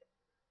them,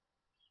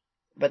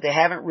 but they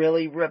haven't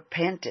really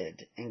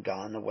repented and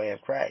gone the way of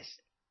Christ.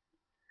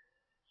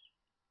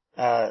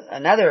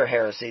 Another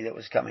heresy that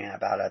was coming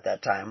about at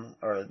that time,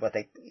 or what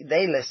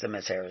they list them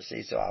as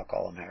heresies, so I'll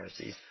call them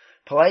heresies,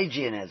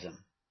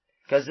 Pelagianism.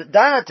 Because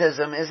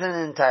Donatism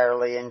isn't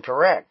entirely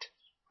incorrect.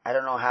 I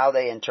don't know how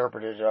they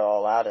interpreted it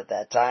all out at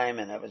that time,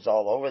 and it was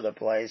all over the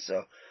place,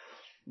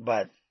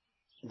 but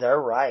they're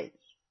right.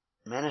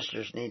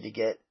 Ministers need to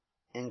get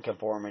in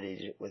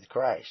conformity with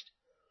Christ.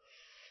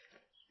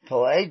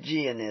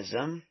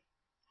 Pelagianism,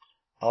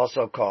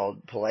 also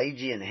called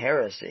Pelagian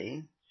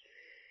heresy,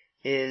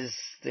 is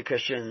the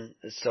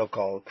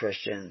so-called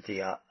Christian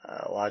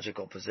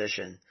theological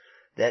position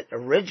that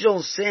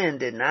original sin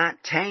did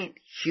not taint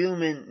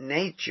human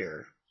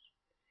nature,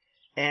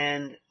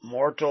 and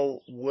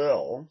mortal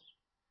will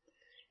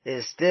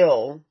is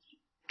still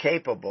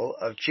capable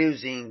of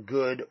choosing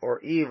good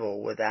or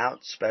evil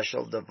without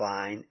special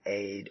divine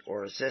aid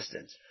or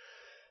assistance.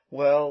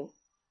 Well,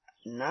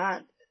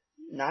 not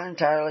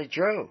entirely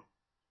true.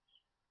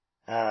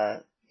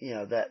 There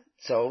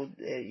is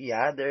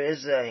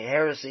a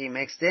heresy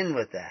mixed in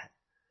with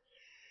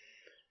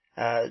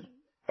that.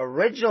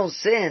 Original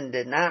sin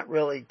did not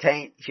really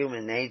taint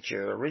human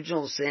nature.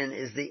 Original sin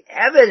is the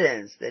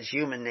evidence that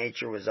human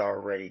nature was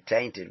already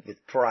tainted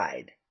with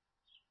pride.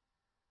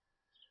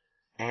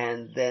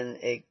 And then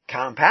it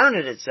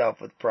compounded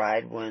itself with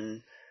pride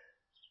when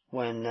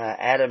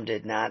Adam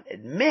did not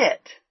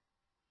admit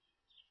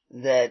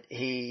that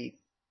he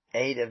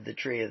ate of the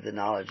tree of the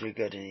knowledge of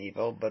good and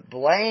evil, but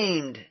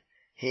blamed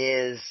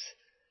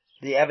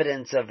the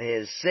evidence of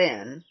his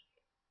sin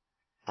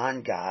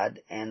on God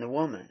and the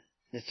woman.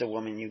 It's the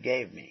woman you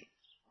gave me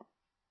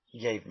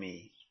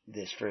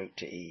this fruit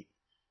to eat.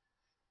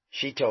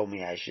 She told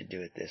me I should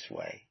do it this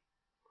way.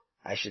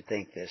 I should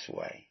think this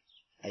way.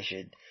 I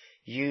should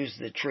use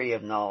the tree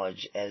of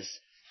knowledge as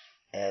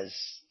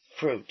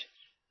fruit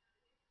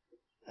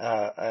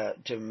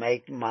to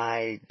make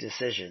my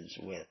decisions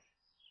with.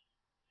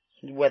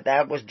 What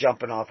that was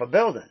jumping off a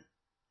building.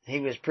 He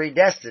was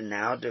predestined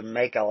now to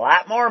make a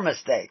lot more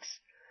mistakes.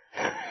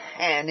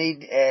 And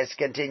he has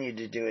continued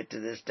to do it to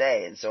this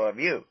day, and so have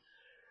you.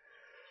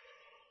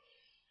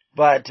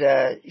 But,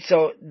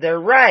 so they're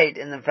right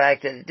in the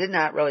fact that it did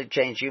not really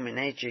change human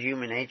nature.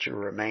 Human nature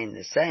remained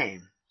the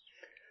same.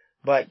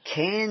 But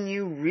can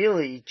you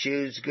really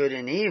choose good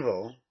and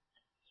evil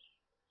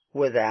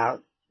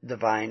without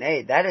divine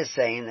aid? That is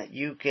saying that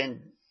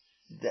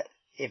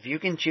if you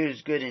can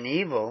choose good and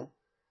evil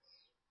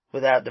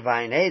without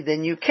divine aid,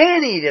 then you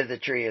can eat of the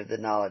tree of the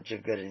knowledge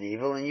of good and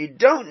evil, and you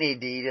don't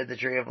need to eat of the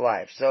tree of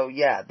life. So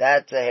yeah,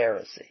 that's a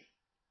heresy.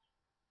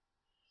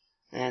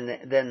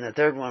 And then the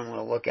third one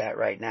we'll look at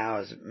right now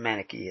is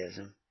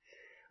Manichaeism,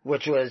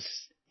 which was,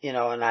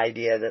 an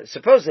idea that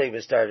supposedly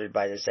was started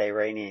by this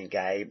Iranian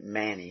guy,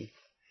 Mani,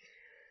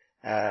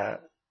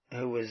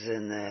 who was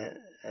in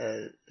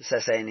the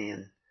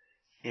Sasanian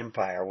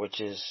Empire, which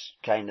is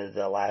kind of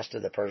the last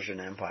of the Persian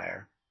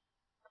Empire.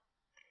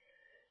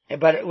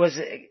 But it was,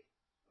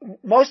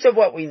 most of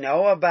what we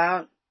know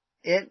about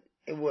it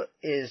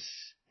is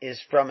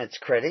from its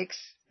critics,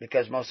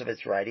 because most of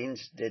its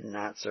writings did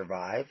not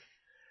survive.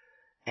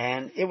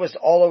 And it was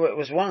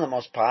one of the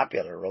most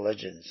popular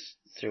religions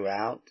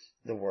throughout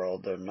the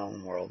world, the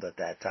known world at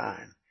that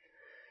time.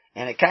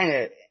 And it kind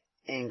of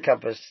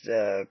encompassed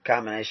a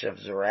combination of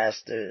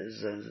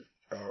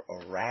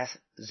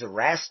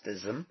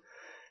Zoroastrianism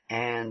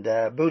and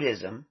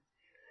Buddhism.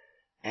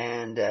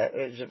 And it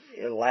was an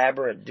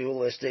elaborate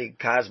dualistic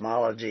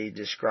cosmology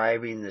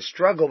describing the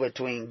struggle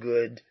between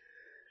good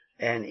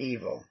and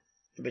evil,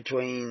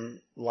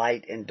 between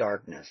light and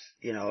darkness.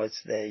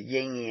 It's the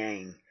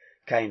yin-yang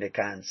kind of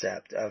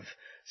concept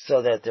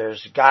so that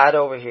there's God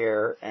over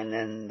here, and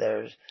then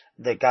there's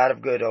the God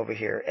of good over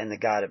here, and the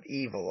God of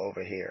evil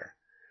over here.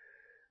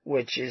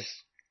 Which is,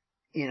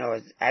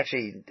 it's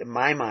actually, in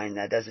my mind,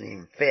 that doesn't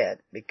even fit,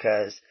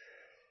 because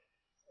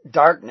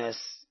darkness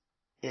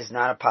is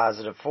not a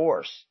positive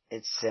force.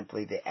 It's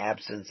simply the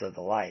absence of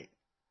the light.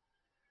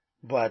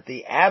 But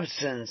the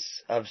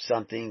absence of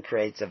something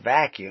creates a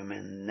vacuum,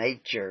 and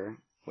nature,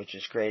 which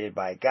is created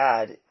by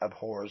God,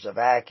 abhors a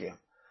vacuum.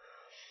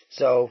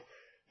 So,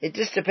 it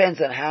just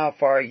depends on how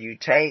far you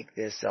take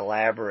this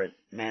elaborate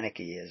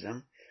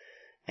Manichaeism,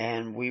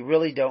 and we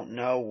really don't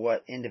know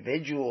what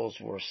individuals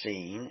were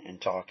seeing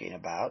and talking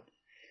about.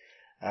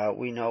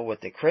 We know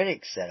what the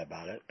critics said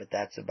about it, but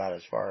that's about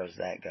as far as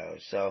that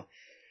goes. So,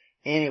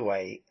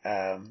 anyway,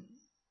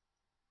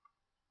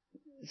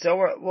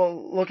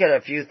 we'll look at a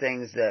few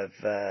things that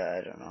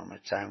I don't know how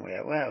much time we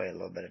have. Well, we have a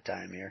little bit of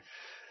time here.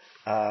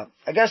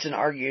 Augustine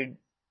argued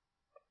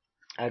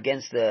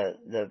against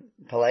the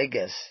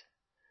Pelagius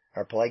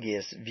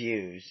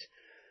views,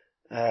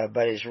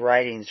 but his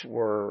writings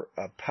were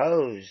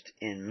opposed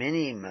in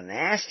many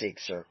monastic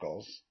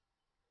circles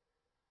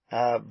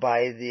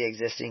by the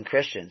existing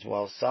Christians.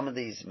 Well, some of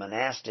these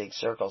monastic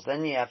circles,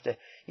 then you have to,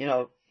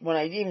 when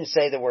I even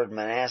say the word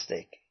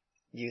monastic,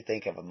 you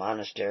think of a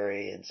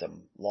monastery and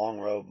some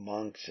long-robed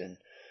monks and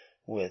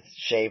with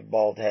shaved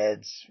bald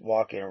heads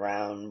walking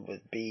around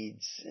with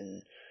beads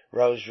and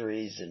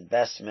rosaries and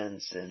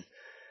vestments,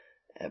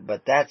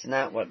 but that's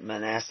not what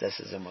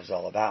monasticism was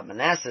all about.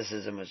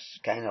 Monasticism was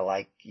kind of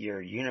like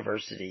your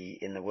university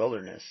in the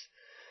wilderness.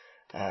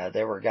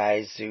 There were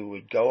guys who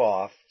would go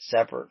off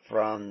separate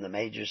from the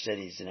major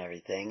cities and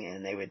everything,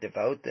 and they would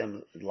devote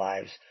their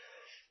lives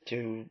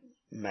to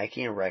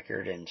making a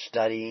record and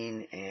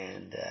studying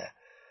and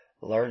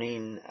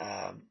learning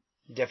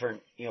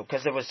different,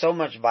 because there was so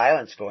much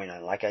violence going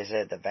on. Like I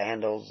said, the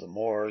Vandals, the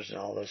Moors, and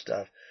all this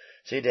stuff.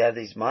 So you'd have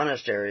these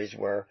monasteries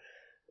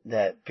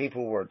that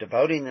people were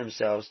devoting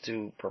themselves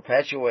to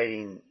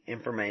perpetuating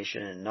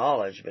information and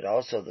knowledge, but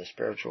also the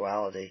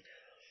spirituality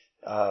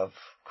of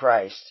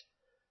Christ.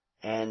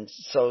 And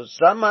so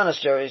some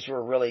monasteries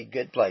were really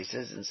good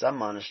places, and some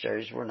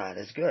monasteries were not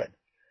as good,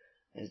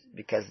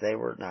 because they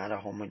were not a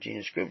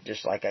homogeneous group,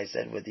 just like I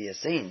said with the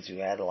Essenes, who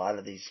had a lot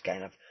of these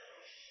kind of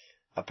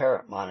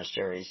apparent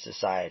monastery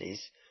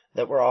societies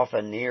that were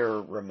often near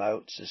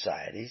remote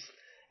societies.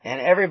 And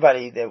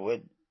everybody that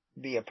would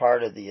be a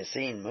part of the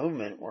Essene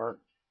movement weren't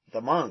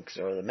the monks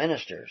or the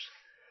ministers.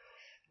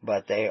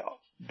 But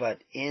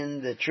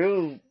in the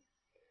true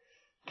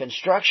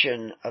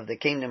construction of the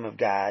kingdom of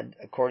God,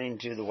 according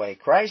to the way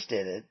Christ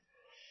did it,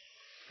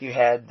 you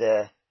had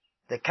the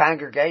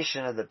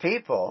congregation of the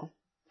people,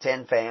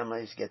 10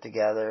 families get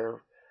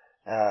together,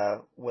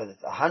 with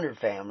 100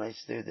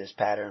 families through this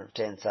pattern of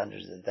tens,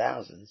 hundreds, and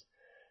thousands.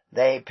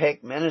 They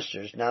pick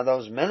ministers. Now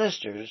those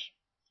ministers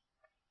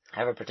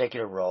have a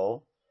particular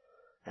role,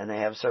 and they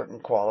have certain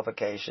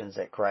qualifications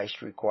that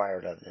Christ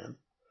required of them.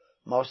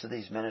 Most of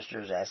these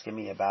ministers asking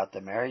me about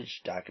the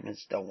marriage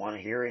documents don't want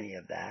to hear any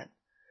of that.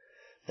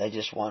 They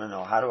just want to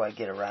know, how do I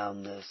get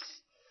around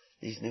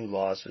these new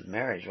laws with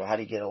marriage? Well, how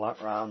do you get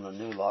around the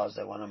new laws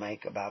they want to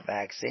make about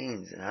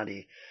vaccines? And how do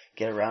you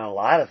get around a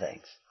lot of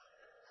things?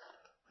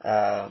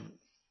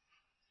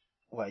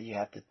 Well, you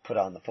have to put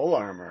on the full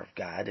armor of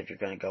God if you're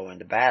going to go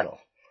into battle.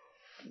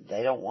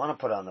 They don't want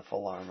to put on the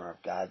full armor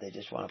of God. They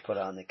just want to put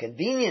on the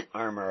convenient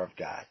armor of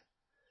God.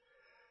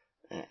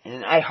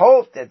 And I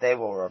hope that they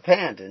will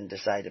repent and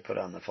decide to put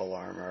on the full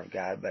armor of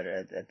God, but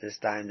at this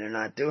time they're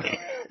not doing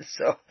it.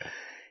 So,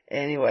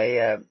 anyway,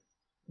 a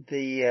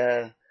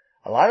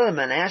lot of the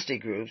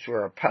monastic groups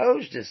were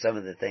opposed to some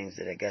of the things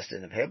that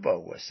Augustine of Hippo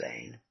was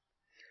saying.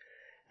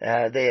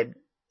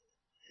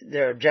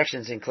 Their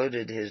objections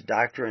included his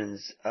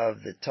doctrines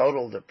of the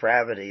total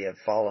depravity of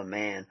fallen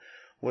man,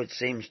 which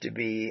seems to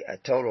be a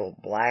total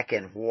black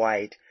and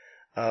white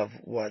of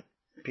what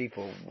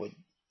people would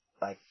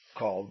like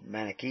call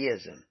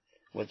Manichaeism,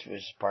 which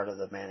was part of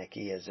the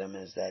Manichaeism,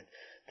 is that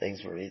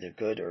things were either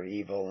good or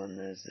evil, and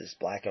there's this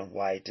black and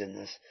white and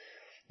this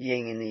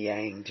yin and the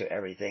yang to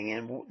everything.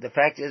 And the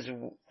fact is,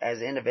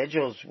 as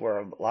individuals,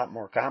 we're a lot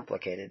more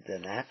complicated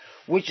than that,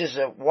 which is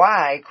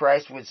why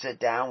Christ would sit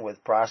down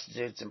with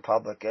prostitutes and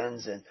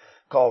publicans and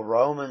call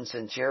Roman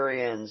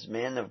centurions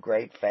men of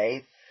great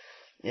faith,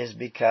 is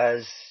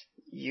because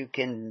you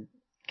can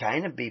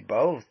kind of be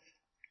both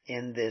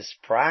in this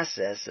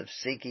process of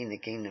seeking the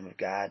kingdom of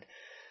God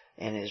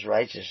and His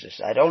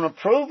righteousness. I don't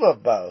approve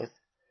of both.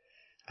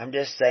 I'm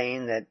just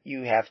saying that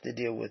you have to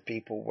deal with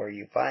people where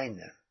you find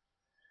them.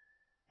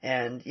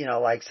 And,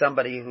 like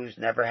somebody who's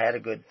never had a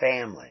good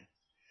family,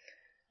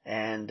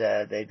 and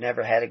they've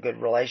never had a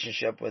good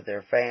relationship with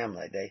their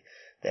family.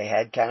 They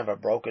had kind of a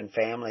broken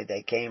family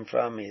they came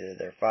from. Either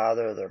their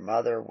father or their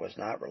mother was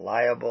not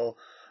reliable,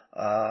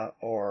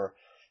 or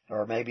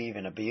maybe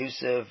even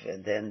abusive,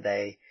 and then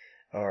they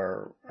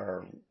or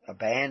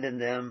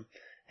abandoned them,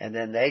 and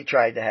then they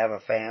tried to have a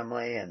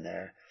family, and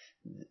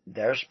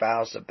their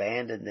spouse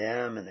abandoned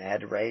them, and they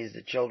had to raise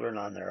the children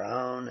on their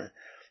own, and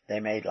they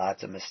made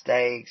lots of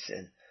mistakes,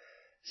 and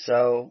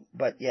so,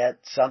 but yet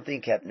something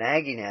kept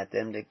nagging at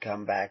them to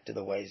come back to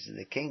the ways of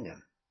the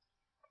kingdom.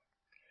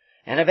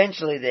 And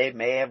eventually they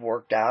may have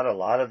worked out a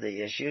lot of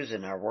the issues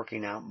and are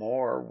working out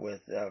more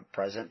with a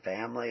present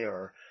family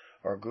or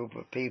a group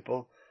of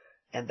people.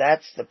 And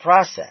that's the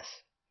process.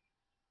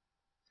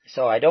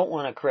 So I don't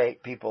want to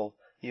create people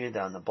either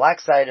on the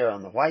black side or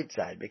on the white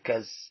side,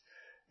 because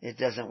it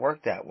doesn't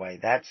work that way.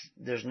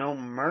 There's no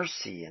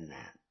mercy in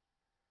that.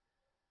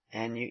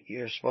 And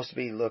you're supposed to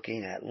be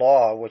looking at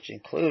law, which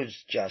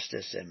includes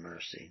justice and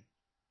mercy.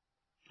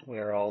 We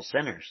are all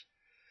sinners,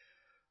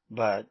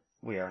 but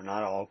we are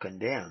not all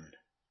condemned.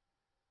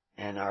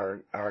 And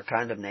our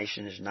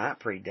condemnation is not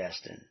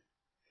predestined.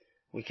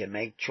 We can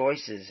make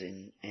choices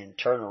and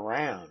turn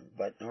around,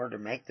 but in order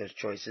to make those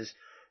choices,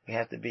 we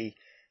have to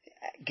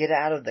get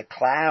out of the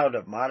cloud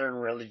of modern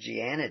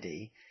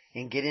religiosity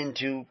and get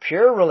into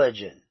pure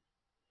religion.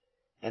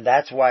 And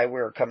that's why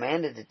we're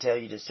commanded to tell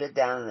you to sit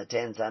down in the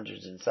tens,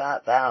 hundreds, and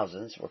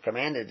thousands. We're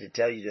commanded to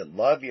tell you to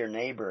love your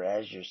neighbor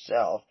as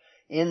yourself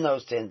in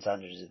those tens,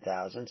 hundreds, and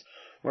thousands.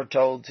 We're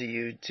told to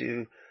you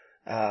to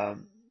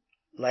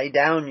lay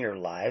down your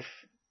life,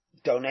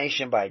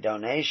 donation by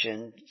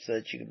donation, so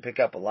that you can pick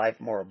up a life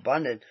more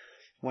abundant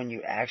when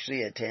you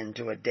actually attend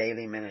to a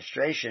daily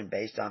ministration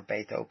based on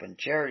faith, hope, and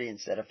charity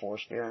instead of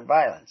force, fear, and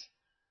violence.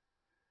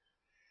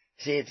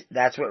 See,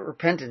 that's what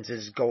repentance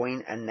is,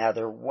 going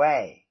another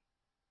way.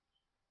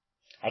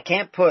 I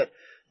can't put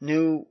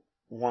new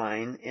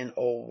wine in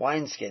old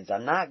wineskins.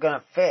 I'm not going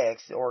to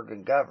fix the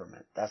Oregon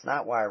government. That's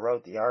not why I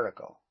wrote the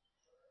article.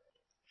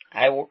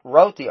 I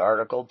wrote the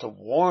article to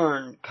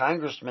warn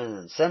congressmen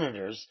and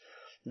senators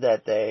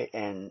that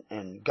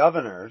and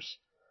governors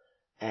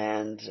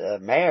and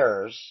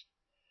mayors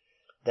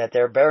that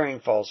they're bearing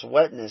false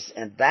witness,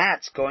 and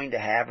that's going to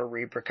have a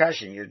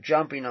repercussion. You're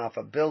jumping off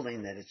a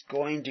building that is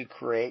going to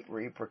create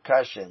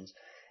repercussions,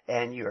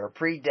 and you're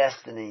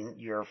predestining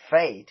your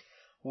fate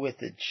with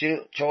the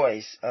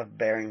choice of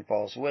bearing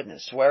false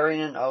witness, swearing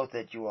an oath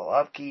that you will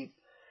upkeep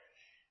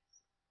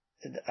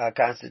a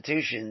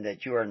constitution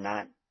that you are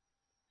not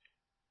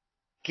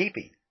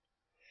keeping.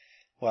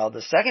 Well,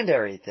 the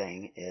secondary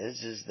thing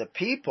is the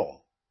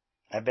people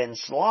have been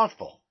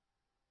slothful,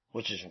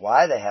 which is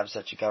why they have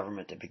such a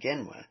government to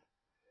begin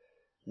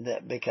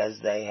with. Because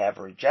they have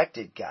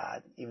rejected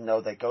God. Even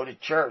though they go to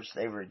church,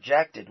 they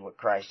rejected what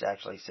Christ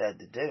actually said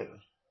to do.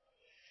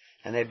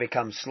 And they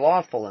become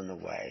slothful in the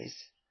ways.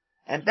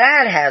 And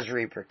that has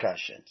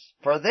repercussions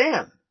for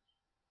them.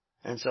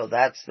 And so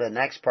that's the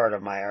next part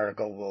of my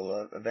article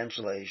will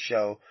eventually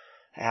show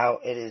how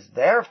it is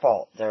their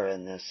fault they're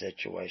in this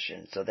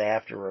situation. So they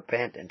have to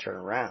repent and turn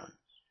around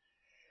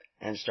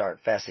and start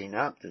fessing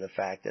up to the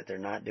fact that they're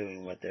not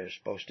doing what they're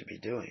supposed to be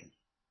doing.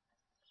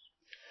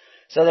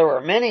 So there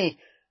were many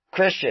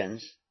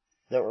Christians,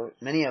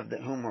 many of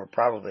whom were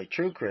probably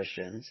true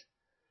Christians,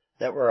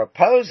 that were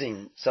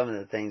opposing some of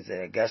the things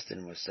that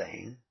Augustine was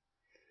saying.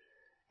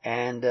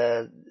 And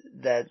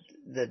that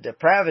the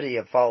depravity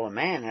of fallen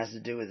man has to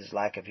do with his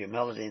lack of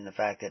humility and the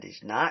fact that he's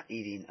not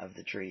eating of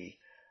the tree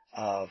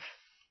of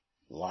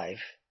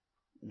life,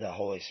 the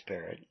Holy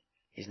Spirit.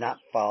 He's not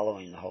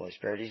following the Holy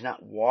Spirit. He's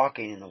not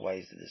walking in the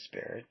ways of the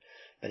Spirit.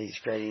 But he's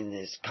creating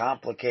this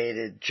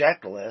complicated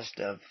checklist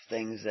of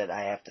things that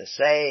I have to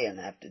say and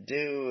have to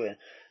do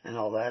and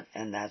all that.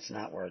 And that's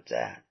not where it's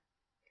at.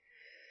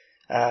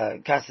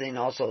 Constantine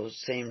also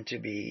seemed to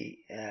be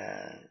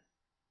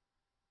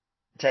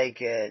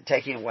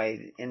taking away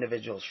the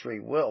individual's free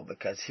will,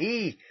 because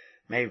he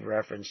made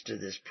reference to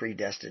this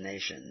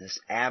predestination, this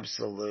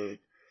absolute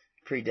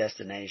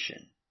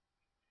predestination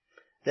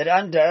that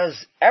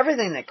undoes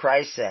everything that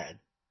Christ said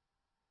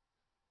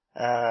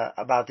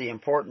about the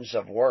importance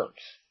of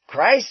works.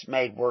 Christ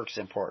made works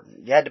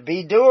important. You had to be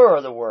a doer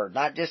of the word,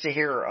 not just a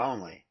hearer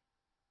only.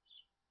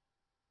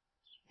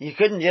 You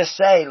couldn't just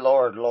say,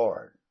 Lord,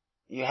 Lord.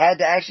 You had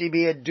to actually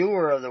be a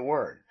doer of the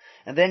word.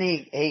 And then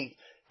he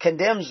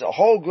condemns a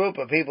whole group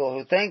of people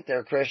who think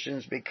they're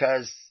Christians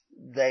because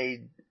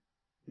they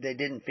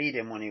didn't feed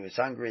him when he was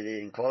hungry. They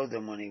didn't clothe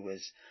him when he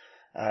was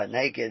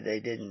naked. They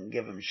didn't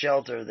give him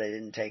shelter. They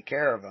didn't take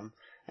care of him.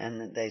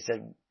 And they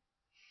said,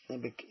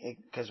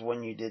 because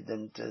when you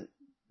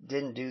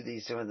didn't do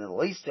these to the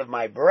least of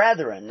my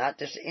brethren, not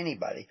just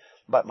anybody,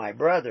 but my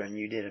brethren,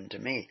 you did them to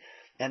me.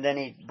 And then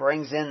he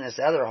brings in this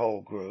other whole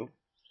group,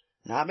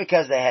 not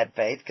because they had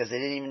faith, because they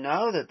didn't even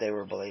know that they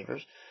were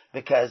believers,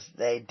 because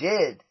they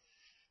did,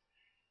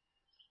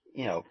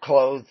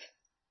 clothe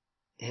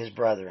his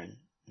brethren,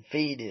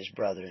 feed his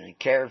brethren, and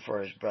cared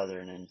for his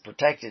brethren, and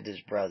protected his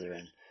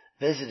brethren,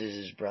 visited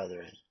his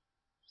brethren.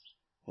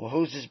 Well,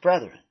 who's his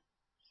brethren?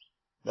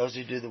 Those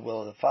who do the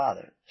will of the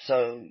Father.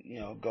 So,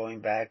 going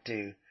back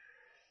to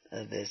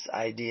this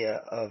idea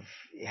of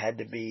it had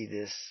to be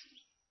this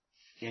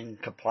in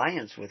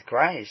compliance with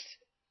Christ,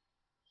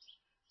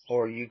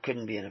 or you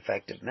couldn't be an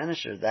effective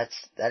minister. That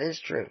is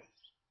true.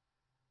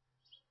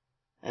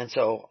 And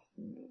so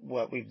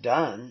what we've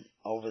done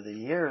over the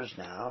years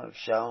now have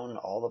shown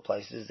all the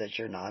places that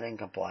you're not in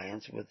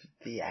compliance with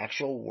the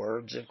actual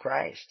words of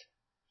Christ.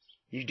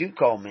 You do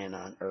call men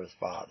on earth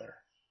Father.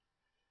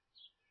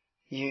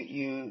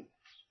 You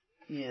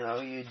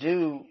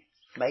do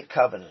make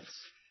covenants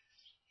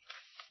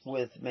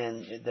with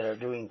men that are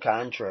doing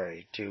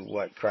contrary to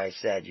what Christ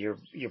said. You're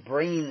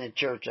bringing the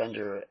church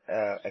under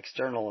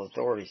external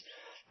authorities.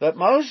 But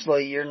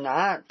mostly you're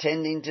not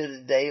tending to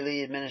the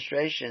daily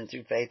administration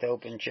through faith,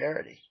 hope, and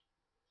charity.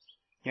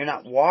 You're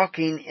not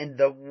walking in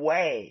the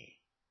way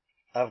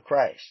of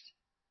Christ.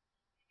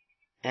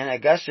 And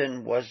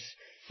Augustine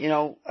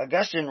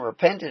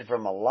repented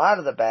from a lot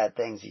of the bad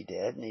things he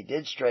did, and he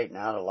did straighten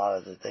out a lot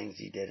of the things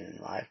he did in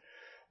life,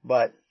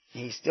 but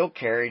he still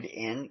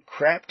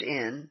crept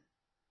in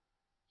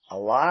a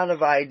lot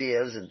of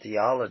ideas and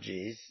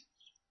theologies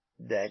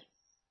that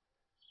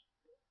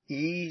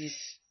ease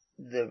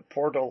the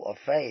portal of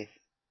faith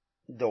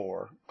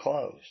door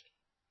closed.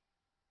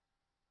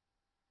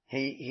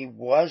 He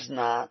was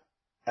not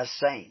a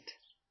saint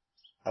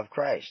of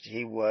Christ.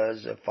 He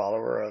was a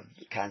follower of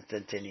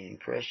Constantinian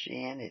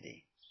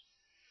Christianity.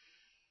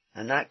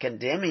 I'm not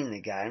condemning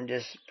the guy. I'm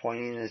just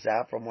pointing this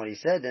out from what he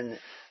said. And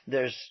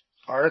there's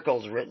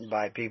articles written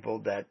by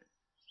people that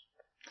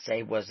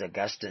say, was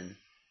Augustine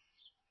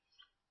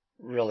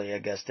really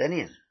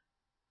Augustinian?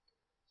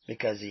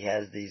 Because he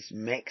has these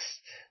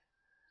mixed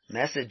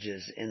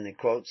messages in the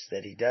quotes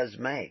that he does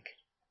make.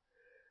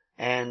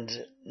 And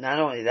not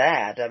only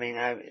that,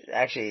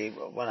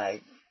 when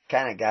I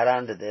kind of got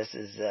onto this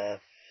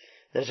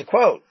there's a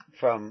quote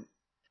from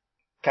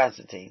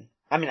Augustine,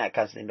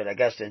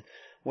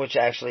 which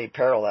actually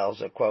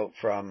parallels a quote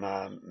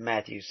from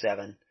Matthew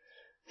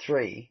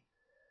 7:3.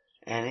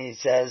 And he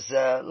says,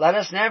 let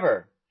us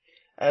never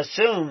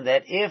assume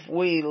that if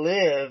we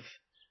live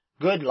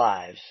good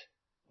lives,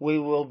 we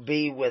will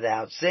be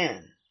without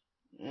sin.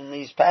 And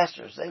these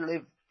pastors, they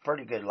live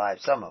pretty good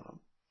lives, some of them.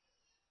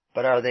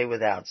 But are they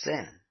without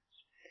sin?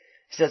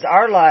 He says,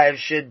 our lives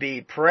should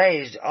be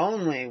praised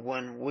only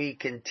when we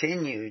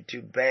continue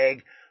to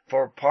beg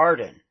for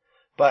pardon.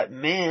 But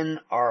men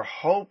are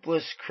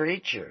hopeless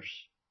creatures.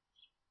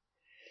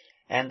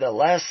 And the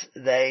less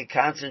they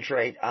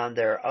concentrate on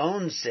their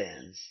own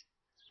sins,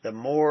 the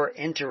more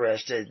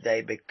interested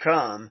they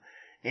become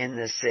in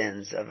the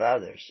sins of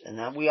others. And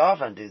then we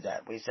often do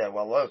that. We say,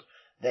 well, look,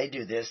 they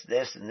do this,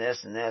 this, and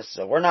this, and this,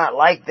 so we're not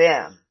like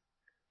them.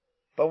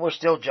 But we're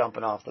still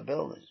jumping off the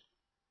building.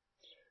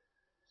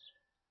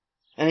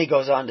 And he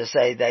goes on to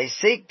say, they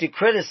seek to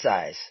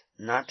criticize,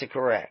 not to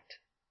correct.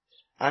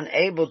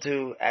 Unable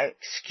to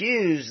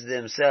excuse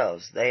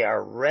themselves, they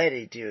are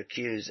ready to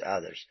accuse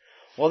others.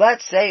 Well,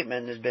 that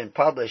statement has been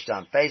published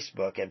on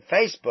Facebook, and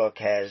Facebook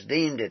has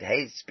deemed it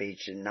hate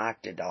speech and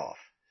knocked it off.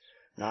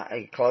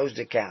 Closed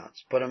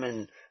accounts, put them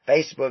in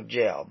Facebook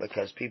jail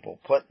because people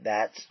put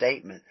that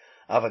statement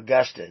of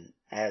Augustine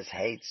as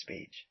hate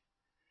speech.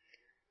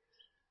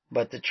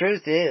 But the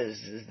truth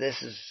is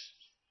this is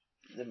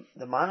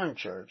the modern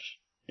church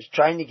is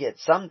trying to get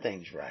some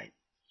things right,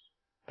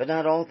 but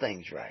not all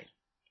things right.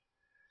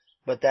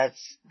 But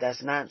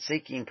that's not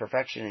seeking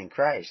perfection in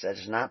Christ. That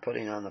is not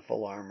putting on the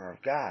full armor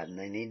of God, and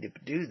they need to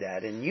do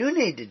that, and you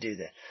need to do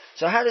that.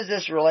 So how does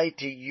this relate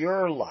to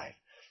your life?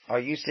 Are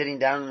you sitting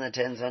down in the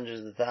tens,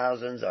 hundreds of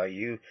thousands? Are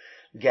you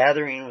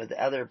gathering with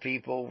other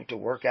people to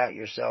work out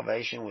your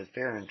salvation with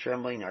fear and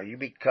trembling? Are you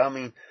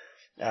becoming,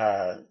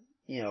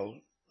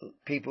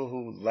 people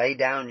who lay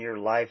down your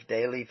life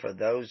daily for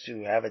those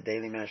who have a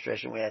daily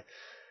ministration? We had,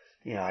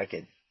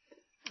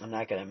 I'm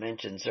not going to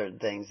mention certain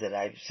things that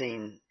I've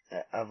seen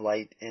of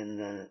late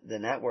in the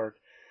network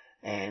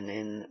and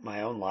in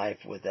my own life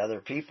with other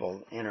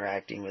people,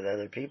 interacting with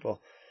other people.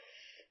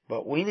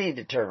 But we need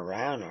to turn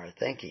around our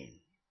thinking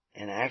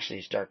and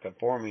actually start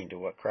conforming to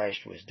what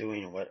Christ was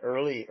doing and what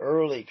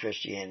early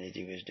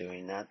Christianity was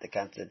doing, not the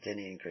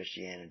Constantinian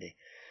Christianity.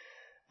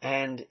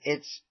 And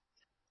it's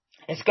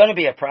going to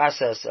be a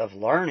process of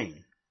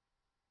learning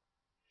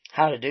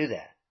how to do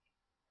that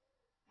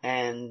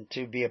and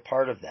to be a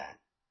part of that.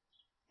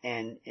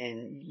 And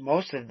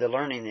most of the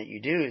learning that you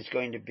do is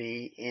going to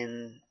be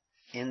in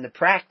the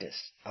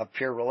practice of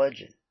pure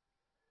religion.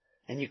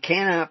 And you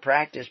cannot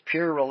practice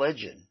pure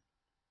religion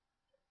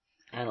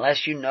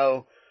unless you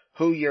know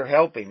who you're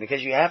helping,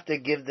 because you have to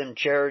give them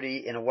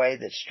charity in a way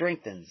that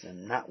strengthens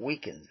them, not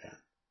weakens them.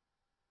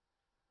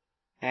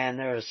 And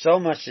there is so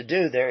much to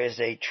do. There is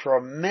a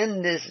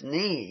tremendous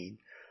need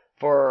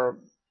for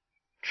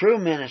true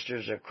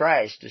ministers of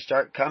Christ to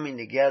start coming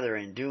together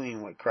and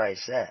doing what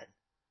Christ said,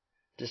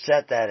 to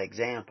set that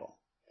example.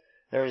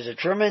 There is a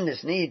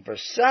tremendous need for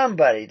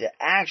somebody to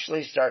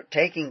actually start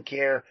taking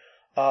care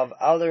of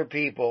other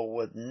people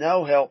with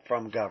no help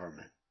from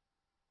government,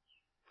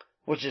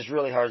 which is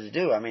really hard to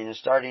do. I mean,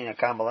 starting a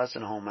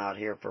convalescent home out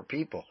here for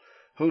people,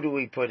 who do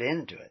we put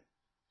into it?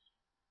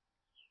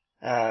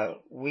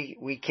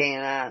 We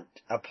cannot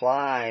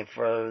apply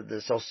for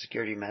the Social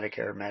Security,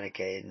 Medicare,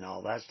 Medicaid, and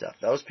all that stuff.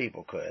 Those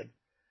people could.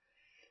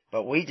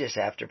 But we just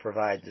have to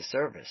provide the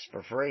service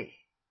for free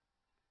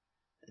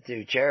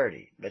through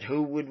charity. But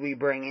who would we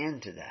bring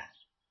into that?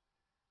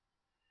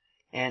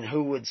 And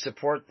who would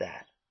support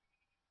that?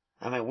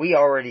 I mean, we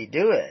already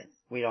do it.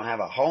 We don't have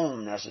a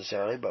home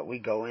necessarily, but we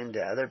go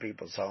into other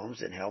people's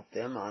homes and help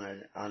them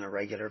on a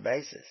regular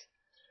basis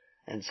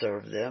and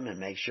serve them and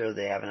make sure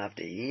they have enough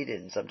to eat,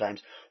 and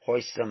sometimes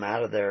hoist them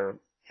out of their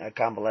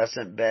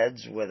convalescent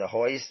beds with a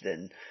hoist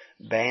and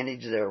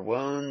bandage their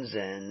wounds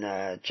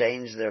and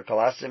change their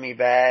colostomy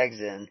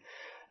bags and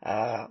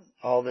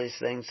all these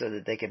things so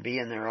that they can be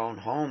in their own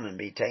home and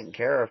be taken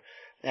care of.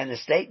 And the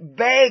state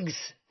begs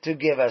to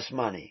give us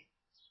money.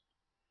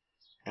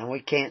 And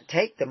we can't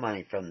take the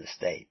money from the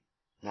state.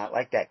 Not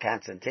like that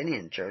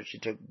Constantinian church who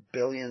took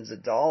billions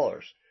of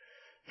dollars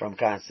from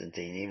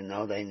Constantine, even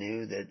though they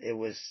knew that it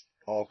was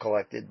all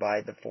collected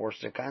by the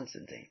force of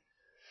Constantine.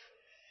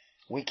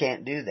 We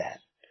can't do that.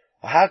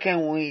 Well, how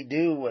can we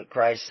do what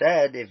Christ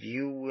said if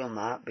you will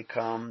not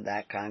become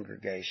that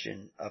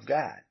congregation of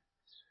God?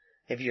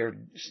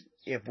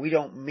 If we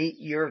don't meet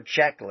your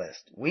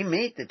checklist, we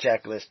meet the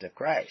checklist of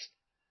Christ,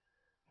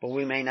 but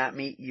we may not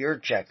meet your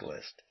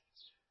checklist.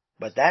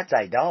 But that's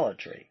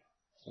idolatry.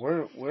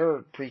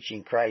 We're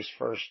preaching Christ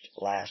first,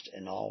 last,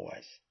 and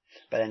always.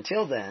 But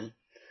until then,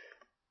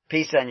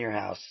 peace on your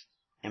house,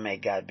 and may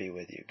God be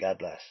with you. God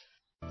bless.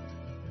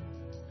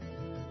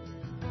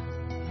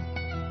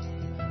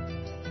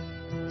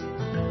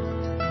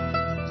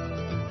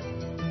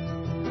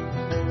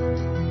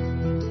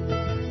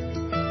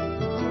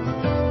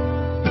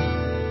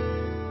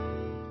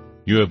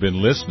 You have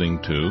been listening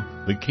to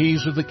The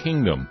Keys of the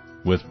Kingdom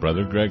with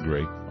Brother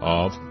Gregory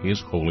of His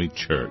Holy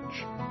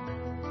Church.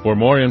 For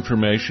more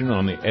information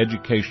on the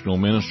educational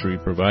ministry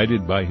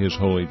provided by His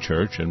Holy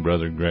Church and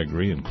Brother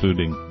Gregory,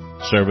 including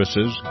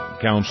services,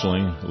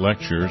 counseling,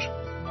 lectures,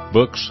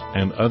 books,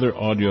 and other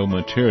audio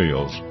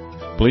materials,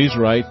 please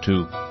write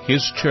to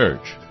His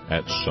Church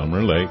at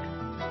Summer Lake,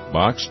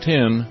 Box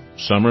 10,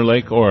 Summer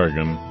Lake,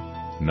 Oregon,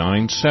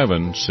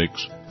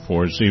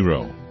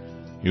 97640.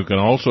 You can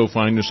also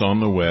find us on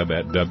the web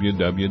at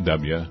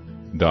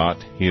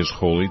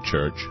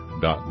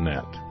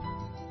www.hisholychurch.net.